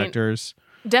character point- actors?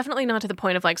 Definitely not to the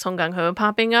point of, like, Song Gang-ho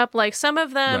popping up. Like, some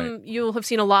of them you'll have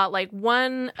seen a lot. Like,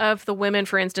 one of the women,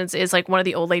 for instance, is, like, one of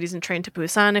the old ladies in Train to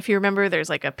Busan, if you remember. There's,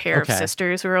 like, a pair of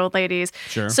sisters who are old ladies.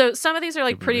 Sure. So some of these are,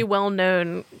 like, pretty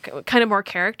well-known, kind of more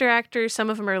character actors. Some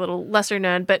of them are a little lesser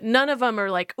known, but none of them are,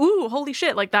 like, ooh, holy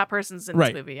shit, like, that person's in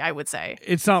this movie, I would say.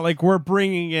 It's not like we're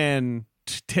bringing in,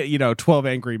 12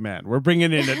 Angry Men. We're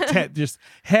bringing in just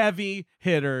heavy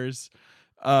hitters.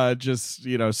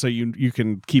 So you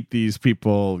can keep these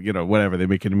people, whatever, they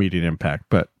make an immediate impact.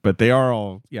 But they are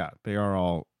all,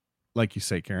 like you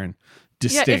say, Karen,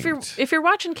 distinct. Yeah, if you're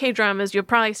watching K-dramas, you've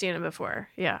probably seen them before.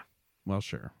 Yeah. Well,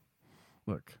 sure.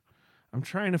 Look, I'm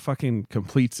trying to fucking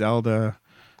complete Zelda.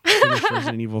 Finish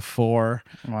Resident Evil 4.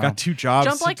 Wow. Got 2 jobs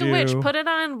Jump to like do. a witch. Put it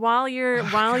on while you're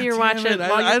watching.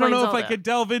 I don't know if I could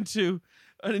delve into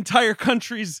an entire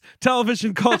country's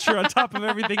television culture on top of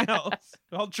everything else.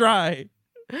 I'll try.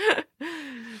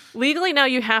 Legally now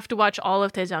you have to watch all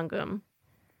of Taejangum.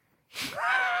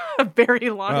 A very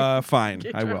long. Fine,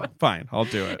 I will. Fine, I'll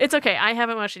do it. It's okay. I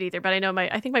haven't watched it either, but I know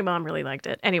I think my mom really liked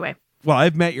it. Anyway. Well,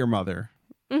 I've met your mother,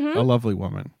 a lovely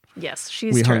woman. Yes,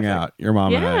 she's We terrific. hung out, your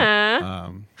mom and Yeah.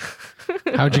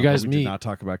 I. How'd you guys we meet? did not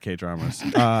talk about K-dramas.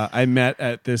 I met her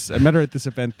at this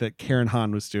event that Karen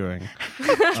Han was doing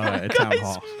at Town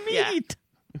Hall. Yeah.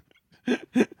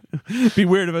 Be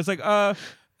weird if I was like,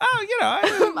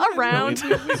 Around.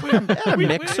 A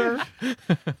mixer,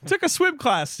 took a swim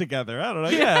class together. I don't know.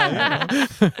 Yeah.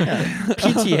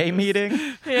 PTA meeting.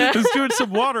 Yeah. Was doing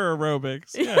some water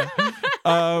aerobics. Yeah.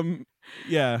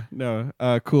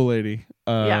 Cool lady.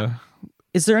 Yeah.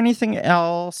 Is there anything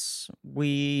else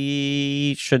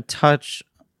we should touch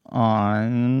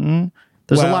on?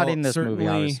 There's a lot in this movie, certainly-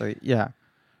 obviously. Yeah.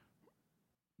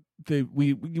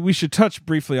 We should touch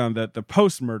briefly on the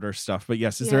post murder stuff, but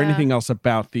yes, is there Yeah. anything else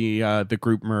about the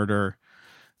group murder?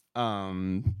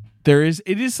 It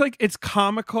is like it's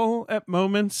comical at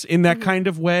moments in that kind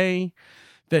of way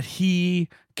that he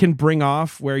can bring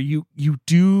off, where you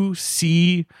do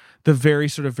see the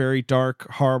very dark,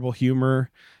 horrible humor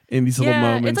in these little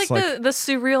moments. It's like the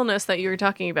surrealness that you were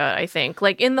talking about, I think.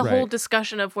 Like in the whole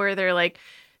discussion of where they're like,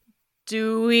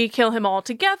 do we kill him all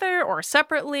together or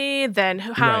separately? Then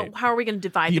how are we going to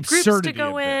divide the groups to absurdity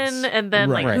go of this. in? And then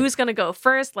Right. who's going to go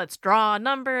first? Let's draw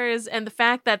numbers. And the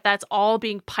fact that that's all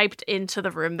being piped into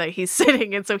the room that he's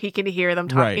sitting in so he can hear them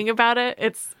talking about it.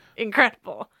 It's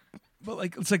incredible. But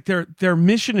like it's like their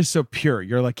mission is so pure.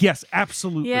 You're like, yes,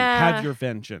 absolutely, have your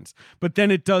vengeance. But then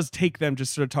it does take them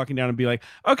just sort of talking down and be like,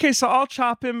 okay, so I'll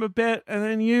chop him a bit, and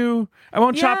then I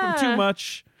won't chop him too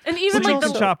much. And even So like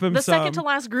you can chop him the second some. to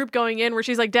last group going in where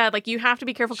she's like, Dad, like you have to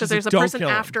be careful because She's there's like, a "Don't person kill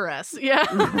him." after us. Yeah.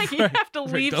 Like, you have to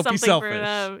leave Don't be something for selfish.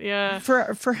 them. Yeah.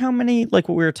 For how many, like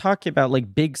what we were talking about,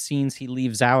 like big scenes he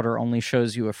leaves out or only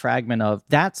shows you a fragment of,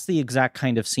 that's the exact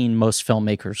kind of scene most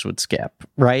filmmakers would skip,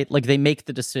 right? Like they make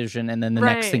the decision and then the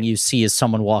next Right. thing you see is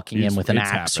someone walking in with an It's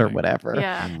axe happening. or whatever.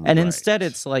 Yeah. And instead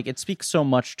it's like, it speaks so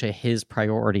much to his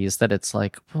priorities that it's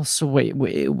like, well, so wait,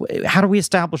 how do we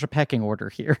establish a pecking order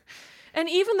here? And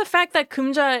even the fact that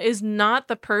Kumja is not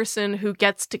the person who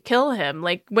gets to kill him.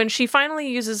 Like when she finally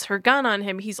uses her gun on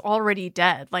him, he's already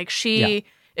dead. Like she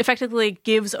effectively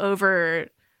gives over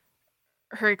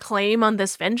her claim on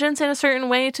this vengeance in a certain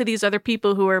way to these other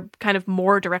people who are kind of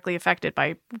more directly affected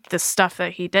by the stuff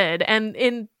that he did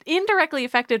and indirectly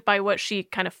affected by what she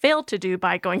kind of failed to do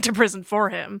by going to prison for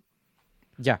him.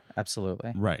 Yeah,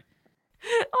 absolutely. Right.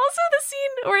 Also the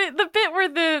scene or the bit where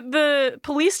the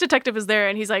police detective is there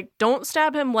and he's like, don't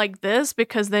stab him like this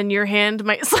because then your hand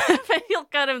might slip and he'll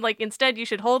cut him. Like instead you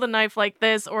should hold a knife like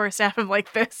this or stab him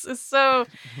like this. So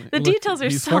the details are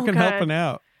he's so fucking good. helping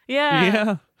out.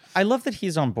 Yeah. I love that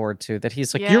he's on board too, that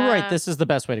he's like, you're right, this is the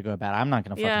best way to go about it. I'm not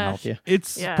going to fucking help you.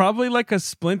 It's probably like a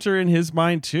splinter in his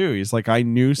mind too. He's like, I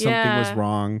knew something was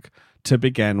wrong to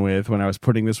begin with when I was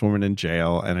putting this woman in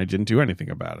jail and I didn't do anything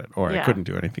about it, or I couldn't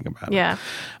do anything about it. Yeah.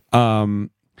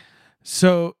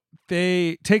 So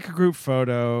they take a group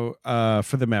photo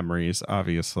for the memories,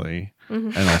 obviously,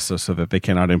 and also so that they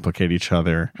cannot implicate each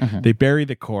other. They bury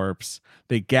the corpse.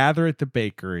 They gather at the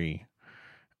bakery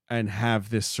and have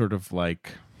this sort of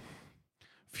like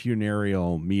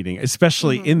funereal meeting,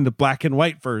 especially in the black and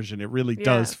white version. It really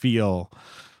does feel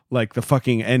like the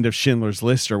fucking end of Schindler's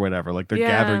List or whatever. Like they're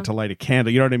gathering to light a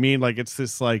candle. You know what I mean? Like it's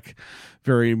this like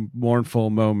very mournful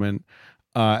moment.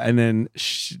 And then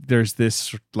there's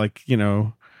this like, you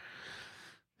know,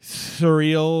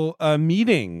 surreal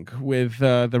meeting with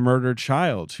the murdered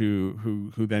child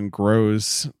who then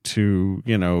grows to,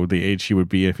 you know, the age he would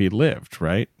be if he lived,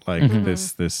 right? Like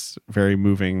this very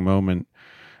moving moment.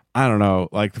 I don't know.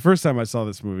 Like the first time I saw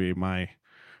this movie, my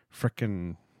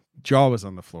frickin' jaw was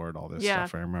on the floor at all this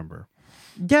stuff. I remember.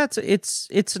 Yeah, it's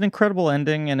an incredible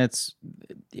ending, and it's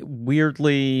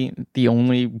weirdly the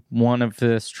only one of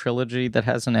this trilogy that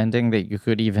has an ending that you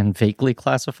could even vaguely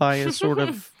classify as sort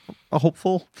of a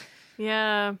hopeful,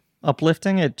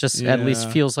 uplifting. It just at least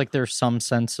feels like there's some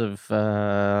sense of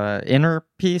inner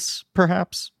peace,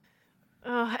 perhaps.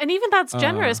 And even that's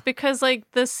generous because like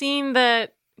the scene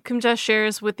that Kumja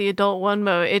shares with the adult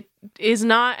Wonmo, it is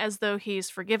not as though he's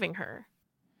forgiving her.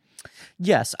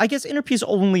 Yes, I guess Inner Peace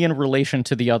only in relation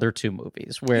to the other two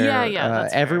movies, where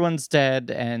that's fair. everyone's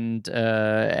dead and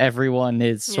everyone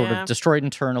is sort of destroyed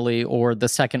internally, or the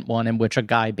second one in which a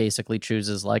guy basically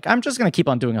chooses, like, I'm just going to keep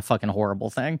on doing a fucking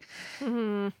horrible thing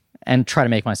and try to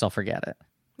make myself forget it.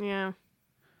 Yeah.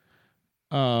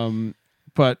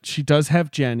 But she does have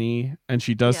Jenny, and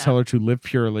she does tell her to live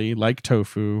purely, like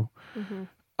tofu.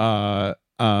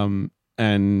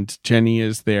 And Jenny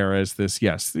is there as this,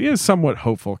 somewhat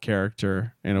hopeful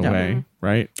character in a way,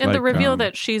 right? And like, the reveal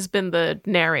that she's been the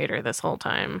narrator this whole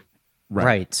time.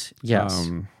 Right. Yes.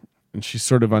 And she's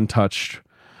sort of untouched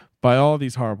by all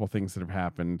these horrible things that have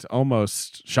happened,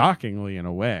 almost shockingly in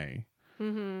a way.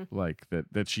 Like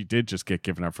that she did just get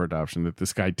given up for adoption, that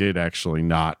this guy did actually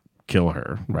not kill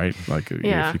her, right? Like, if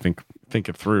you think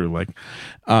it through, like,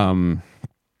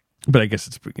 but I guess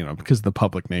it's, because of the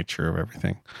public nature of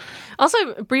everything.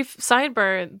 Also, brief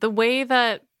sidebar, the way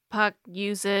that Pak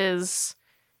uses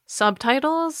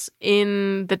subtitles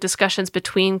in the discussions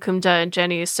between Kumda and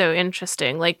Jenny is so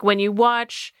interesting. Like, when you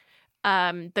watch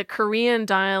the Korean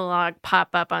dialogue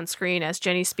pop up on screen as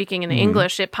Jenny's speaking in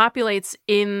English, it populates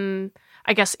in,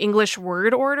 I guess, English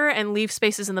word order and leaves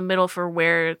spaces in the middle for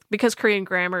because Korean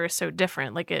grammar is so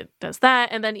different, like it does that.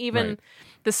 And then even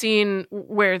the scene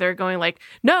where they're going like,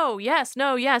 no, yes,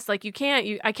 like you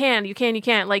can't, I can, you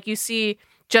can't. Like, you see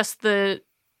just the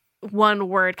one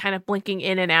word kind of blinking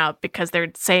in and out because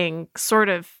they're saying sort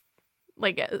of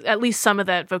like at least some of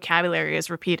that vocabulary is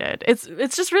repeated. It's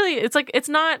just really, it's like, it's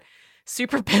not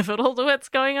super pivotal to what's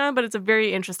going on, but it's a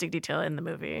very interesting detail in the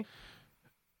movie.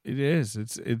 It is.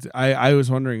 I was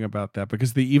wondering about that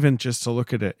because even just to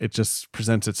look at it, it just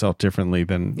presents itself differently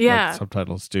than what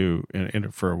subtitles do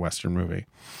for a Western movie.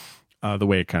 The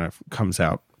way it kind of comes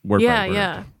out word by word.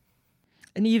 Yeah.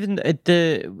 And even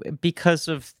because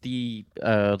of the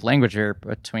language error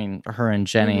between her and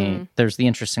Jenny, there's the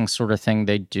interesting sort of thing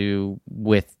they do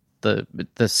with the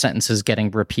sentences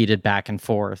getting repeated back and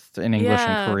forth in English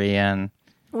and Korean.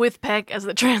 With Peg as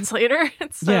the translator.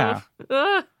 It's so,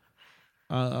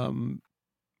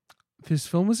 this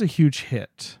film was a huge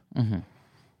hit,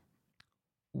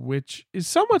 which is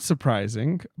somewhat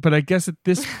surprising. But I guess at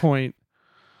this point,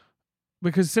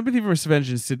 because Sympathy for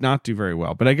Vengeance did not do very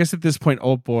well, but I guess at this point,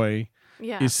 Old Boy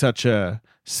is such a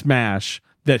smash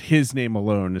that his name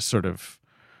alone is sort of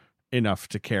enough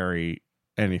to carry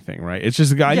anything, right? It's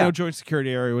just a guy. I know Joint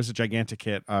Security Area was a gigantic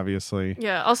hit, obviously.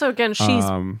 Yeah. Also, again, she's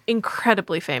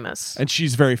incredibly famous, and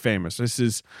she's very famous.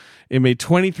 It made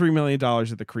 $23 million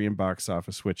at the Korean box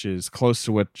office, which is close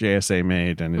to what JSA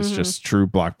made, and is just true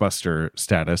blockbuster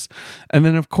status. And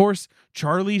then, of course,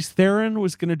 Charlize Theron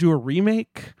was going to do a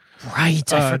remake. Right,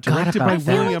 I forgot directed by about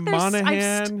that. William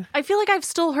Monahan. I feel like I've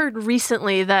still heard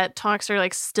recently that talks are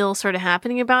like still sort of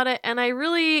happening about it, and I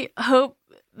really hope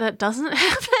that doesn't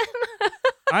happen.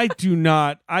 I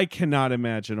cannot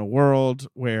imagine a world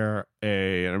where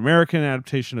an American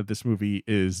adaptation of this movie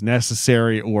is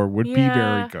necessary or would be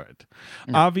very good.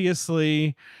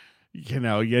 Obviously,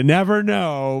 you never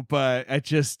know, but it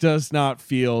just does not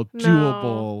feel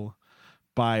doable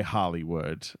by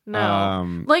Hollywood.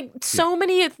 No. So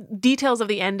many details of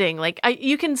the ending. Like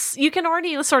you can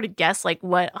already sort of guess like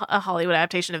what a Hollywood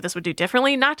adaptation of this would do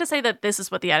differently. Not to say that this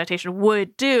is what the adaptation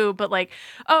would do, but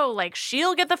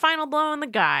she'll get the final blow on the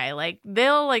guy. Like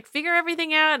they'll like figure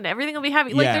everything out and everything will be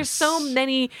happy. Like there's so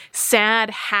many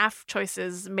sad half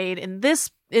choices made in this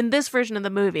version of the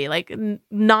movie, like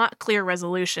not clear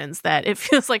resolutions that it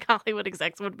feels like Hollywood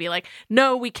execs would be like,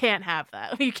 no, we can't have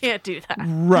that. We can't do that.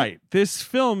 Right. This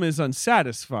film is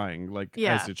unsatisfying,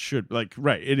 as it should. Like,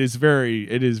 right. It is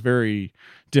very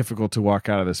difficult to walk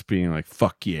out of this being like,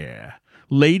 fuck yeah.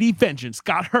 Lady Vengeance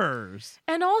got hers.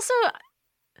 And also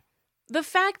the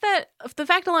fact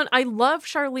alone, I love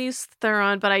Charlize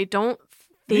Theron, but I don't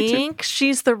think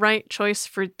she's the right choice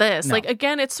for this. No. Like,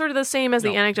 again, it's sort of the same as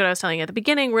the anecdote I was telling you at the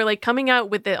beginning, where like coming out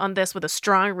with on this with a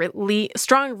strong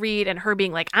read and her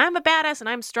being like, I'm a badass and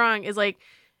I'm strong is like,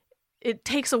 it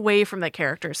takes away from the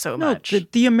character so much.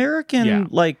 The American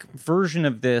version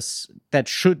of this that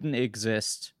shouldn't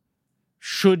exist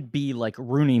should be like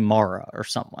Rooney Mara or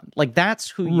someone. Like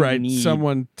that's who you need.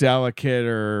 Someone delicate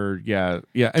or I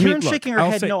Karen's shaking her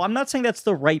head. No, I'm not saying that's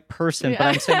the right person, but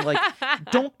I'm saying like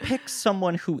don't pick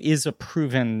someone who is a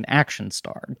proven action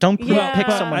star. Don't pick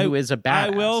someone who is a badass. I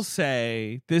will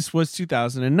say this was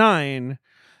 2009,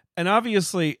 and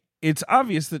obviously it's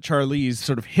obvious that Charlize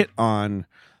sort of hit on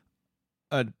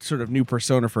a sort of new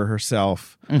persona for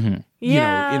herself, in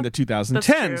the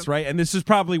 2010s, right? And this is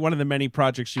probably one of the many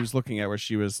projects she was looking at where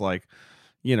she was like,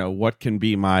 what can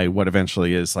be what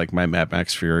eventually is like my Mad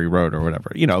Max Fury Road or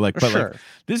whatever, but Sure. like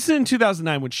this is in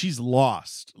 2009 when she's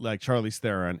lost, like Charlize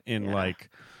Theron in like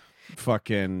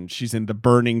fucking, she's in the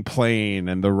burning plane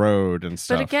and the road and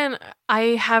stuff. But again, I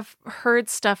have heard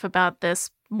stuff about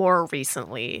this more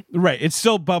recently. Right. It's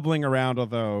still bubbling around,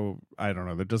 although I don't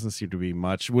know. There doesn't seem to be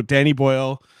much. What Danny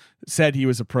Boyle said, he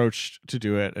was approached to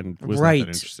do it and was not that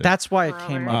interested. That's why it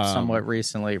came up somewhat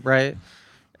recently, right?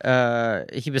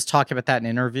 He was talking about that in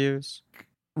interviews.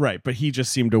 Right. But he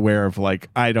just seemed aware of like,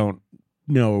 I don't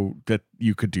know that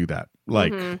you could do that.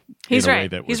 Like, he's in a right. way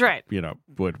that He's would, right.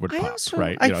 Would pop. Also,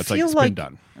 right. I It's like feel it's like been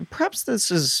done. Perhaps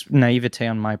this is naivete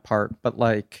on my part, but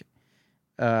like,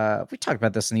 we talked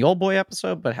about this in the Old Boy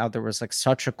episode, but how there was like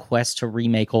such a quest to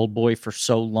remake Old Boy for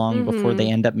so long before they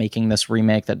end up making this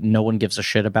remake that no one gives a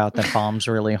shit about, that bombs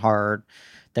really hard,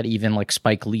 that even like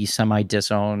Spike Lee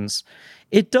semi-disowns.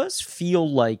 It does feel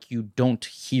like you don't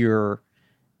hear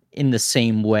in the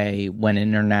same way when an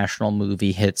international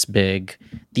movie hits big,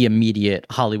 the immediate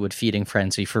Hollywood feeding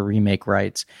frenzy for remake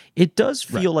rights. It does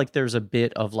feel like there's a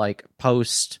bit of like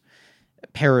post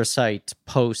Parasite,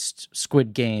 post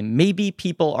Squid Game. Maybe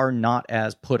people are not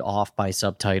as put off by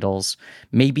subtitles.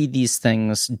 Maybe these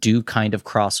things do kind of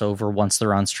cross over once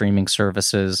they're on streaming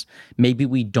services. Maybe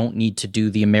we don't need to do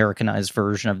the Americanized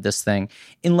version of this thing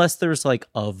unless there's like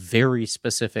a very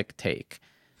specific take.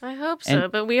 I hope so,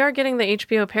 but we are getting the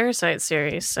HBO Parasite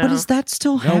series. So. But is that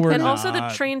still happening? we're And not. also the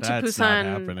Train to That's not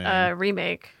happening. Busan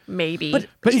remake, maybe.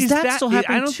 But is that still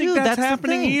happening I don't too? think that's the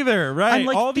happening thing. either, right? I'm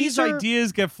like, All these are-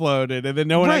 ideas get floated, and then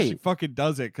no one Right. actually fucking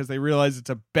does it because they realize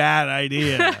it's a bad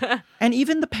idea. And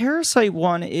even the Parasite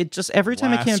one, it just every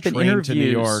time I came up in Train interviews, to New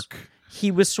York. he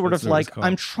was sort That's of what it's like, called.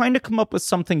 I'm trying to come up with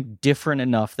something different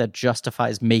enough that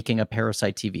justifies making a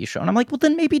Parasite TV show. And I'm like, well,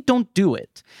 then maybe don't do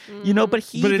it. But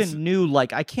he But it's- even knew,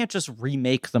 like, I can't just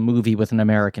remake the movie with an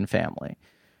American family.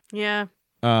 Yeah.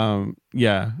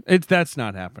 That's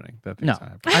not happening. That's No, not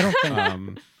happening. I don't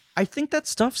think. I think that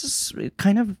stuff's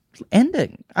kind of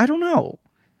ending. I don't know.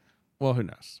 Well, who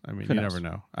knows? I mean, Who you knows? never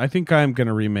know. I think I'm going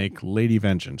to remake Lady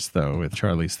Vengeance, though, with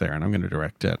Charlize Theron. I'm going to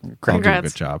direct it. I'll do a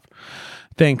Congrats. good job.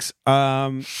 Thanks.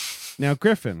 Now,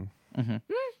 Griffin,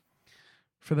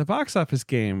 for the box office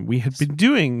game, we had been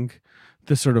doing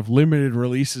the sort of limited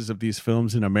releases of these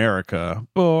films in America.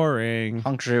 Boring.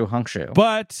 Hunk shoe.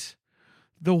 But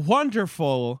the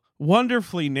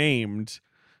wonderfully named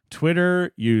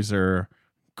Twitter user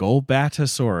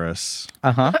Golbatasaurus.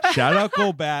 Shout out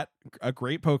Golbat, a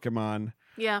great Pokemon.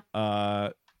 Yeah.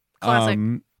 Classic. Classic.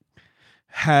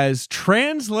 Has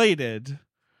translated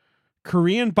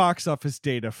Korean box office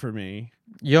data for me.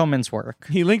 Yeoman's work.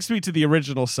 He links me to the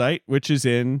original site, which is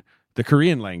in the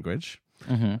Korean language.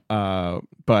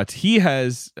 But he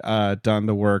has done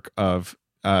the work of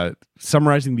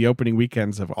summarizing the opening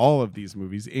weekends of all of these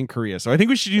movies in Korea. So I think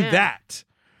we should do that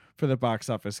for the box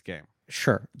office game.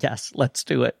 Sure. Yes, let's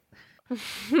do it.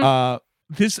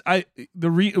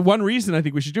 One reason I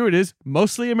think we should do it is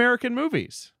mostly American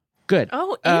movies. Good.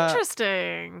 Oh,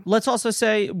 interesting. Let's also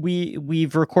say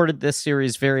we've recorded this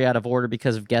series very out of order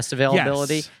because of guest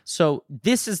availability. Yes. So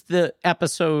this is the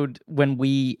episode when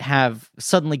we have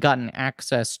suddenly gotten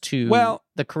access to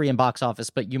the Korean box office,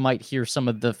 but you might hear some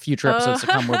of the future episodes to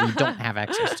come where we don't have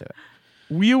access to it.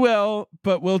 We will,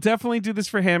 but we'll definitely do this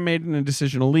for Handmaiden and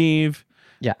Decisional Leave.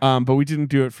 Yeah. But we didn't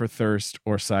do it for Thirst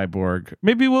or Cyborg.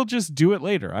 Maybe we'll just do it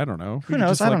later. I don't know. Who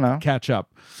knows? I don't know. Catch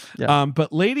up. Yeah.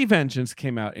 But Lady Vengeance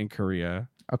came out in Korea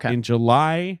in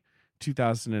July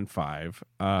 2005.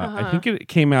 I think it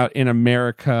came out in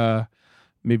America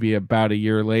maybe about a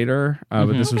year later.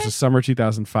 But this was a summer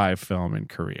 2005 film in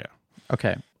Korea.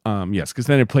 Okay. Yes, because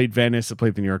then it played Venice, it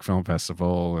played the New York Film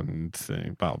Festival, and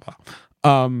blah, blah,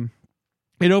 blah.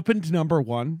 It opened number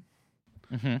one.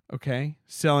 Okay,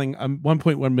 selling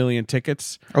 1.1 million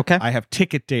tickets. Okay, I have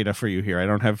ticket data for you here. I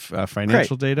don't have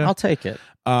financial data. I'll take it.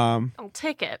 I'll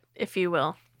take it, if you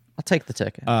will. I'll take the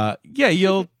ticket. Yeah,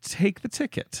 you'll take the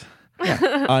ticket.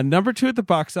 Yeah. Number two at the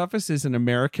box office is an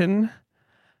American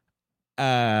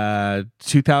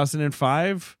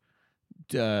 2005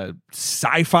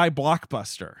 sci-fi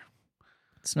blockbuster.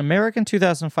 It's an American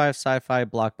 2005 sci-fi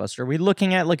blockbuster. Are we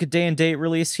looking at like a day and date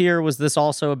release here? Was this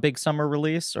also a big summer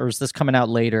release, or is this coming out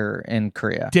later in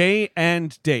Korea? Day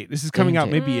and date. This is coming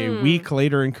out maybe a week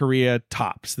later in Korea,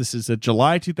 tops. This is a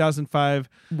July 2005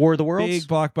 War of the Worlds? big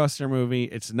blockbuster movie.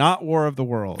 It's not War of the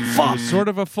Worlds. It was sort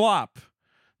of a flop.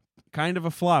 Kind of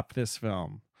a flop, this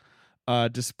film.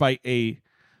 Despite a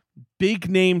big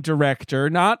name director,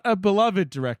 not a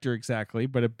beloved director exactly,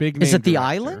 but a big name Is it The director.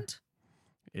 Island?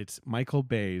 It's Michael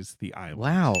Bay's The Island.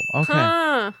 Wow. Okay.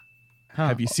 Huh. Huh.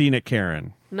 Have you seen it,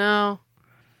 Karen? No.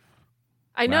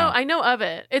 I know of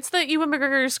it. It's the Ewan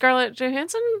McGregor Scarlett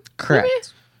Johansson Correct. movie?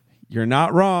 You're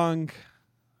not wrong.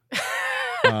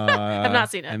 I've not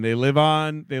seen it. And they live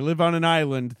on an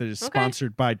island that is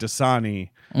sponsored by Dasani.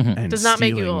 And Does not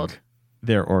make you stealing old.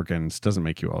 Their organs doesn't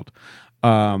make you old.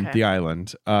 Okay. The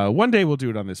island. One day we'll do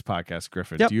it on this podcast,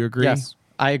 Griffin. Yep. Do you agree? Yes,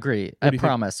 I agree. What I do you think-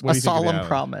 promise. what do A you think of the solemn island?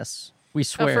 promise. We Oh,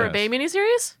 swear. for a Bay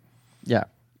miniseries? Yeah.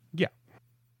 Yeah.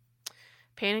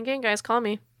 Pain and Gain, guys, call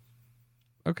me.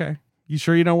 Okay. You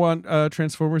sure you don't want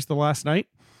Transformers The Last Night?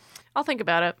 I'll think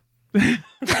about it. You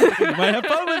might have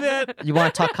fun with it. You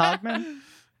want to talk Cogman?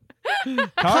 Cogman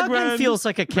Cogman feels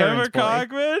like a Karen's Remember boy.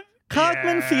 Cogman?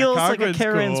 Cogman Yeah, feels like a Cogman's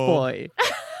Karen's cool. boy.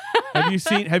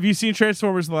 Have you seen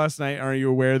Transformers The Last Night? Are you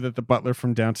aware that the butler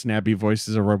from Downton Abbey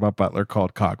voices a robot butler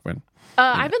called Cogman?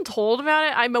 I've been told about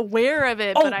it. I'm aware of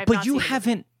it, but I've not you seen it.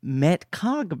 haven't met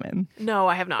Cogman. No,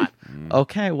 I have not.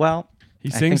 Okay, well, He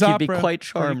I sings think opera. you'd be quite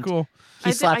Pretty charmed. cool.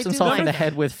 He slaps I do himself in like the that.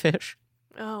 head with fish.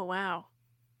 Oh, wow.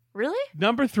 Really?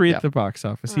 Number 3 Yeah. at the box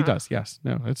office. He Huh. does. Yes.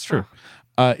 No, it's true.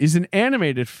 Is an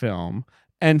animated film,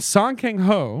 and Song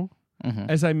Kang-ho,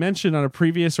 as I mentioned on a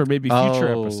previous or maybe future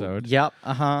episode, Yep.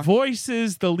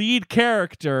 voices the lead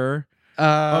character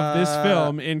of this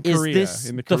film in Is Korea, this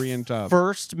in the Korean dub.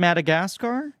 first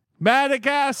Madagascar?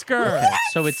 Madagascar. Okay,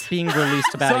 so it's being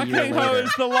released about a Song year Kang-ho later.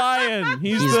 is the lion.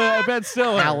 He's He's the Ben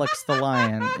Stiller. Alex the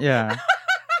lion. Yeah.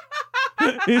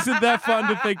 Isn't that fun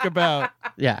to think about?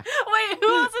 Yeah. Wait,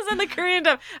 who else is in the Korean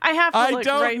dub? I have to I look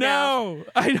don't right now. know.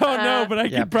 I don't know, but I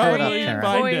Yeah, could pull it up, probably Karen.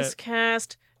 find Voice it.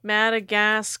 cast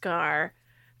Madagascar.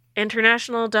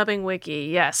 International Dubbing Wiki.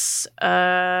 Yes.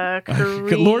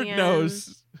 Korean. Lord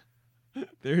knows.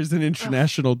 There's an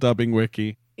international dubbing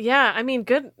wiki. Yeah, I mean,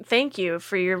 good. Thank you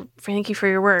for your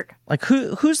work. Like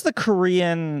who's the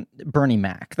Korean Bernie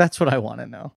Mac? That's what I want to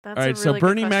know. That's All right, a so really good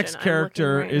Bernie Mac's question. I'm looking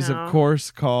character right is, now. of course,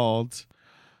 called.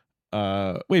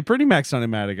 Wait, Bernie Mac's not in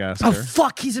Madagascar. Oh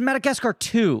fuck, he's in Madagascar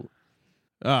too.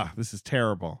 This is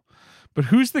terrible. But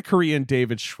who's the Korean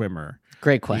David Schwimmer?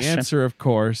 Great The question. answer, of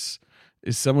course,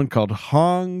 is someone called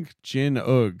Hong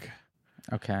Jin-ug,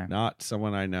 Okay. not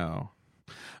someone I know.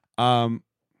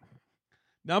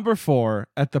 Number 4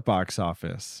 at the box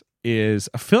office is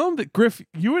a film that, Griff,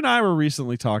 you and I were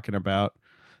recently talking about.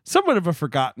 Somewhat of a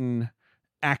forgotten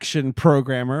action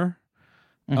programmer.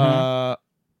 Mhm.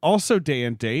 Also day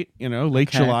and date, late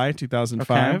Okay. July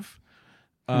 2005.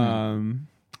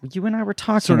 You and I were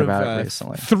talking Sort of about it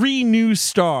recently. 3 new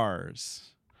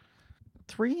stars.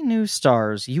 3 new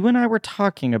stars. You and I were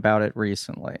talking about it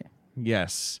recently.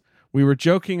 Yes. We were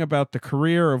joking about the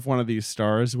career of one of these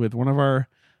stars with one of our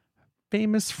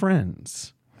famous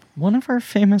friends. One of our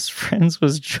famous friends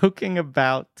was joking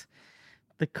about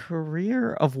the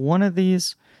career of one of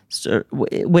these.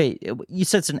 Wait, you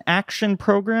said it's an action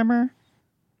programmer?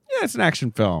 Yeah, it's an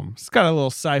action film. It's got a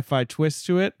little sci-fi twist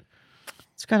to it.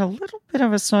 It's got a little bit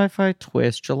of a sci-fi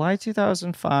twist. July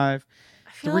 2005.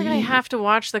 I feel like I have to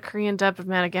watch the Korean dub of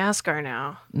Madagascar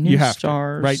now. New You have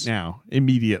stars. to right now,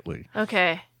 immediately.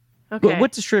 Okay. Okay.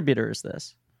 What distributor is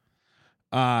this?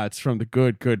 It's from the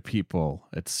good people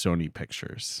at Sony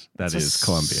Pictures. That is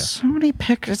Columbia. Sony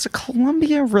Pictures. It's a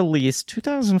Columbia release,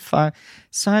 2005.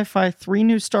 Sci-fi, 3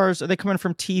 new stars. Are they coming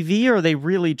from TV or are they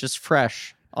really just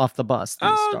fresh off the bus? These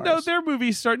stars? No, their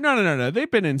movies start. No. They've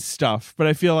been in stuff, but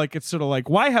I feel like it's sort of like,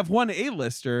 why have one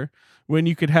A-lister when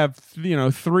you could have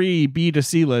 3 B to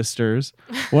C listers?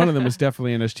 One of them was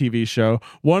definitely in a TV show.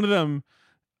 One of them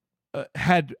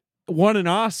had won an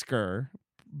Oscar.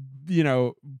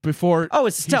 Before Oh,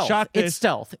 it's he stealth. shot this. It's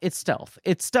stealth. It's stealth.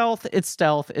 It's stealth. It's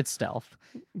stealth. It's stealth.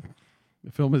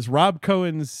 The film is Rob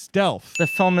Cohen's Stealth. The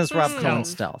film is Rob Cohen's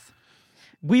Stealth.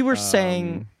 We were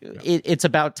saying it's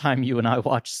about time you and I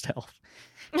watch Stealth.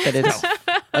 That it's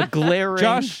a glaring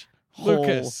Josh hole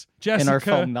Lucas, in Jessica our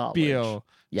film knowledge. Biel,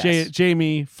 Yes.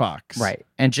 Jamie Foxx. Right.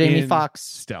 And Jamie in Foxx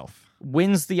Stealth.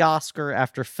 wins the Oscar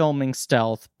after filming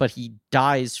Stealth, but he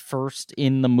dies first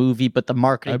in the movie, but the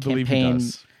marketing I believe he campaign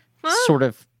does. sort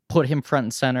of put him front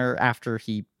and center after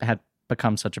he had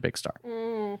become such a big star.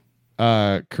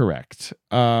 Correct.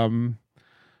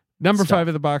 Number Stealth. 5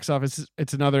 at the box office.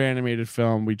 It's another animated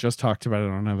film. We just talked about it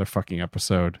on another fucking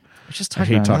episode. We're just I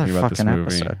talking hate about talking another about this fucking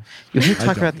movie. episode. You hate I talking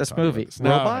don't about this talk about movie. this. No,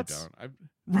 Robots? I don't.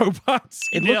 Robots.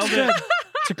 It Nailed looks good.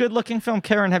 It's a good looking film.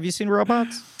 Karen, have you seen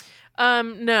Robots?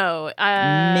 No.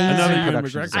 Amazing Another Ewan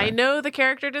production McGregor. design. I know the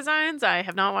character designs. I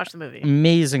have not watched the movie.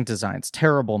 Amazing designs.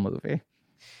 Terrible movie.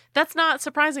 That's not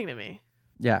surprising to me.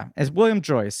 Yeah, as William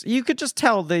Joyce. You could just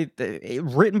tell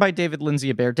written by David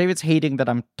Lindsay Abaire. David's hating that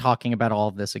I'm talking about all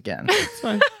of this again. It's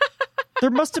fine.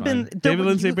 There must have been David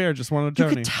Lindsay Abaire just won a You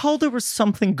Tony. could tell there was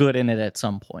something good in it at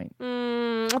some point.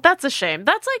 That's a shame.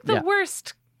 That's like the Yeah.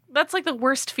 worst. That's like the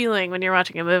worst feeling when you're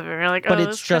watching a movie. You're like, But oh,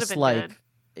 it's this could have just been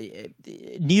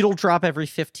like needle drop every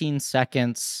 15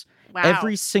 seconds. good. Wow.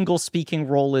 Every single speaking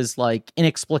role is like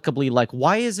inexplicably like,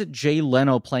 why is it Jay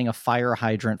Leno playing a fire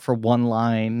hydrant for one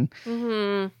line?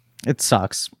 It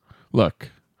sucks. Look,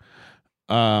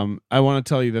 I want to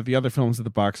tell you that the other films at the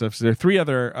box office, there are 3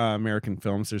 other American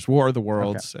films. There's War of the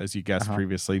Worlds, as you guessed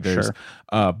previously. There's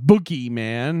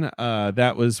Boogeyman.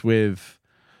 That was with,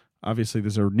 obviously,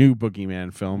 there's a new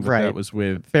Boogeyman film, but that was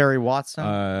with Barry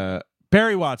Watson.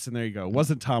 Barry Watson. There you go. It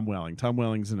wasn't Tom Welling. Tom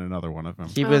Welling's in another one of them.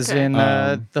 He was in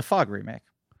the Fog remake.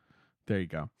 There you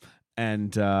go.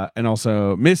 And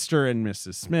also Mr. and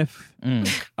Mrs. Smith.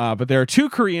 But there are 2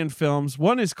 Korean films.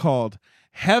 One is called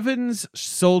Heaven's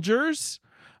Soldiers.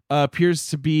 Appears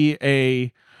to be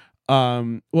a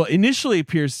initially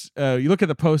appears you look at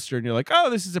the poster and you're like, oh,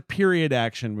 this is a period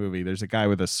action movie. There's a guy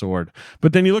with a sword.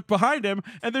 But then you look behind him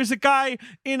and there's a guy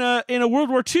in a World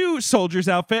War II soldier's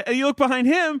outfit, and you look behind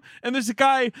him and there's a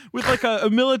guy with like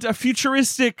a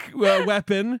futuristic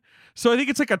weapon. So I think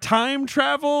it's like a time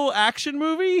travel action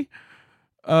movie.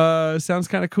 Sounds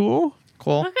kind of cool.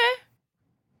 Cool.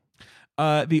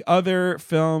 Okay. The other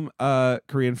film,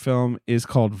 Korean film, is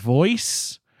called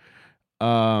Voice,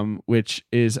 which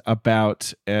is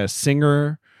about a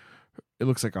singer. It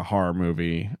looks like a horror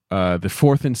movie. The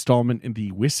 4th installment in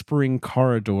the Whispering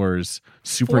Corridors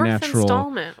supernatural 4th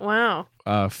installment.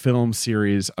 Wow. Film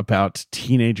series about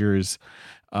teenagers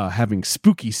having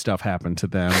spooky stuff happen to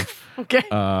them. Okay.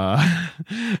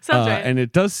 Sounds right. And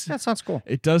it does. That sounds cool.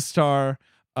 It does star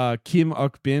Kim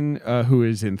Uk-bin, who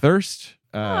is in Thirst.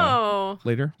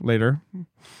 Later.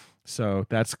 So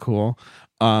that's cool.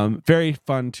 Very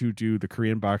fun to do the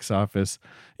Korean box office.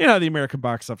 The American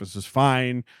box office was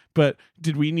fine, but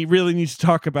did we really need to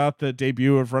talk about the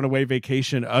debut of Runaway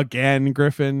Vacation again,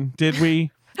 Griffin? Did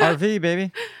we? RV,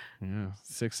 baby. Yeah,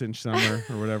 6-inch Summer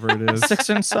or whatever it is.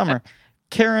 6-inch Summer.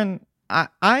 Karen,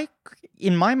 I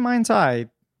in my mind's eye,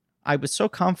 I was so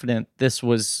confident this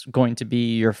was going to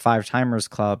be your 5 Timers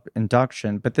Club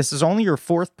induction, but this is only your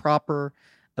 4th proper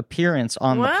appearance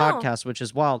on the podcast, which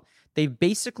is wild. They've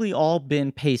basically all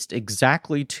been paced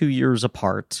exactly 2 years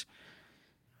apart,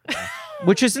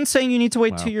 which isn't saying you need to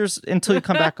wait 2 years until you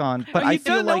come back on. But I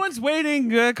feel no like one's waiting.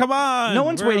 Come on, no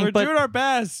one's waiting. We're But doing our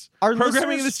best. Our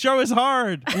Programming this show is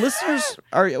hard. Listeners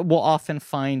will often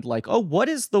find like, oh, what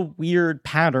is the weird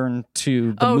pattern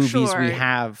to the movies we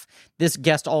have? This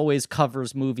guest always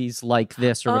covers movies like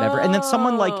this or whatever. And then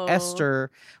someone like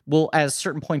Esther will at a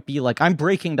certain point be like, I'm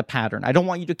breaking the pattern. I don't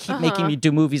want you to keep making me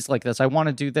do movies like this. I want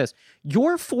to do this.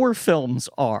 Your 4 films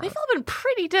are They've all been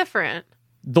pretty different.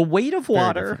 The Weight of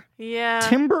Water,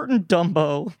 Tim Burton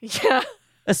Dumbo,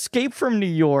 Escape from New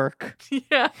York,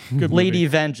 Lady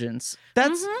Vengeance.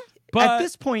 That's at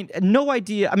this point, no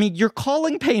idea. I mean, you're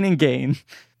calling Pain and Gain.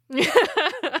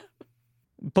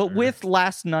 But with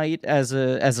Last Night as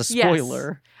a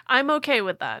spoiler. Yes. I'm okay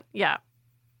with that. Yeah.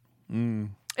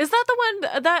 Is that the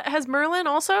one that has Merlin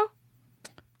also?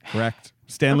 Correct.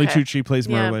 Stanley Tucci plays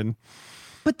Merlin.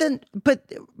 But then but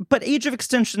Age of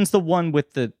Extinction's the one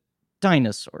with the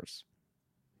dinosaurs.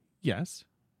 Yes.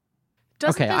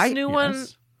 Doesn't this new one?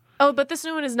 Oh, but this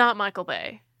new one is not Michael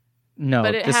Bay. No,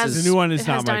 but the new one is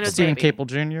not Michael Bay. Stephen Caple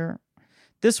Jr.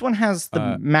 This one has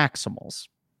the Maximals.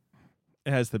 It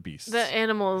has the beasts. The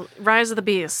animal Rise of the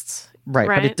Beasts. Right,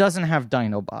 but it doesn't have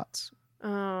Dinobots.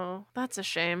 Oh, that's a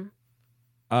shame.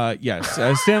 Yes.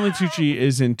 Stanley Tucci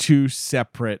is in 2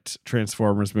 separate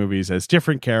Transformers movies as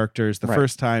different characters. The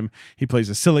first time he plays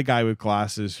a silly guy with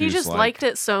glasses. He just liked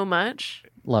it so much.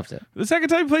 Loved it. The second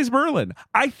time he plays Merlin.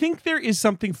 I think there is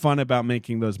something fun about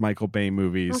making those Michael Bay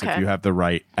movies if you have the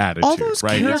right attitude. All those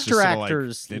right? character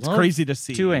actors, it's crazy to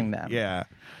see doing them. Yeah.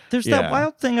 There's that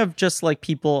wild thing of just like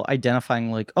people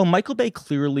identifying like, oh, Michael Bay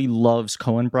clearly loves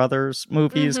Coen Brothers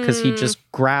movies because he just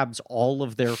grabs all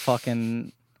of their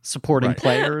fucking supporting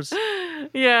players.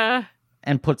 Yeah.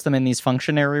 And puts them in these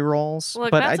functionary roles.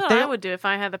 Look, that's what I would do if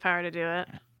I had the power to do it.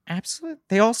 Absolutely.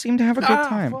 They all seem to have a good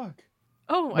time. Fuck.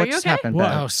 Oh, are What's you okay? happened?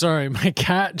 Wow, sorry. My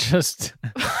cat just...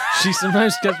 she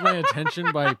sometimes gets my attention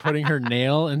by putting her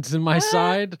nail into my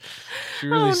side. She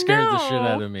really scared the shit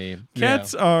out of me.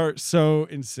 Cats are so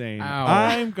insane. Ow.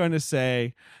 I'm going to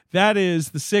say that is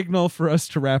the signal for us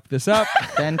to wrap this up.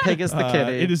 Ben Pig is the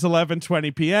kitty. It is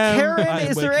 11:20 p.m. Karen,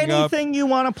 is there anything you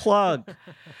want to plug?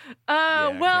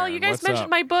 Well, Karen, you guys what's mentioned up?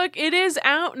 my book. It is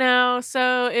out now,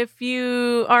 so if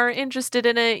you are interested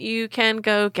in it, you can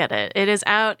go get it. It is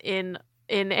out in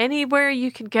anywhere you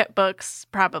can get books,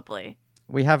 probably.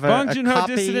 We have a Bong Joon-ho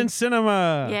copy Dissident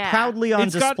Cinema. Yeah. proudly on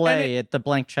It's got- display at the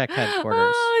Blank Check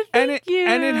headquarters. Oh, And thank it you.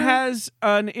 and it has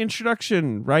an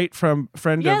introduction, right, from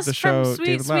friend yes, of the show, from sweet,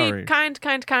 David Lowery. sweet,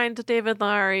 kind David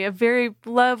Lowery. A very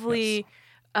lovely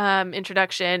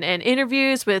introduction and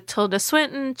interviews with Tilda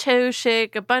Swinton, Cho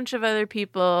Shik, a bunch of other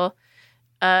people.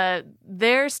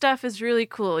 Their stuff is really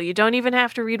cool. You don't even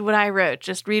have to read what I wrote.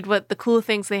 Just read what the cool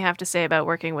things they have to say about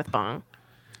working with Bong.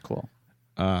 Cool.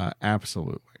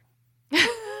 Absolutely.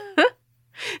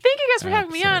 Thank you guys for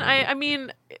having me on. I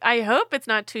mean, I hope it's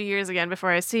not 2 years again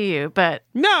before I see you, but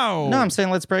No. No, I'm saying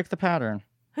let's break the pattern.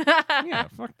 Yeah,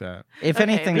 fuck that. If Okay,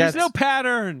 anything, There's that's no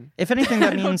pattern. if anything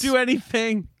that I don't means do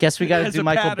anything. guess we got to As do a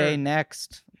Michael pattern. Bay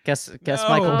next. Guess No.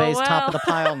 Michael Oh, Bay's top of well.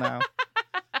 the pile now.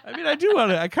 I mean,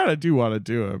 I kind of do want to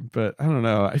do him, but I don't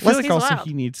know. I feel Let's- like He's also wild.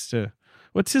 he needs to.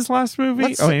 What's his last movie?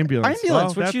 Let's- Ambulance.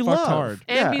 Ambulance, Well, which that you fucked love. hard.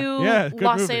 Yeah. Yeah, good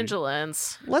Los movie.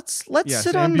 Angeles. Let's Yes,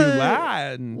 sit on the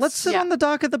Ambulance. let's sit Yeah. on the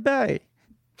dock of the bay.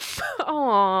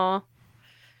 Aw.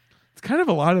 It's kind of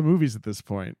a lot of movies at this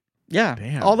point. Yeah,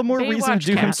 Damn. all the more reason Baywatch to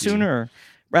do him Cassie. sooner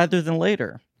rather than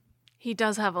later. He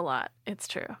does have a lot. It's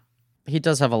true. He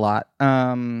does have a lot.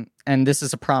 And this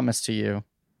is a promise to you.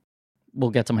 We'll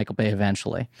get to Michael Bay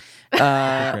eventually.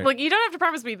 Great. Look, you don't have to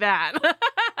promise me that.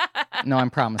 No, I'm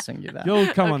promising you that. You'll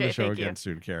come on Okay, the show thank you. again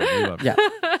soon, Karen. We love you.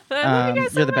 Yeah. I love you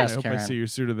guys so You're the much. best, I hope Karen. I see you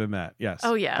sooner than that. Yes.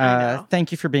 Oh yeah, I know.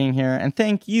 Thank you for being here, and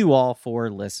thank you all for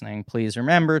listening. Please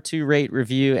remember to rate,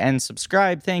 review, and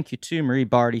subscribe. Thank you to Marie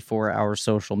Barty for our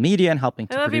social media and helping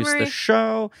I to love you, produce the Marie.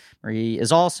 show. Marie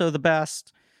is also the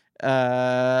best.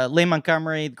 Leigh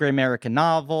Montgomery, the Great American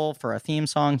Novel, for our theme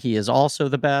song. He is also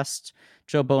the best.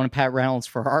 Joe Bowen and Pat Reynolds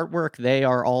for artwork. They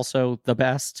are also the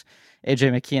best.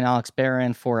 AJ McKee and Alex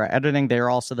Barron for our editing. They are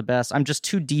also the best. I'm just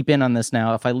too deep in on this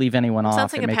now. If I leave anyone Sounds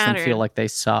off, like it a makes them pattern. feel like they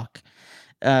suck.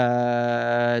 Did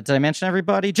I mention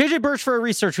everybody? JJ Birch for our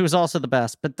research, who is also the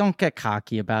best. But don't get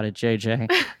cocky about it, JJ.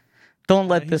 Don't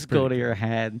let he's this go pretty to your good.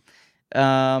 head.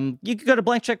 You can go to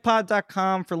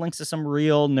blankcheckpod.com for links to some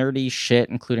real nerdy shit,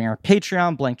 including our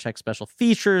Patreon, Blank Check special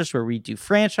features, where we do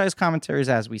franchise commentaries.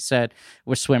 As we said,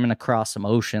 we're swimming across some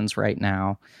oceans right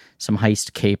now, some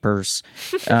heist capers.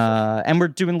 And we're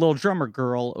doing Little Drummer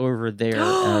Girl over there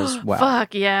as well,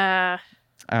 Fuck yeah.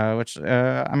 which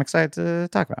I'm excited to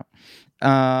talk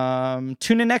about.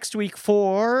 Tune in next week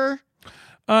for...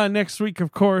 Next week,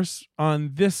 of course,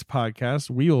 on this podcast,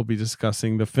 we will be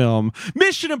discussing the film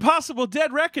Mission Impossible: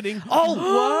 Dead Reckoning. Oh,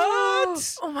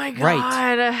 what? Oh my god.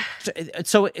 Right.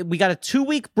 So we got a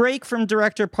 2-week break from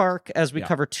Director Park as we Yeah.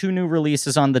 cover 2 new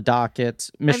releases on the docket.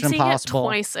 Mission I'm seeing Impossible. it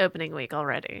twice opening week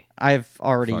already. I've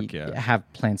already Fuck yeah.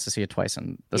 have plans to see it twice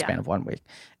in the Yeah. span of 1 week.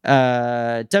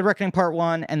 Dead Reckoning Part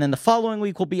 1, and then the following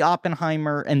week will be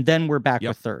Oppenheimer, and then we're back Yep.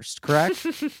 with Thirst, correct?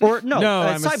 Or no,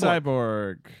 I'm Cyborg. a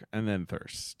cyborg, and then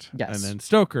Thirst, Yes. and then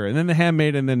Stoker, and then The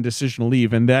Handmaid, and then Decision to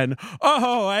Leave, and then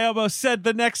I almost said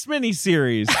the next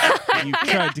miniseries. You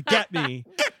tried to get me,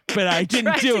 but I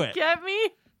didn't Tried do to it. Get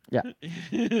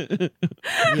me?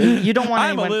 You don't want I'm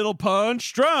anyone... a little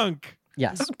punch drunk.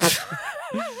 Yes.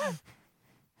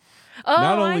 Oh,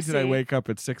 Not only did I see. wake up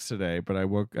at 6 today, but I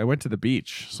went to the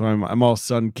beach, so I'm all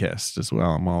sun kissed as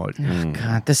well. I'm all like,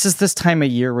 God, this is this time of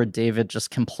year where David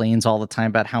just complains all the time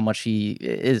about how much he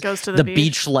is... Goes to the beach.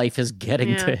 beach life is getting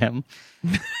Yeah. to him.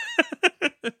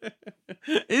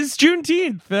 It's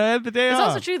Juneteenth, the day It's off.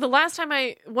 also true.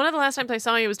 One of the last times I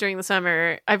saw you was during the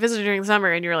summer. I visited during the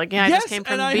summer, and you were like, "Yeah, I yes, just came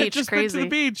from and the I beach. had just Crazy." been to the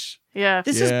beach. Yeah.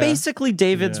 This is Yeah. basically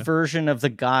David's Yeah. version of the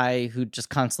guy who just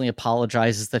constantly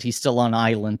apologizes that he's still on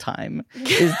island time.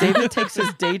 Is David takes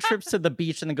his day trips to the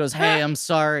beach and then goes, "Hey, I'm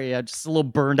sorry, I'm just a little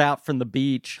burned out from the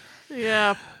beach."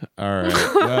 Yeah. All right.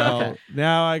 Well, Okay.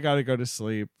 now I got to go to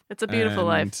sleep. It's a beautiful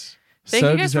and life. Thank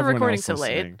so you guys does for everyone recording else so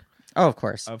late. listening. Oh, of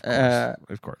course. Of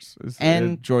course. It's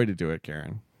and- a joy to do it,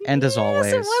 Karen. And as always,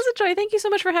 Yes, it was a joy. Thank you so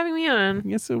much for having me on.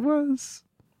 Yes, it was.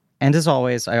 and as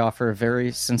always, I offer a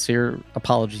very sincere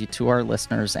apology to our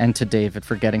listeners and to David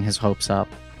for getting his hopes up.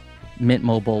 Mint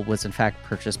Mobile was in fact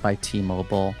purchased by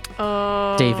T-Mobile.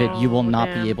 Oh, David, you will not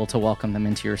damn. be able to welcome them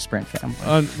into your Sprint family.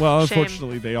 Well, Shame.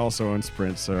 unfortunately, they also own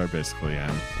Sprint, so I basically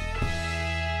am.